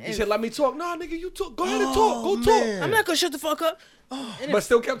 man. He said, "Let me talk." Nah, nigga, you talk. Go ahead and Oh, talk. Go man. talk. I'm not going to shut the fuck up. But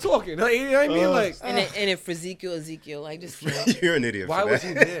still kept talking. Like, you know what I mean? Like, And then for Ezekiel, like, just kidding. You're an idiot why for was that.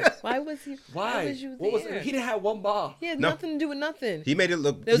 he there? Why was he? Why? was you What was there? he? Didn't have one bar. He had No. nothing to do with nothing. He made it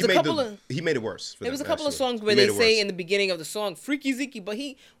look. There was he a made couple the, of- He made it worse. For There was a them, couple of actually. songs where He they made it say worse. in the beginning of the song, Freaky Zeke, but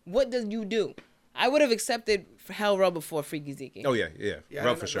what did you do? I would have accepted Hell Rub before Freaky Zeke. Oh yeah, yeah, Yeah,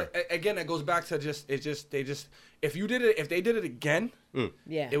 Rub and, for sure. Again, it goes back to they just if they did it again,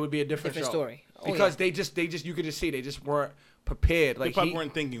 Yeah. it would be a different show. story. Oh, because yeah. they just you could just see they just weren't prepared. They Like probably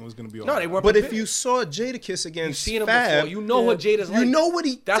weren't thinking it was going to be all no, that. they weren't. But if prepared. you saw Jadakiss You've against seen him Fab, before, you know what Jada's like. you know what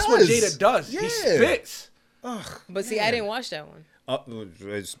he That's does. what Jada does. Yeah. He spits. But see, I didn't watch that one.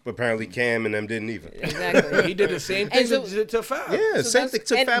 Apparently Cam and them didn't even. Exactly. He did the same thing And so- to Fab. Yeah, So same that's- thing.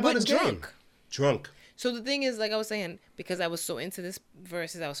 Took and- Fab but out his game. drunk. Drunk. So the thing is, like I was saying, because I was so into this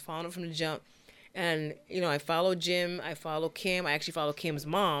verses, I was following it from the jump. And, you know, I follow Jim, I follow Kim, I actually follow Kim's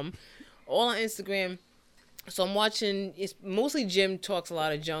mom, all on Instagram. So I'm watching, it's mostly Jim talks a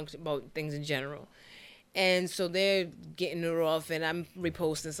lot of junk about things in general. And so they're getting it off, and I'm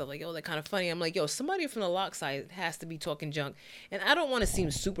reposting stuff like, oh, they're kind of funny. I'm like, yo, somebody from the Lock side has to be talking junk. And I don't want to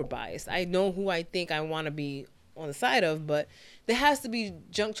seem super biased. I know who I think I want to be on the side of, but there has to be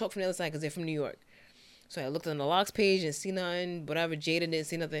junk talk from the other side because they're from New York. So I looked on the Locks page and see nothing, whatever. Jada didn't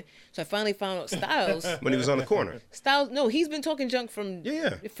see nothing. So I finally found out Styles. When he was on the corner. No, he's been talking junk from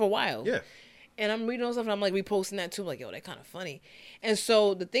for a while. Yeah. And I'm reading all stuff and I'm like reposting that too. Like, yo, that kind of funny. And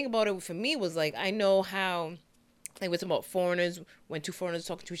so the thing about it for me was like, I know how, like, we're talking about foreigners, when two foreigners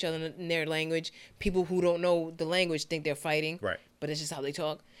talking to each other in their language, people who don't know the language think they're fighting. Right. But it's just how they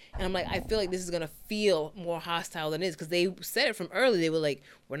talk. And I'm like, I feel like this is going to feel more hostile than it is because they said it from early. They were like,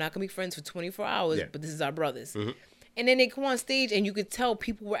 we're not going to be friends for 24 hours, Yeah. but this is our brothers. And then they come on stage and you could tell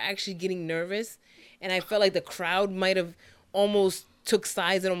people were actually getting nervous. And I felt like the crowd might have almost took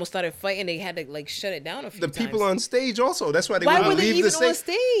sides and almost started fighting. They had to like shut it down a few The times. people on stage also. That's why they Why wouldn't were they leave even the on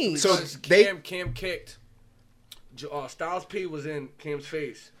stage? So Because they Cam kicked Styles P was in Cam's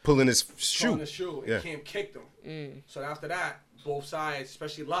face. Pulling his On shoe. the shoe, and Yeah. Cam kicked him. So after that, both sides,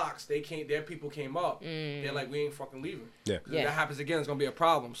 especially Locks, their people came up. They're like, we ain't fucking leaving. Yeah. If Yeah. that happens again, it's gonna be a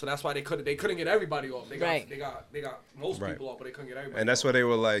problem. So that's why they couldn't get everybody off. They got Right. they got most Right. people off, but they couldn't get everybody. And that's off. why they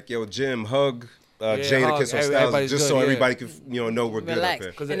were like, yo, Jim, hug Yeah, Jada hug. Kiss on Styles, Everybody's just so good, yeah. everybody could, know we're good Relax.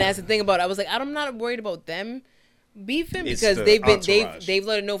 up here. And that's the thing about it. I was like, I'm not worried about them beefing It's because the they've entourage.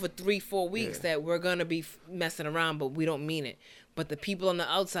 let it know for 3-4 weeks that we're gonna be messing around, but we don't mean it. But the people on the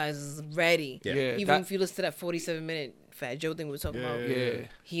outside is ready. Yeah. Yeah, Even that- if you listen to that 47-minute Fat Joe thing we were talking about, Yeah.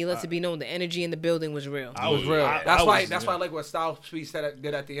 he lets it be known the energy in the building was real. It was real. I That's why. was- That's why I like what Styles P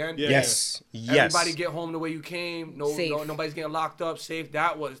did at the end. Yeah. Yes. Yes. Everybody get home the way you came. Safe. Nobody's getting locked up. Safe.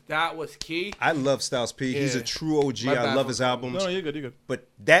 That was key. I love Styles P. He's a Yeah. true OG. My I bad love for- his albums. No, you're good. You're good. But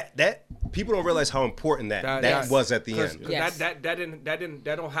that people don't realize how important that was at the end. Yes. That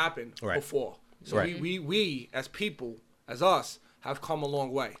don't happen Right. before. So Right. we as people, as us, have come a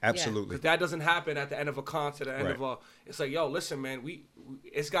long way. Absolutely. Because that doesn't happen at the end of a concert, at the end Right. of a. It's like, yo, listen, man,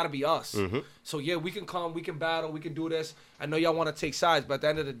 it's got to be us. Mm-hmm. So yeah, we can come, we can battle, we can do this. I know y'all want to take sides, but at the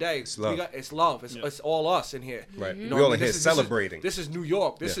end of the day, it's love. it's love. It's all us in here. Right. You know We what all I in mean? here celebrating. This is New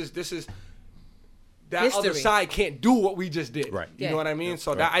York. This Yeah. is. That other History. side can't do what we just did. Right. You Yeah. know what I mean?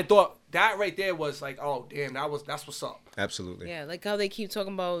 So Right. that I thought that right there was like, oh damn, that's what's up. Absolutely. Yeah, like how they keep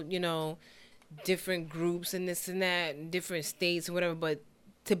talking about, different groups and this and that, and different states and whatever. But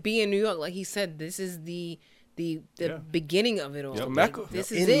to be in New York, like he said, this is the beginning of it all. Yep. Like, Mecca.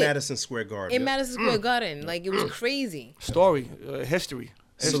 this In is it. Madison Square Garden. In Yep. Madison Square Garden. Like, it was crazy. Story, history.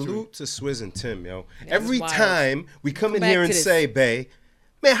 Salute to Swizz and Tim, yo. That's Every wild. time we come in back here to and this. say, Bay,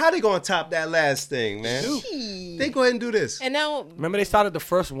 man, how they gonna top that last thing, man? They go ahead and do this. And now, Remember they started the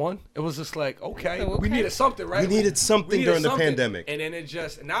first one? It was just like, okay, Oh, we okay. needed something, right? We needed something during the pandemic. And then it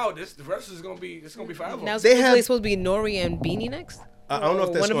just now the rest is gonna be forever. now They supposedly have- it's supposed to be Nori and Beanie next? I don't know if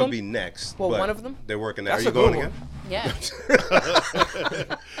Or that's one of going to them? be next. Well, but one of them? They're working that. That's Are you a good going one. again? Yeah.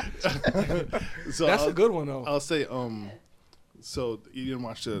 So That's I'll- a good one though. I'll say, so you didn't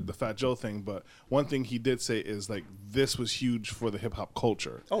watch the Fat Joe thing, but one thing he did say is like this was huge for the hip hop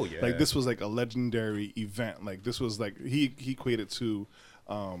culture. Oh, yeah. like this was like a legendary event. Like this was like he equated to,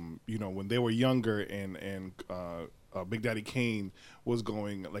 when they were younger and Big Daddy Kane was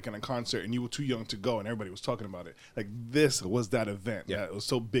going like in a concert and you were too young to go and everybody was talking about it. Like this was that event Yeah. that was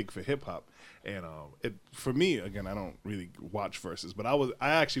so big for hip hop. And it for me again, I don't really watch verses, but I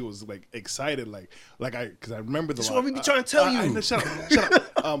actually was like excited, because I remember the. That's line. what we be trying to tell you. Shut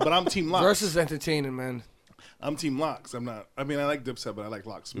up. But I'm Team Locks. Versus entertaining, man. I'm Team Locks. I'm not. I mean, I like Dipset, but I like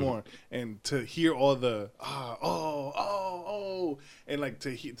Locks more. And to hear all the and like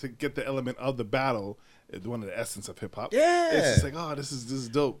to get the element of the battle, one of the essence of hip hop. Yeah. it's just like this is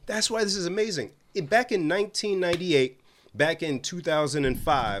dope. That's why this is amazing. Back in 1998, back in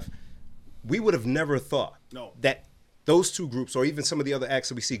 2005, we would have never thought No. that those two groups, or even some of the other acts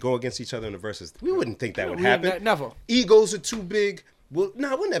that we see, go against each other in the verses. We wouldn't think that would we- happen. never. Egos are too big. We'll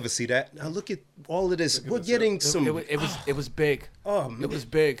never see that. Now look at all of this. We're getting some. It was big. Oh, man. It was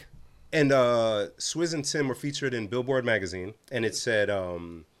big. And Swizz and Tim were featured in Billboard magazine, and it said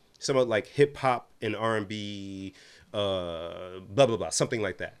somewhat like hip hop and R&B, blah blah blah, something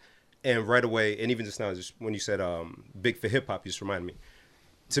like that. And right away, and even just now, just when you said big for hip hop, you just reminded me.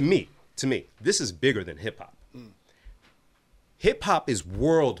 To me, this is bigger than hip hop. Hip hop is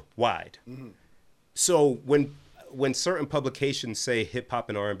worldwide. So when certain publications say hip hop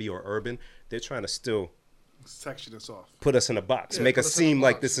and R&B or urban, they're trying to still Section us off. put us in a box, make put us us in a seem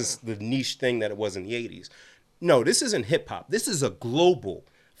like box, this is the niche thing that it was in the 80s. No, this isn't hip hop. This is a global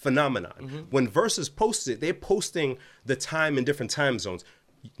phenomenon. When Versus posts it, they're posting the time in different time zones.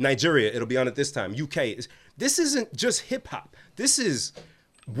 Nigeria, it'll be on at this time. UK. This isn't just hip hop. This is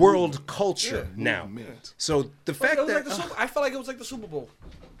world culture now. movement. So the It fact was that like the I felt like it was like the Super Bowl.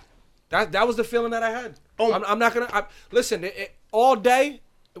 That was the feeling that I had. Oh. I'm not gonna listen. All day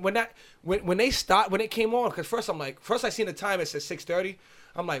when it came on, because first I seen the time, it said 6:30.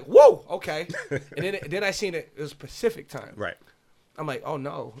 I'm like, whoa, okay. And then I seen it was Pacific time. right. I'm like, oh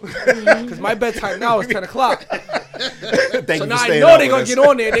no, because my bedtime now is 10 o'clock. Thank So you now for I staying know on they're with gonna us. get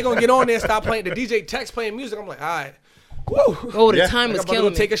on there. They're gonna get on there and stop playing the DJ text playing music. I'm like, all right, woo. Oh, the Yeah. time Like, was I'm about to killing go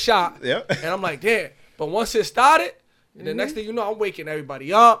me. take a shot. Yeah. And I'm like, damn. But once it started, and the next thing you know, I'm waking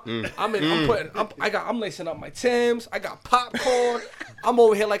everybody up. I'm lacing up my Timbs. I got popcorn. I'm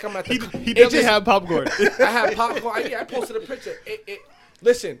over here like I'm at the. He it doesn't just- have popcorn. I have popcorn. I posted a picture.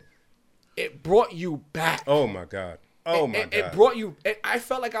 Listen, it brought you back. Oh my God. Oh my God. It brought you. I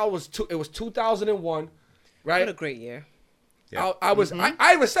felt like it was 2001, right? What a great year. Yeah. I was.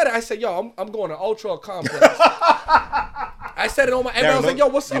 I even said it. I said, "Yo, I'm going to Ultra Complex." I said it on my. And I was like, "Yo,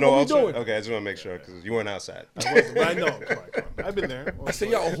 what's up? What we doing?" Okay, I just want to make sure because you weren't outside. I know. Come on. I've been there. I said,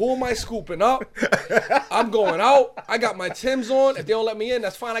 "Yo, who am I scooping up? I'm going out. I got my Timbs on. If they don't let me in,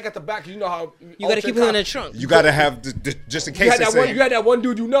 that's fine. I got the back. You know how You got to keep it in the trunk. You got to have just in case. You had that one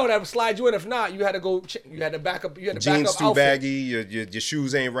dude that would slide you in. If not, you had to go. You had to back up. You had to jeans back up too outfit. baggy. Your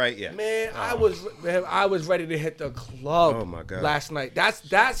shoes ain't right. Yeah. Man, I was ready to hit the club. Oh my God. Last night. That's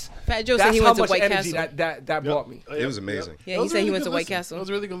Fat Joe that's said he how went to much White energy Castle. that brought me. It was amazing. Yeah, That he was said really he went good to White listen. Castle. That was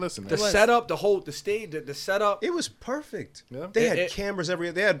a really good listen. The man. setup, the stage, the setup. It was perfect. Yeah. They had It- cameras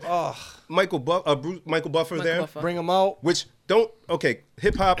everywhere. They had Oh, Michael Buffer there. Buffer. bring them out. Which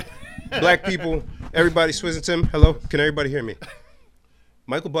hip hop, black people, everybody, Swizz and Tim. Hello, can everybody hear me?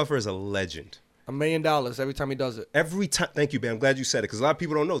 Michael Buffer is a legend. $1 million every time he does it. Every time, thank you, man. I'm glad you said it because a lot of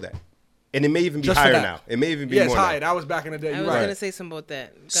people don't know that, and it may even be Just for higher that. now. It may even be Yeah, it's more high. now. That was back in the day. I You're was right. gonna say something about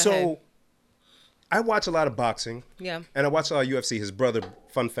that. Go So, ahead. I watch a lot of boxing. Yeah. And I watch a lot of UFC. His brother,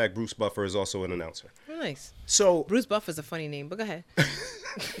 fun fact, Bruce Buffer is also an announcer. Oh, nice. So, Bruce Buffer's a funny name, but go ahead.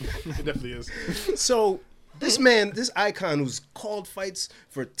 It definitely is. So this man, this icon who's called fights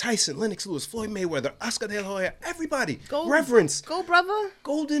for Tyson, Lennox Lewis, Floyd Mayweather, Oscar De La Hoya, everybody, reverence, Go, brother.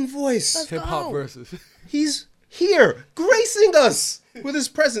 golden voice. Hip hop go. versus. He's here, gracing us with his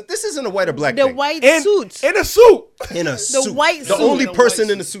presence. This isn't a white or black The thing. white In suits. a suit. In a suit. white The suit. only In a person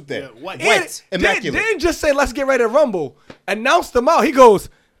white in the suit. suit there. Yeah, white. White. And Immaculate. Didn't just say let's get ready to rumble. Announced them out. He goes,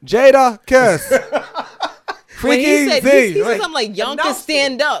 Jada Kiss. when he Freaky said, Z. he said something like, "Young can announced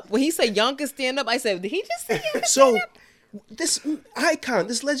stand up." When he said, "Young can stand up," I said, "Did he just say Young can So stand up?" this icon,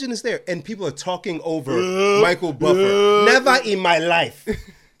 this legend is there, and people are talking over Michael Buffer. Never in my life.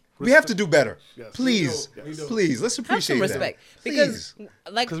 We have to do better. Yes. Please, We do. please, let's Have appreciate some that. respect because,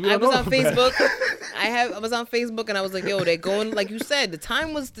 like, we I don't was know on him better. Facebook. I was on Facebook and I was like, "Yo, they're going." Like you said, the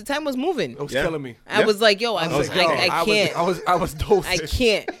time was moving. It was Yeah. killing me. I Yeah. was like, "Yo, I I was like, yo, I can't. I was dosing. I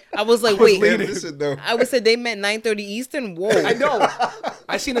can't." I was like, was "Wait." leaning. Listen, though. I would say they meant 9:30 Eastern. Whoa. I know.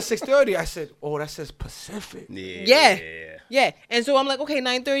 I seen a 6:30. I said, "Oh, that says Pacific." Yeah. Yeah. And so I'm like, okay,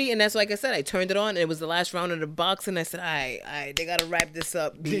 9:30, and that's like I said, I turned it on, and it was the last round of the box, and I said, all right, they gotta wrap this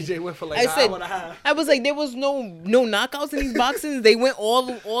up. B. DJ went for like I an said, hour and a half. I was like, there was no knockouts in these boxes. They went all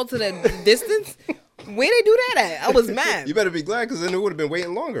to the distance. Where they do that at? I was mad. You better be glad because then it would have been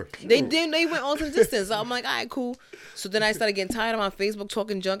waiting longer. They went all to the distance. So I'm like, all right, cool. So then I started getting tired. I'm on Facebook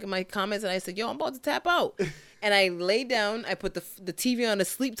talking junk in my comments, and I said, yo, I'm about to tap out. And I laid down. I put the TV on a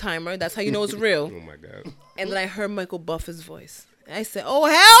sleep timer. That's how you know it's real. Oh my God. And then I heard Michael Buffer's voice. I said, oh,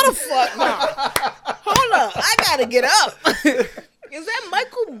 hell the fuck no. Hold up. I got to get up. Is that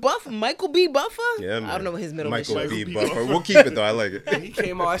Michael B. Buffer? Yeah, man. I don't know what his middle Michael name B. is. Buffer. We'll keep it though. I like it. He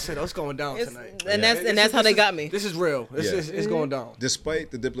came out. I said, "Oh, it's going down tonight." And that's how they got me. This is real. It's going down. Despite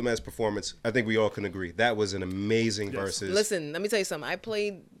the Diplomat's performance, I think we all can agree that was an amazing versus. Listen, let me tell you something. I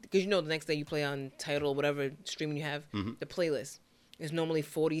played, because you know the next day you play on Tidal or whatever streaming you have, the playlist is normally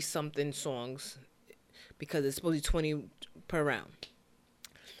 40-something songs because it's supposed to be 20 per round.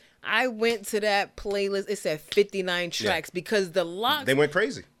 I went to that playlist. It said 59 tracks because the lock, They went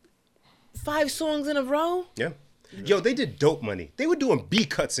crazy. 5 songs in a row. Yeah. Yo, they did Dope Money. They were doing B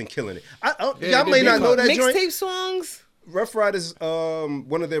cuts and killing it. Y'all they may did not B know that joint. Mixtape songs. Rough Riders,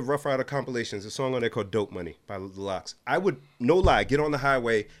 one of their Rough Rider compilations, a song on there called Dope Money by The Lox. I would, no lie, get on the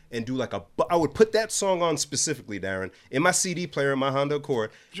highway and do I would put that song on specifically, Darren, in my CD player in my Honda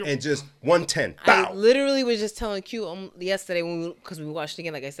Accord and just 110. I Bow. literally was just telling Q yesterday because we watched it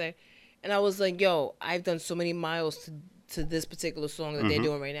again, like I said, and I was like, "Yo, I've done so many miles to this particular song that they're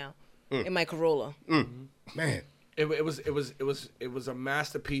doing right now in my Corolla." Man. It was a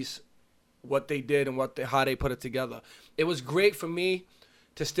masterpiece. What they did and how they put it together. It was great for me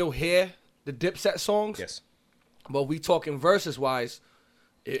to still hear the Dipset songs. Yes. But we talking verses wise,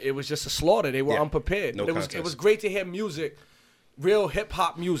 it was just a slaughter. They were Yeah. unprepared. No But it contest. was great to hear music, real hip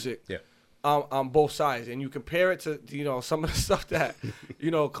hop music. Yeah. On both sides, and you compare it to some of the stuff that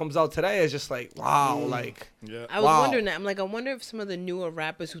comes out today. It's just like wow, like Yeah. I was Wow. wondering that. I'm like, I wonder if some of the newer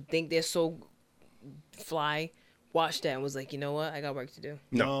rappers who think they're so fly watched that and was like, you know what, I got work to do.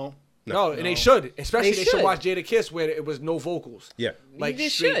 No. no, and they should, especially They they should should. watch Jada Kiss where it was no vocals. Yeah. Like They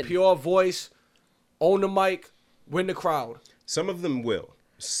straight should. pure voice, own the mic, win the crowd. Some of them will.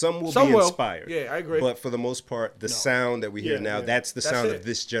 Some will Some be will. inspired. Yeah, I agree. But for the most part, the sound that we hear Yeah, now, yeah. that's the That's sound it. of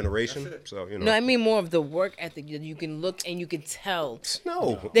this generation. That's it. So, you know. No, I mean more of the work ethic that you can look and you can tell.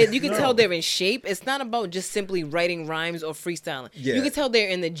 No. That you can tell they're in shape. It's not about just simply writing rhymes or freestyling. Yeah. You can tell they're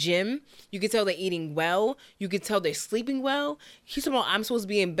in the gym. You can tell they're eating well. You can tell they're sleeping well. He's talking about, I'm supposed to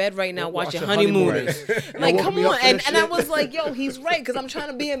be in bed right now watching Honeymooners. Like, woke come me up on. for And, this and I shit. was like, yo, he's right, because I'm trying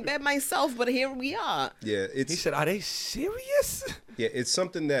to be in bed myself, but here we are. Yeah, He it's said, "Are they serious?" it's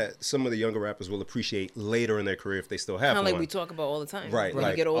something that some of the younger rappers will appreciate later in their career if they still have Kind of like one. we talk about all the time. Right, When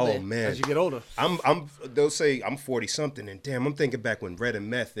like, you get older. oh man, As you get older. they'll say I'm 40 something, and damn, I'm thinking back when Red and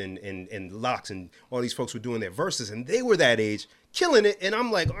Meth and Locks and all these folks were doing their verses, and they were that age, killing it, and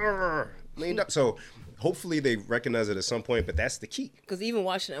I'm like, leaned up. So hopefully they recognize it at some point, but that's the key. Because even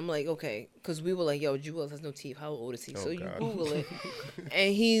watching it, I'm like, okay. Because we were like, yo, Jewels has no teeth. How old is he? So you God. Google it.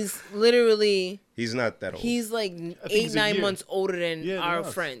 And he's literally, He's not that old. he's like he's a 8-9 year. months older than Yeah, our than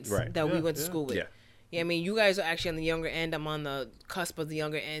us. friends Right. that we Yeah, went to yeah. school with. Yeah. Yeah, I mean, you guys are actually on the younger end. I'm on the cusp of the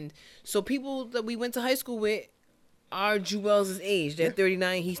younger end. So people that we went to high school with are Jewels' age. They're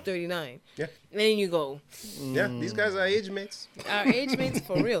 39. He's 39. Yeah. And then you go, Yeah, these guys are age mates. our age mates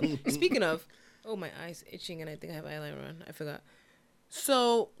for real. Speaking of, oh, my eyes itching and I think I have eyeliner on. I forgot.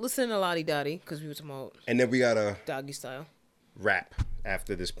 So listen to Lottie Dottie because we were talking about And then we gotta doggy style. rap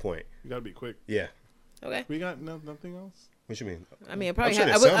after this point. You gotta be quick. Yeah. Okay. We got nothing else. What you mean? I mean, I probably sure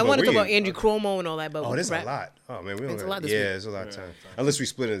have, there's I some, wanted but to talk we- about Andrew Cuomo and all that, but Oh, there's rap. a lot. Oh man, we don't. It's a got- lot this yeah, week. there's a lot of time. Unless we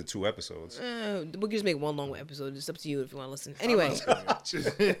split it into 2 episodes. We could just make one long episode. It's up to you if you want to listen. Anyway,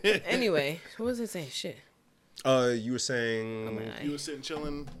 anyway, what was I saying? Shit. You were saying. You were sitting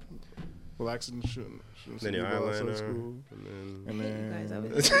chilling, relaxing, shooting. Then your eyeliner. School, And then, and You then guys, I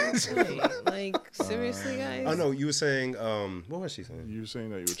was like seriously, guys. oh no, you were saying. What was she saying? you were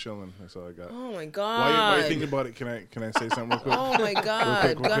saying that you were chilling. That's all I got. Oh my Why god. you thinking about it? Can I say something real quick? Oh my god.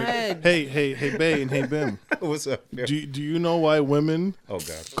 Real Go quick. ahead. Hey, Bay and hey, Bim. What's up? Do you know why women Oh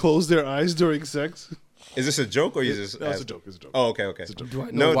god, close their eyes during sex? is this a joke or you just? No, it's a asked- joke. It's a joke. Oh, okay, okay. It's a joke. Do I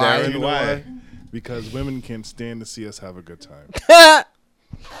No, know why? Darren, You know why? why? Because women can't stand to see us have a good time.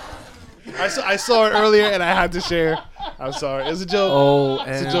 I saw it earlier and I had to share. I'm sorry. It's a joke. Oh,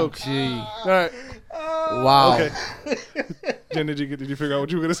 It's a joke. OMG. All right. Wow. Okay. Jen, did you figure out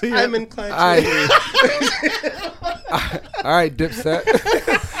what you were gonna say? I'm yet? inclined. All right. All right, Dipset.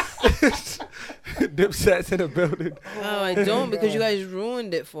 Dipset's in the building. Oh, I don't because you guys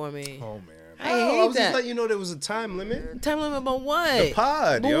ruined it for me. Oh man. I I hate was just that. letting you know there was a time limit. Time limit about what?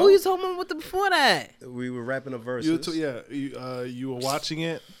 Pod, But yo. what were you talking about with the before that? We were rapping a verse. You were watching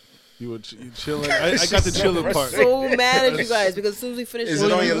it. You chilling. I got the chilling part. So mad at you guys because as soon as we finish, Is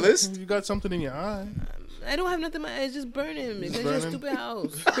it on your list? You got something in your eye. I don't have nothing. In my eyes, just burning because you're a burning? stupid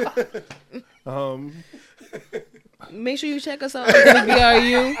house. Um, Make sure you check us out on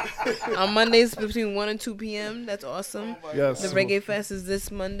WBRU on Mondays between 1 and 2 p.m. That's awesome. yes. The Reggae Fest is this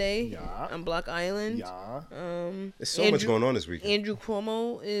Monday Yeah. on Block Island. Yeah. There's so much Andrew- going on this weekend. Andrew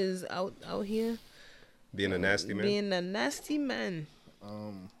Cuomo is out here Being a nasty man. being a nasty man.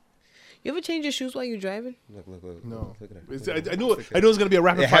 Um, You ever change your shoes while you're driving? Look. no. Look at It's- that. I knew it was gonna be a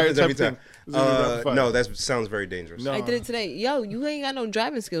rapid It fire happens type every thing. time. It's gonna be rapid fire. No, that sounds very dangerous. No. I did it today. Yo, you ain't got no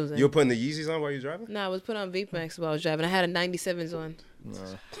driving skills then. You were putting the Yeezys on while you're driving? Nah, I was put on Vape Max while I was driving. I had a 97s on.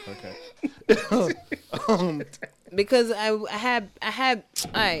 Okay. Because I had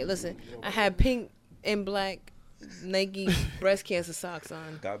all right, listen. I had pink and black Nike breast cancer socks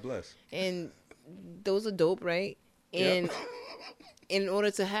on. God bless. And those are dope, right? And in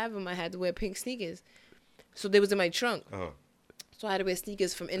order to have them, I had to wear pink sneakers. So they was in my trunk. Uh-huh. So I had to wear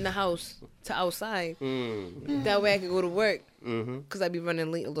sneakers from in the house to outside. Mm. That way I could go to work Mm-hmm. because I'd be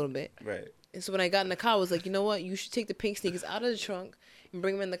running late a little bit. Right. And so when I got in the car, I was like, you know what? You should take the pink sneakers out of the trunk and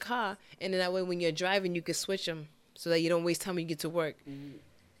bring them in the car. And then that way when you're driving, you can switch them so that you don't waste time when you get to work.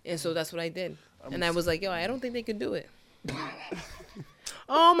 And so that's what I did. And I was like, yo, I don't think they could do it.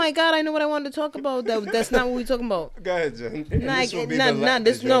 Oh my God, I know what I wanted to talk about. That's not what we're talking about. Go ahead, Jen. This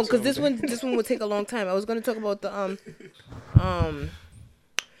one would take a long time. I was gonna talk about the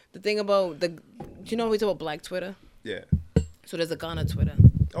thing about the, you know, we talk about Black Twitter. Yeah. So there's a Ghana Twitter,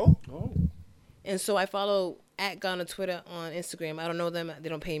 Oh. and so I follow at Ghana Twitter on Instagram. I don't know them; they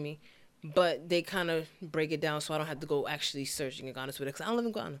don't pay me, but they kind of break it down so I don't have to go actually searching at Ghana Twitter because I don't live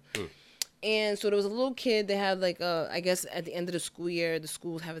in Ghana. And so there was a little kid. They had like I guess at the end of the school year, the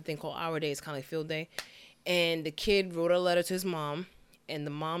schools have a thing called Our Day. It's kind of like field day. And the kid wrote a letter to his mom, and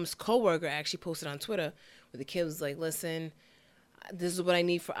the mom's coworker actually posted on Twitter where the kid was like, "Listen, this is what I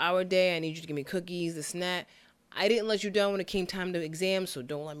need for Our Day. I need you to give me cookies, this and that. I didn't let you down when it came time to exams, so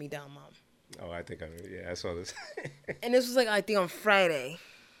don't let me down, Mom." Oh, I think I saw this. And this was like I think on Friday.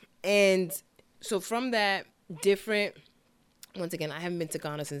 And so from that, different, once again, I haven't been to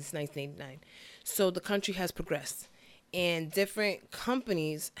Ghana since 1989. So the country has progressed. And different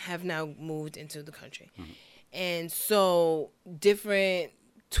companies have now moved into the country. And so different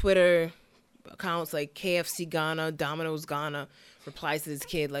Twitter accounts like KFC Ghana, Domino's Ghana replies to this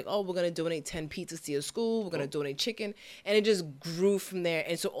kid like, oh, we're going to donate 10 pizzas to your school. We're going to donate chicken. And it just grew from there.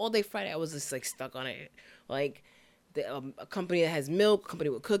 And so all day Friday, I was just like stuck on it. Like a company that has milk, a company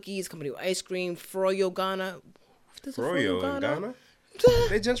with cookies, a company with ice cream, Froyo Ghana. There's a Froyo in Ghana?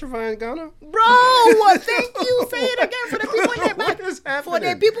 They gentrifying Ghana? Bro, thank you. Say it again for the people in that back. What is happening? For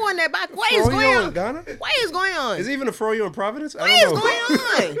the people in that back. What is going Froyo in on? Ghana? What is going on? Is even a Froyo in Providence? What is going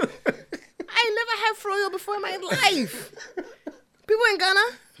on? I ain't never had Froyo before in my life. People in Ghana.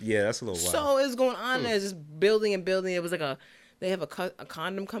 Yeah, that's a little wild. So it's going on. There's just building and building. It was like they have a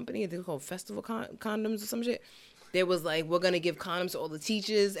condom company. They're called Festival Condoms or some shit. There was like, we're going to give condoms to all the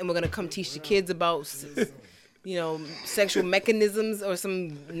teachers and we're going to come teach the kids about, sexual mechanisms or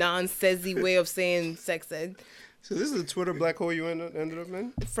some non-sezzy way of saying sex ed. So this is the Twitter black hole you ended up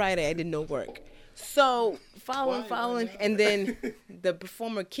in? Friday, I did no work. So following. And then the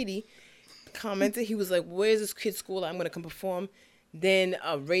performer Kitty commented. He was like, where's this kid's school? I'm going to come perform. Then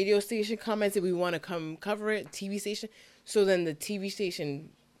a radio station commented, we want to come cover it, TV station. So then the TV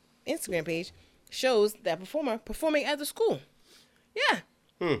station Instagram page shows that performer performing at the school. Yeah.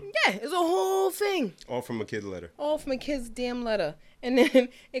 Yeah, it's a whole thing. All from a kid letter. All from a kid's damn letter. And then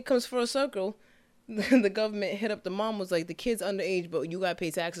it comes full circle. The government hit up the mom, was like, the kid's underage, but you got to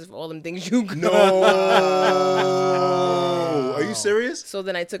pay taxes for all them things you got. No. Are you serious? So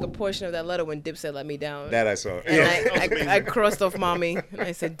then I took a portion of that letter when Dipset let me down. That I saw. And I crossed off mommy and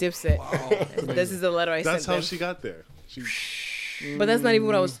I said Dipset. This is the letter I That's sent how them. she got there. But that's not even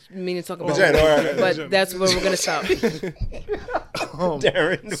what I was meaning to talk about. Jen, all right. But that's where we're going to stop.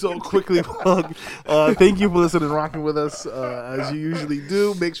 Darren. So quickly plug. Thank you for listening and rocking with us as you usually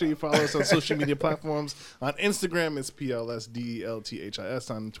do. Make sure you follow us on social media platforms. On Instagram, it's PLSDELTHIS.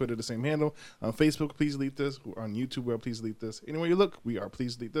 On Twitter, the same handle. On Facebook, Please Delete This. On YouTube, we're Please Delete This. Anywhere you look, we are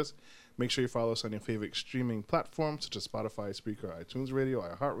Please Delete This. Make sure you follow us on your favorite streaming platforms such as Spotify, Spreaker, iTunes Radio,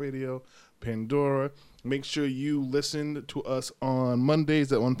 iHeartRadio, Pandora. Make sure you listen to us on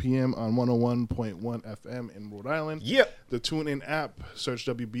Mondays at 1 p.m. on 101.1 FM in Rhode Island. Yep. The TuneIn app, search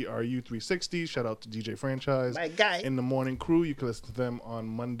WBRU 360. Shout out to DJ Franchise. My guy. In the morning crew, you can listen to them on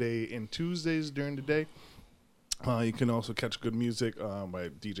Monday and Tuesdays during the day. You can also catch good music by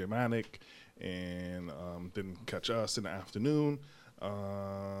DJ Manic, and then catch us in the afternoon.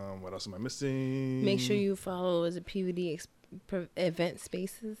 What else am I missing? Make sure you follow as a PVD event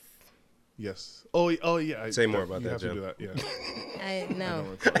spaces. Yes. Oh yeah. Say more about you that, have to Jim. do that. Yeah. I know.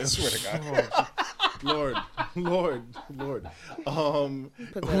 I swear to God. Lord. Put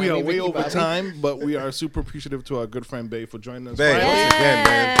that We on are me, way Ricky over Bobby. time, but we are super appreciative to our good friend Bay for joining us. Bay, once again,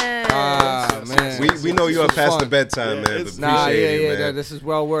 man. Man. We know you are This was past the fun. bedtime, Yeah, man. it's- But Nah, appreciate it, yeah, man. this is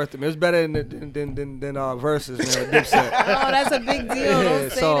well worth it. It was better than Versus, man. Dipset. Oh, that's a big deal. Yeah, Don't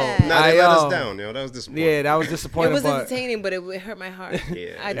say so- that. Nah, they let I, us down, yo. That was disappointing. Yeah, that was It disappointing. was but entertaining, but it hurt my heart.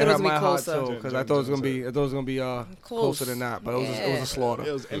 Yeah. I it thought it was hurt gonna my be heart closer. too, because I thought it was gonna be closer than that, but it was a Yeah. slaughter.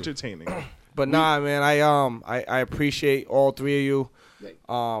 It was entertaining. But nah, man, I appreciate all three of you,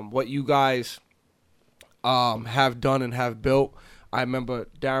 what you guys have done and have built. I remember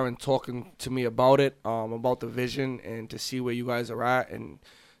Darren talking to me about it, about the vision, and to see where you guys are at. And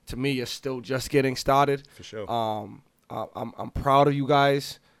to me, you're still just getting started. For sure. I'm proud of you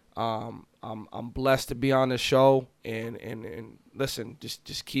guys. I'm blessed to be on this show, and listen,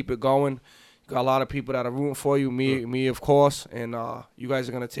 just keep it going. You got a lot of people that are rooting for you, me of course, and you guys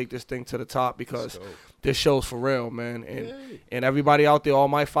are gonna take this thing to the top because this show's for real, man. And everybody out there, all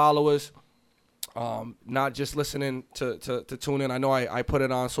my followers, not just listening to tune in. I know I put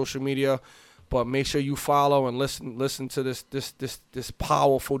it on social media, but make sure you follow and listen to this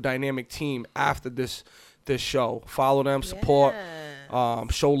powerful dynamic team after this show. Follow them, support.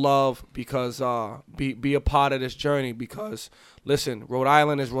 Show love, because be a part of this journey, because listen, Rhode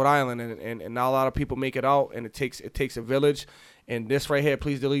Island is Rhode Island, and not a lot of people make it out, and it takes a village. And this right here,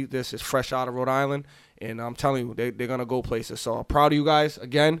 Please Delete This, is fresh out of Rhode Island, and I'm telling you, they're gonna go places. So I'm proud of you guys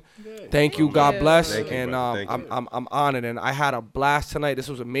again. Thank you, God bless, Thank you, and brother. Thank you. I'm honored, and I had a blast tonight. This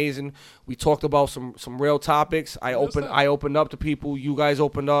was amazing. We talked about some real topics. I opened up to people. You guys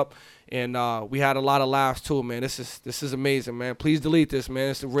opened up. And we had a lot of laughs too, man. This is amazing, man. Please delete this, man.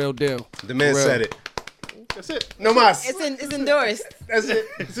 It's the real deal. The man For real. said it. That's it. No mas. It's endorsed. That's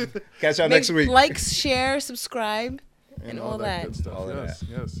it. Catch y'all next week. Like, share, subscribe, and all that. Good stuff. All of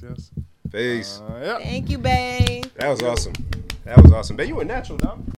Yes. Peace. Yeah. Thank you, babe. That was awesome. That was awesome. Man, you a natural, dog.